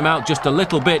to help him out just a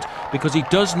little bit because he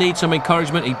does need some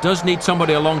encouragement. He does need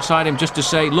somebody alongside him just to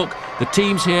say, look, the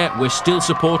team's here, we're still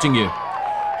supporting you.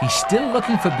 He's still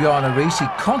looking for Bjarne Riis. He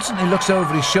constantly looks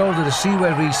over his shoulder to see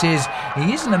where Riis is.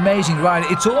 He is an amazing rider.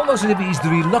 It's almost as if he's the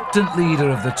reluctant leader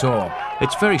of the Tour.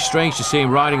 It's very strange to see him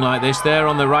riding like this. There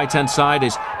on the right-hand side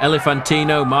is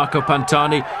Elefantino, Marco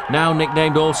Pantani, now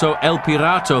nicknamed also El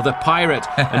Pirato, the pirate.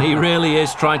 And he really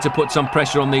is trying to put some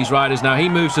pressure on these riders. Now he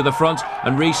moves to the front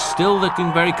and Riis still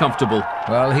looking very comfortable.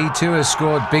 Well, he too has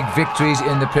scored big victories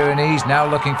in the Pyrenees, now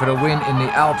looking for a win in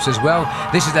the Alps as well.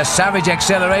 This is a savage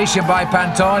acceleration by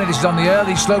Pantani. This is on the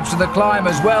early slopes of the climb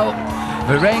as well.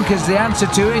 Virenque is the answer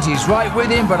to it. He's right with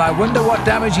him, but I wonder what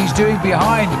damage he's doing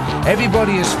behind.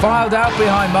 Everybody has filed out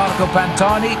behind Marco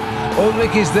Pantani.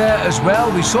 Ullrich is there as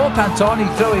well. We saw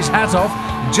Pantani throw his hat off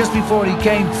just before he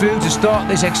came through to start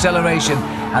this acceleration.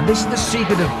 And this is the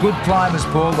secret of good climbers,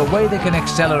 Paul, the way they can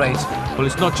accelerate. Well,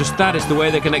 it's not just that, it's the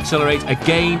way they can accelerate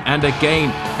again and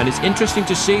again. And it's interesting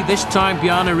to see this time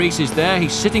Bjarne Riis is there.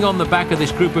 He's sitting on the back of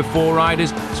this group of 4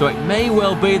 riders, so it may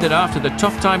well be that after the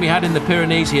tough time he had in the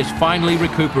Pyrenees, he has finally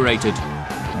recuperated.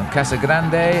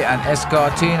 Casagrande and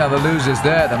Escartin are the losers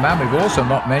there. The man we've also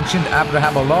not mentioned,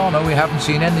 Abraham Olano, we haven't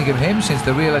seen anything of him since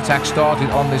the real attack started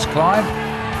on this climb.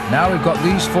 Now we've got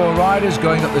these 4 riders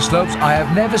going up the slopes. I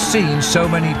have never seen so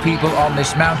many people on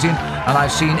this mountain, and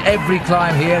I've seen every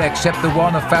climb here except the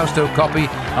one of Fausto Coppi.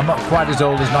 I'm not quite as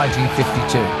old as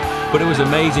 1952. But it was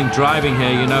amazing driving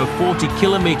here, you know, 40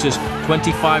 kilometres,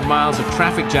 25 miles of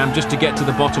traffic jam just to get to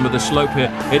the bottom of the slope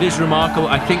here. It is remarkable.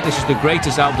 I think this is the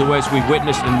greatest Alpe d'Huez we've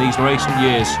witnessed in these recent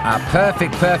years. A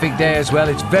perfect day as well.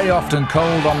 It's very often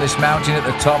cold on this mountain at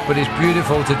the top, but it's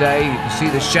beautiful today. You can see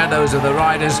the shadows of the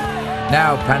riders.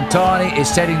 Now Pantani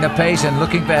is setting the pace and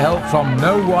looking for help from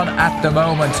no one at the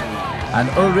moment. And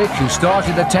Ullrich, who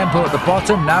started the tempo at the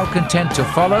bottom, now content to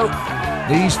follow.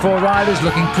 These four riders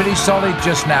looking pretty solid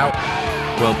just now.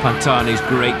 Well, Pantani's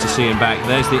great to see him back.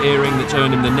 There's the earring that's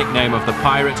earned him the nickname of the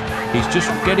Pirate. He's just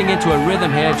getting into a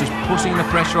rhythm here, just pushing the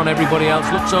pressure on everybody else.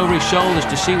 Looks over his shoulders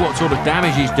to see what sort of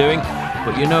damage he's doing.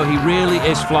 But you know, he really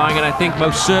is flying, and I think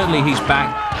most certainly he's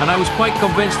back. And I was quite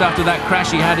convinced after that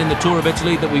crash he had in the Tour of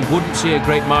Italy that we wouldn't see a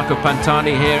great Marco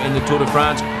Pantani here in the Tour de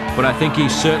France. But I think he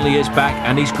certainly is back,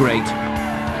 and he's great.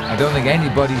 I don't think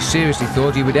anybody seriously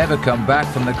thought he would ever come back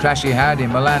from the crash he had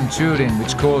in Milan-Turin,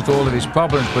 which caused all of his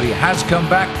problems, but he has come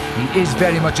back. He is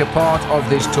very much a part of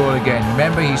this Tour again.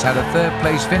 Remember, he's had a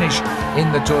third-place finish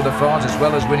in the Tour de France, as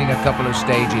well as winning a couple of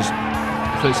stages.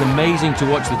 So it's amazing to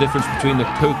watch the difference between the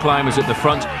two climbers at the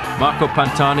front, Marco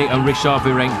Pantani and Richard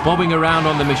Virenque, bobbing around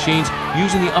on the machines,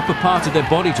 using the upper part of their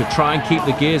body to try and keep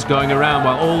the gears going around,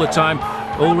 while all the time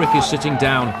Ullrich is sitting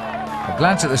down. A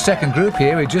glance at the second group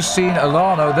here. We've just seen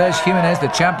Olano. There's Jimenez, the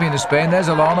champion of Spain. There's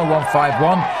Olano,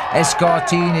 151.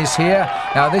 Escartin is here.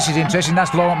 Now this is interesting.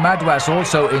 That's Laurent Madouas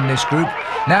also in this group.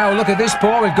 Now look at this,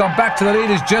 Paul. We've gone back to the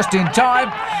leaders just in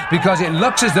time, because it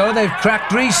looks as though they've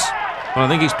cracked Rees. Well, I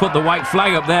think he's put the white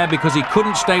flag up there because he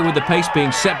couldn't stay with the pace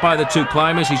being set by the two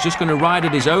climbers. He's just going to ride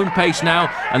at his own pace now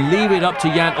and leave it up to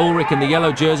Jan Ullrich in the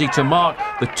yellow jersey to mark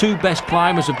the two best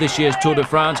climbers of this year's Tour de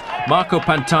France, Marco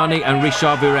Pantani and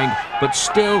Richard Virenque. But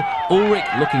still,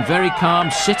 Ullrich looking very calm,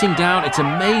 sitting down. It's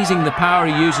amazing the power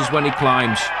he uses when he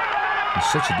climbs. He's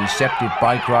such a deceptive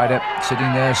bike rider,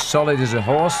 sitting there solid as a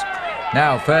horse.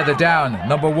 Now, further down,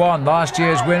 number one, last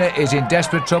year's winner, is in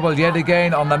desperate trouble yet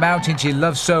again on the mountains he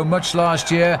loved so much last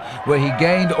year, where he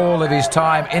gained all of his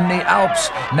time in the Alps.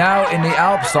 Now in the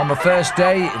Alps, on the first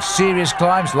day, serious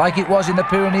climbs, like it was in the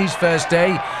Pyrenees first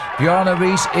day, Bjarne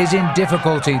Riis is in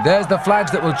difficulty. There's the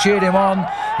flags that will cheer him on.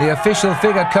 The official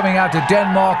figure coming out of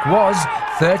Denmark was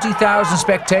 30,000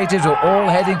 spectators were all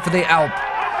heading for the Alp.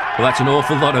 Well, that's an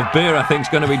awful lot of beer, I think, is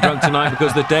going to be drunk tonight,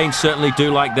 because the Danes certainly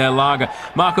do like their lager.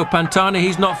 Marco Pantani,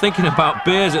 he's not thinking about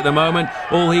beers at the moment.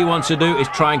 All he wants to do is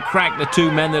try and crack the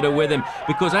two men that are with him,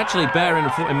 because actually bear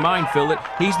in mind, Phil,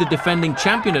 that he's the defending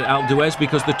champion at Alpe d'Huez,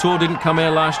 because the Tour didn't come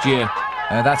here last year.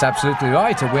 That's absolutely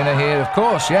right, a winner here, of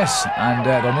course, yes. And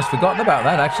I'd almost forgotten about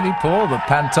that, actually, Paul. But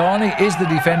Pantani is the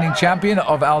defending champion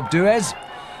of Alpe d'Huez,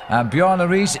 and Bjarne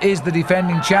Riis is the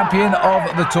defending champion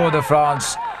of the Tour de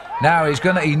France. Now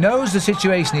he knows the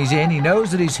situation he's in, he knows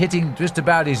that he's hitting just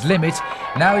about his limit.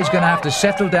 Now he's going to have to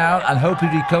settle down and hope he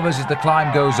recovers as the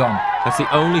climb goes on. That's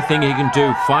the only thing he can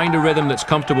do, find a rhythm that's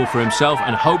comfortable for himself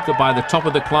and hope that by the top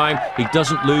of the climb he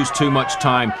doesn't lose too much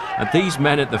time. And these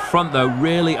men at the front, though,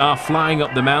 really are flying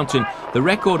up the mountain. The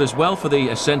record as well for the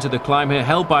ascent of the climb here,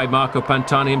 held by Marco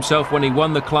Pantani himself when he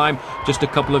won the climb just a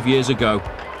couple of years ago.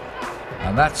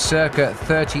 And that's circa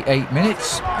 38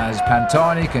 minutes as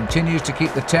Pantani continues to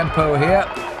keep the tempo here.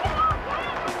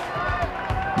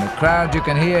 And the crowd you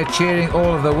can hear cheering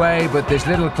all of the way, but this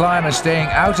little climber staying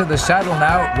out of the saddle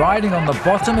now, riding on the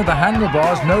bottom of the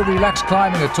handlebars. No relaxed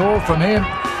climbing at all from him.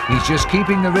 He's just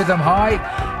keeping the rhythm high.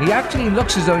 He actually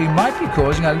looks as though he might be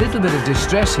causing a little bit of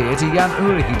distress here to Jan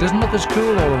Ullrich. He doesn't look as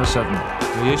cool all of a sudden.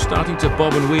 Well, he's starting to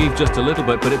bob and weave just a little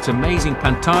bit, but it's amazing.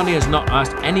 Pantani has not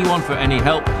asked anyone for any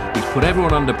help. He's put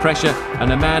everyone under pressure,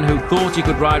 and a man who thought he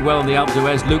could ride well on the Alpe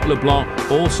d'Huez, Luc Leblanc,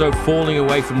 also falling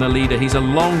away from the leader. He's a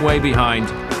long way behind.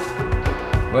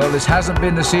 Well, this hasn't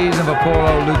been the season for poor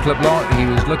old Luc Leblanc. He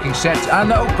was looking set,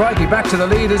 and oh crikey, back to the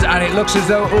leaders, and it looks as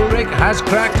though Ullrich has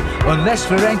cracked, unless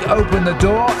Virenque opened the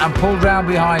door and pulled round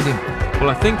behind him. Well,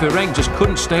 I think Virenque just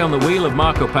couldn't stay on the wheel of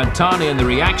Marco Pantani, and the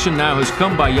reaction now has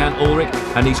come by Jan Ullrich,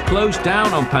 and he's closed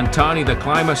down on Pantani, the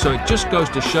climber, so it just goes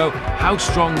to show how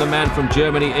strong the man from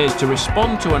Germany is. To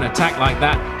respond to an attack like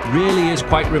that really is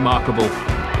quite remarkable.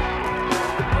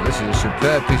 Well, this is a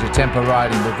superb piece of tempo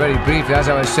riding, but very briefly, as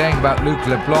I was saying about Luc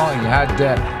Leblanc, he had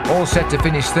all set to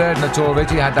finish third in the Tour of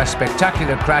Italy. He had that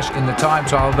spectacular crash in the time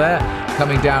trial there,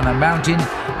 coming down a mountain,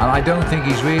 and I don't think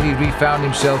he's really refound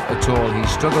himself at all. He's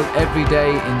struggled every day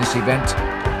in this event.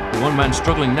 The one man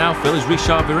struggling now, Phil, is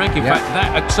Richard Virenque. In fact,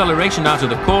 that acceleration out of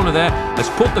the corner there has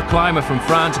put the climber from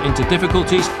France into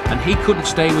difficulties, and he couldn't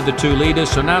stay with the two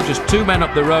leaders, so now just two men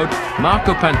up the road,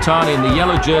 Marco Pantani in the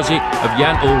yellow jersey of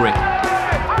Jan Ullrich.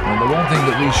 Well, the one thing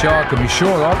that Richard can be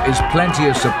sure of is plenty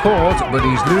of support, but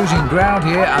he's losing ground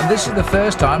here, and this is the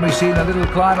first time we've seen a little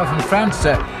climber from France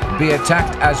be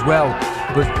attacked as well.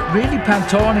 But really,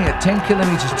 Pantani at 10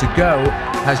 kilometres to go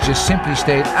has just simply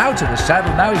stayed out of the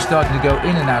saddle. Now he's starting to go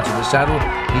in and out of the saddle,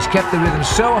 He's kept the rhythm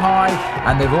so high,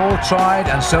 and they've all tried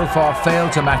and so far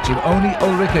failed to match him. Only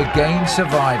Ullrich again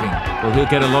surviving. Well, he'll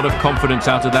get a lot of confidence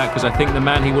out of that, because I think the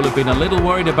man he will have been a little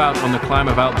worried about on the climb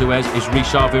of Alpe d'Huez is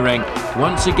Richard Virenque.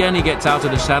 Once again, he gets out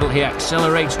of the saddle, he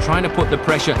accelerates, trying to put the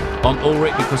pressure on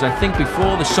Ullrich, because I think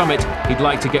before the summit he'd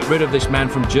like to get rid of this man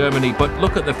from Germany. But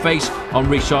look at the face on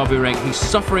Richard Virenque. He's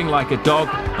suffering like a dog,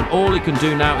 and all he can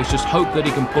do now is just hope that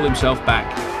he can pull himself back.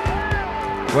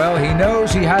 Well, he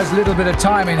knows he has a little bit of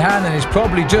time in hand, and it's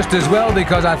probably just as well,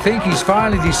 because I think he's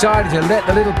finally decided to let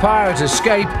the little pirate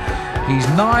escape. He's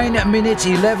 9 minutes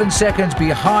 11 seconds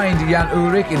behind Jan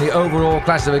Ullrich in the overall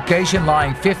classification,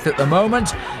 lying 5th at the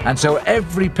moment, and so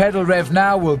every pedal rev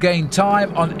now will gain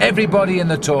time on everybody in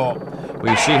the Tour.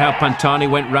 Well, you see how Pantani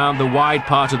went round the wide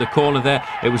part of the corner there.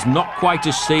 It was not quite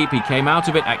as steep. He came out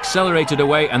of it, accelerated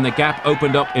away, and the gap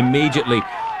opened up immediately.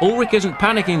 Ullrich isn't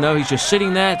panicking though, he's just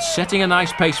sitting there, setting a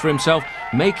nice pace for himself,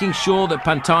 making sure that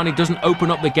Pantani doesn't open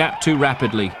up the gap too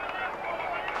rapidly.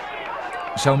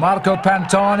 So Marco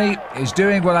Pantani is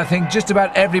doing what I think just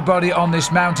about everybody on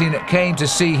this mountain came to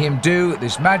see him do.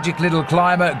 This magic little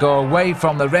climber go away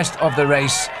from the rest of the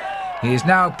race. He is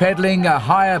now pedalling a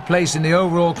higher place in the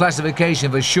overall classification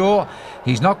for sure.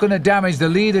 He's not going to damage the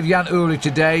lead of Jan Ullrich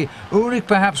today. Ullrich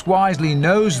perhaps wisely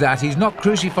knows that. He's not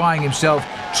crucifying himself,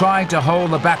 trying to hold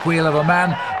the back wheel of a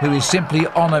man who is simply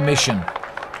on a mission.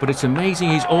 But it's amazing,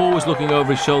 he's always looking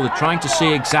over his shoulder, trying to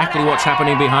see exactly what's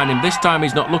happening behind him. This time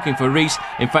he's not looking for Riis.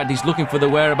 In fact, he's looking for the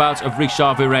whereabouts of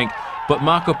Richard Virenque. But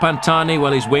Marco Pantani,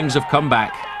 well, his wings have come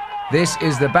back. This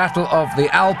is the Battle of the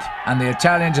Alpe, and the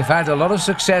Italians have had a lot of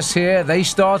success here. They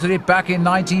started it back in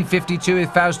 1952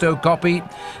 with Fausto Coppi.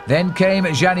 Then came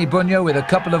Gianni Bugno with a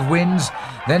couple of wins.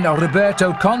 Then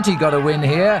Roberto Conti got a win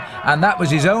here, and that was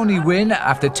his only win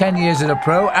after 10 years as a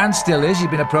pro, and still is. He's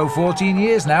been a pro 14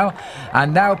 years now.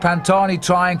 And now Pantani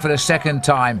trying for a second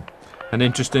time. And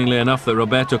interestingly enough, that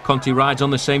Roberto Conti rides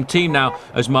on the same team now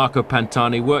as Marco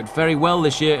Pantani. Worked very well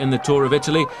this year in the Tour of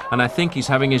Italy, and I think he's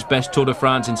having his best Tour de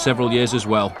France in several years as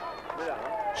well.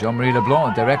 Jean-Marie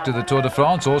Leblanc, director of the Tour de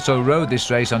France, also rode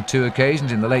this race on 2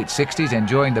 occasions in the late 60s,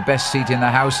 enjoying the best seat in the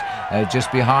house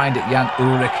just behind Jan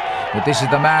Ullrich. But this is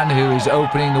the man who is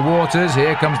opening the waters.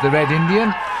 Here comes the Red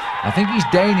Indian. I think he's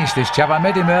Danish, this chap. I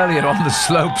met him earlier on the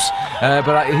slopes,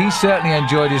 but he certainly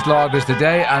enjoyed his lagers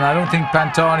today, and I don't think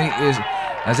Pantani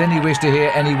has any wish to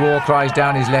hear any war cries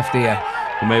down his left ear.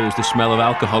 Well, maybe it was the smell of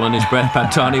alcohol in his breath.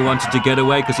 Pantani wanted to get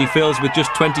away because he feels with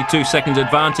just 22 seconds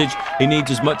advantage, he needs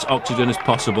as much oxygen as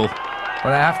possible.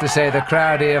 But I have to say, the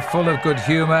crowd here full of good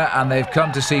humour, and they've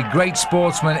come to see great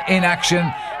sportsmen in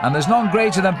action, and there's none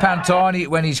greater than Pantani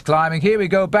when he's climbing. Here we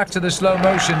go, back to the slow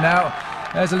motion now.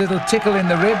 There's a little tickle in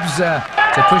the ribs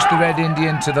to push the Red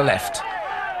Indian to the left.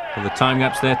 Well, the time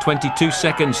gap's there, 22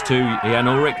 seconds to Jan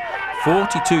Ullrich,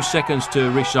 42 seconds to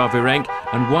Richard Virenque,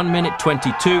 and 1 minute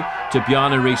 22 to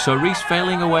Bjarne Riis. So Riis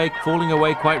falling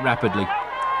away quite rapidly.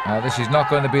 This is not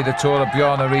going to be the Tour of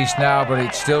Bjarne Riis now, but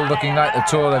it's still looking like the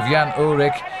Tour of Jan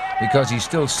Ullrich, because he's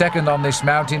still second on this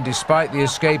mountain despite the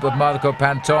escape of Marco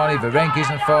Pantani. Virenque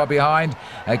isn't far behind.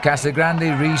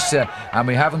 Casagrande, Riis, and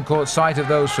we haven't caught sight of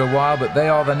those for a while, but they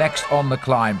are the next on the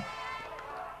climb.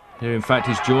 Here, in fact,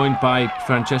 he's joined by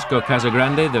Francesco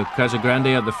Casagrande, the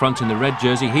Casagrande at the front in the red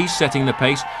jersey. He's setting the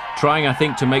pace, trying, I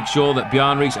think, to make sure that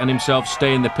Bjarne Riis and himself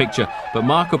stay in the picture. But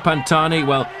Marco Pantani,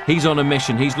 well, he's on a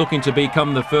mission. He's looking to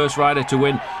become the first rider to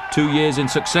win 2 years in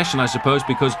succession, I suppose,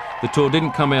 because the Tour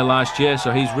didn't come here last year.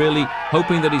 So he's really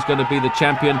hoping that he's going to be the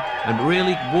champion and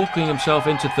really walking himself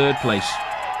into 3rd place.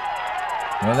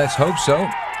 Well, let's hope so.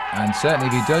 And certainly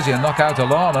if he does, he'll knock out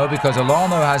Olano, because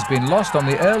Olano has been lost on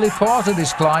the early part of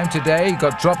this climb today. He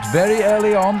got dropped very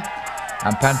early on.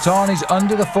 And Pantani's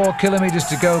under the 4 kilometres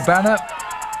to go banner.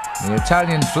 The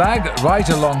Italian flag right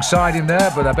alongside him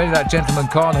there, but I bet that gentleman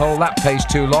can't hold that pace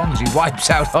too long as he wipes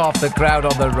out half the crowd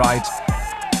on the right.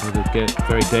 Well, the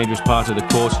very dangerous part of the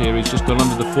course here. He's just gone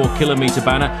under the 4 kilometre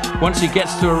banner. Once he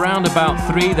gets to around about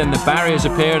 3, then the barriers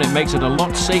appear and it makes it a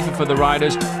lot safer for the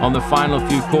riders on the final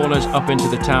few corners up into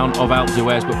the town of Alpe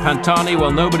d'Huez. But Pantani,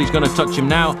 well, nobody's going to touch him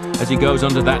now as he goes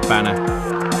under that banner.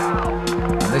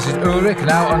 And this is Ullrich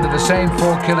now under the same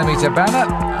 4 kilometre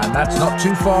banner, and that's not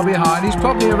too far behind. He's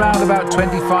probably around about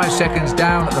 25 seconds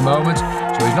down at the moment,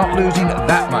 so he's not losing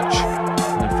that much.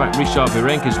 In fact, Richard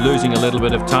Virenque is losing a little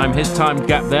bit of time. His time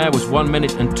gap there was 1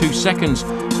 minute and 2 seconds.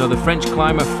 So the French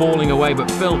climber falling away.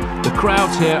 But Phil, the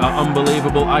crowds here are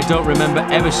unbelievable. I don't remember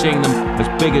ever seeing them as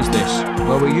big as this.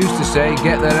 Well, we used to say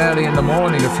get there early in the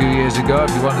morning a few years ago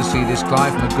if you want to see this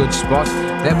climb from a good spot.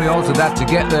 Then we altered that to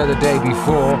get there the day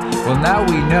before. Well, now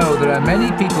we know there are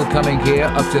many people coming here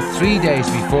up to 3 days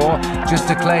before just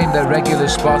to claim their regular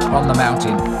spot on the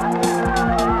mountain.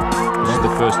 This is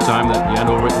the first time that Jan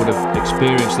Ullrich would have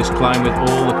experienced this climb with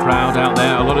all the crowd out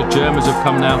there. A lot of Germans have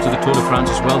come now to the Tour de France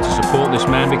as well to support this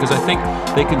man, because I think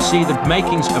they can see the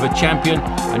makings of a champion,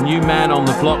 a new man on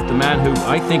the block, the man who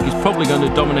I think is probably going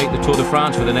to dominate the Tour de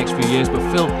France for the next few years. But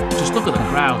Phil, just look at the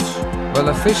crowds. Well,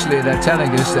 officially they're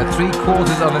telling us that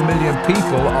 750,000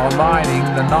 people are lining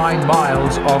the 9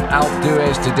 miles of Alpe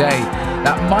d'Huez today.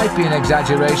 That might be an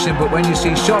exaggeration, but when you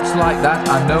see shots like that,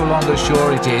 I'm no longer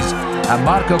sure it is. And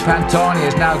Marco Pantani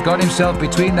has now got himself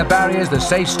between the barriers, the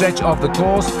safe stretch of the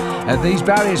course. And these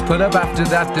barriers put up after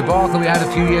that debacle we had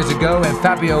a few years ago when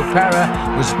Fabio Parra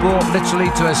was brought literally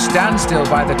to a standstill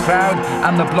by the crowd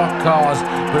and the block cars.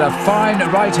 But a fine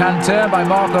right-hand turn by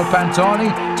Marco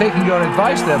Pantani. Taking your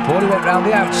advice there, Paul, he went round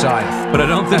the outside. But I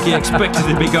don't think he expected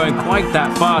to be going quite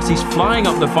that fast. He's flying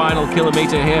up the final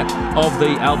kilometre here of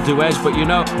the Alpe d'Huez. But you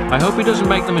know, I hope he doesn't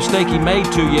make the mistake he made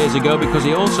 2 years ago, because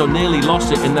he also nearly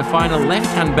lost it in the final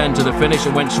left-hand bend to the finish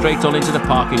and went straight on into the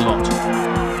parking lot.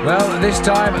 Well, this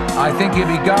time I think he'll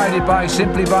be guided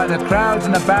simply by the crowds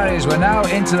and the barriers. We're now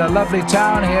into the lovely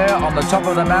town here on the top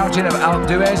of the mountain of Alpe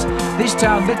d'Huez. This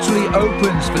town literally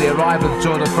opens for the arrival of the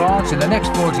Tour de France. In the next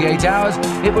 48 hours,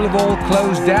 it will have all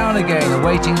closed down again,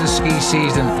 awaiting the ski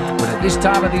season. But at this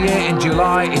time of the year in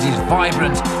July, it is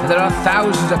vibrant, and there are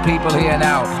thousands of people here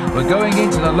now. We're going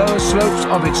into the lower slopes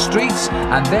of its streets,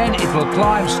 and then it will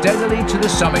climb steadily to the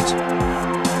summit.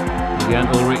 Jan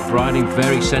Ullrich riding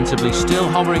very sensibly, still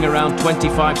hovering around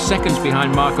 25 seconds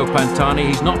behind Marco Pantani.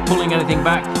 He's not pulling anything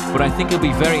back, but I think he'll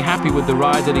be very happy with the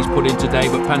ride that he's put in today.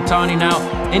 But Pantani now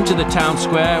into the town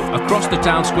square. Across the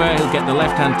town square, he'll get the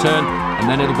left-hand turn, and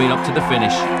then it'll be up to the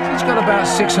finish. He's got about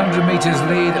 600 metres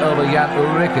lead over Jan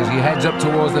Ullrich as he heads up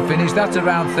towards the finish. That's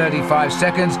around 35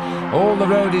 seconds. All the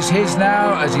road is his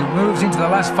now as he moves into the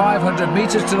last 500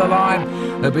 metres to the line.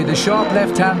 There'll be the sharp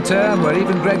left-hand turn where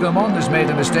even Greg LeMond has made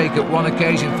a mistake at one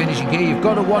occasion finishing here. You've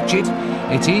got to watch it.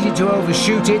 It's easy to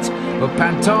overshoot it, but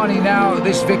Pantani now,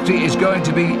 this victory is going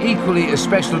to be equally as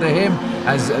special to him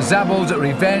as Zabel's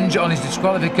revenge on his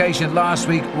disqualification last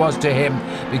week was to him,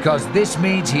 because this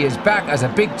means he is back as a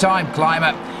big-time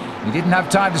climber. He didn't have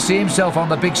time to see himself on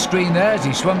the big screen there as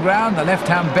he swung round the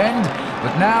left-hand bend,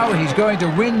 but now he's going to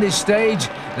win this stage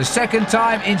the second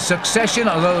time in succession,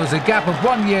 although there's a gap of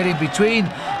 1 year in between.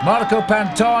 Marco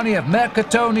Pantani of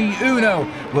Mercatoni Uno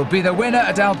will be the winner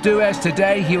at Alpe d'Huez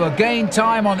today. He will gain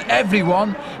time on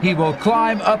everyone. He will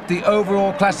climb up the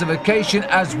overall classification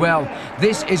as well.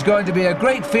 This is going to be a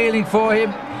great feeling for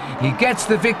him. He gets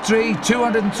the victory,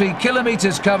 203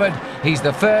 kilometres covered. He's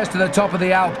the first to the top of the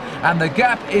Alpe, and the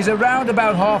gap is around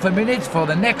about half a minute for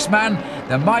the next man.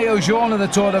 The Maillot Jaune of the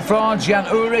Tour de France, Jan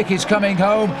Ullrich, is coming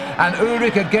home, and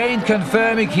Ullrich again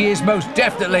confirming he is most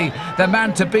definitely the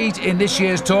man to beat in this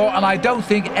year's Tour, and I don't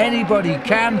think anybody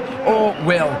can or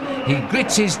will. He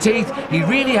grits his teeth. He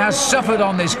really has suffered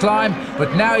on this climb,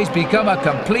 but now he's become a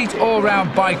complete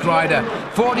all-round bike rider.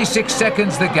 46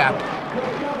 seconds the gap.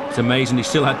 It's amazing he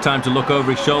still had time to look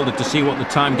over his shoulder to see what the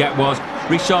time gap was.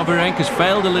 Richard Virenque has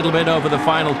failed a little bit over the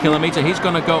final kilometre. He's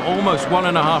going to go almost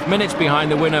 1.5 minutes behind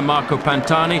the winner, Marco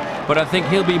Pantani, but I think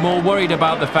he'll be more worried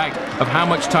about the fact of how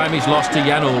much time he's lost to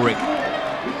Jan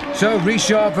Ullrich. So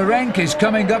Richard Virenque is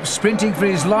coming up, sprinting for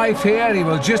his life here. He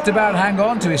will just about hang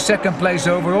on to his second place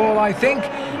overall, I think,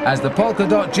 as the polka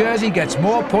dot jersey gets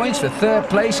more points for third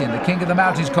place in the King of the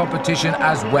Mountains competition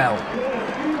as well.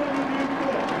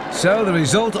 So the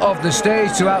result of the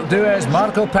stage to Alpe d'Huez,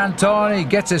 Marco Pantani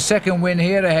gets a second win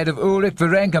here ahead of Ullrich,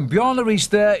 Virenque and Bjorn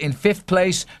Riis in fifth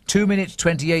place, 2 minutes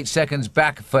 28 seconds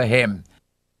back for him.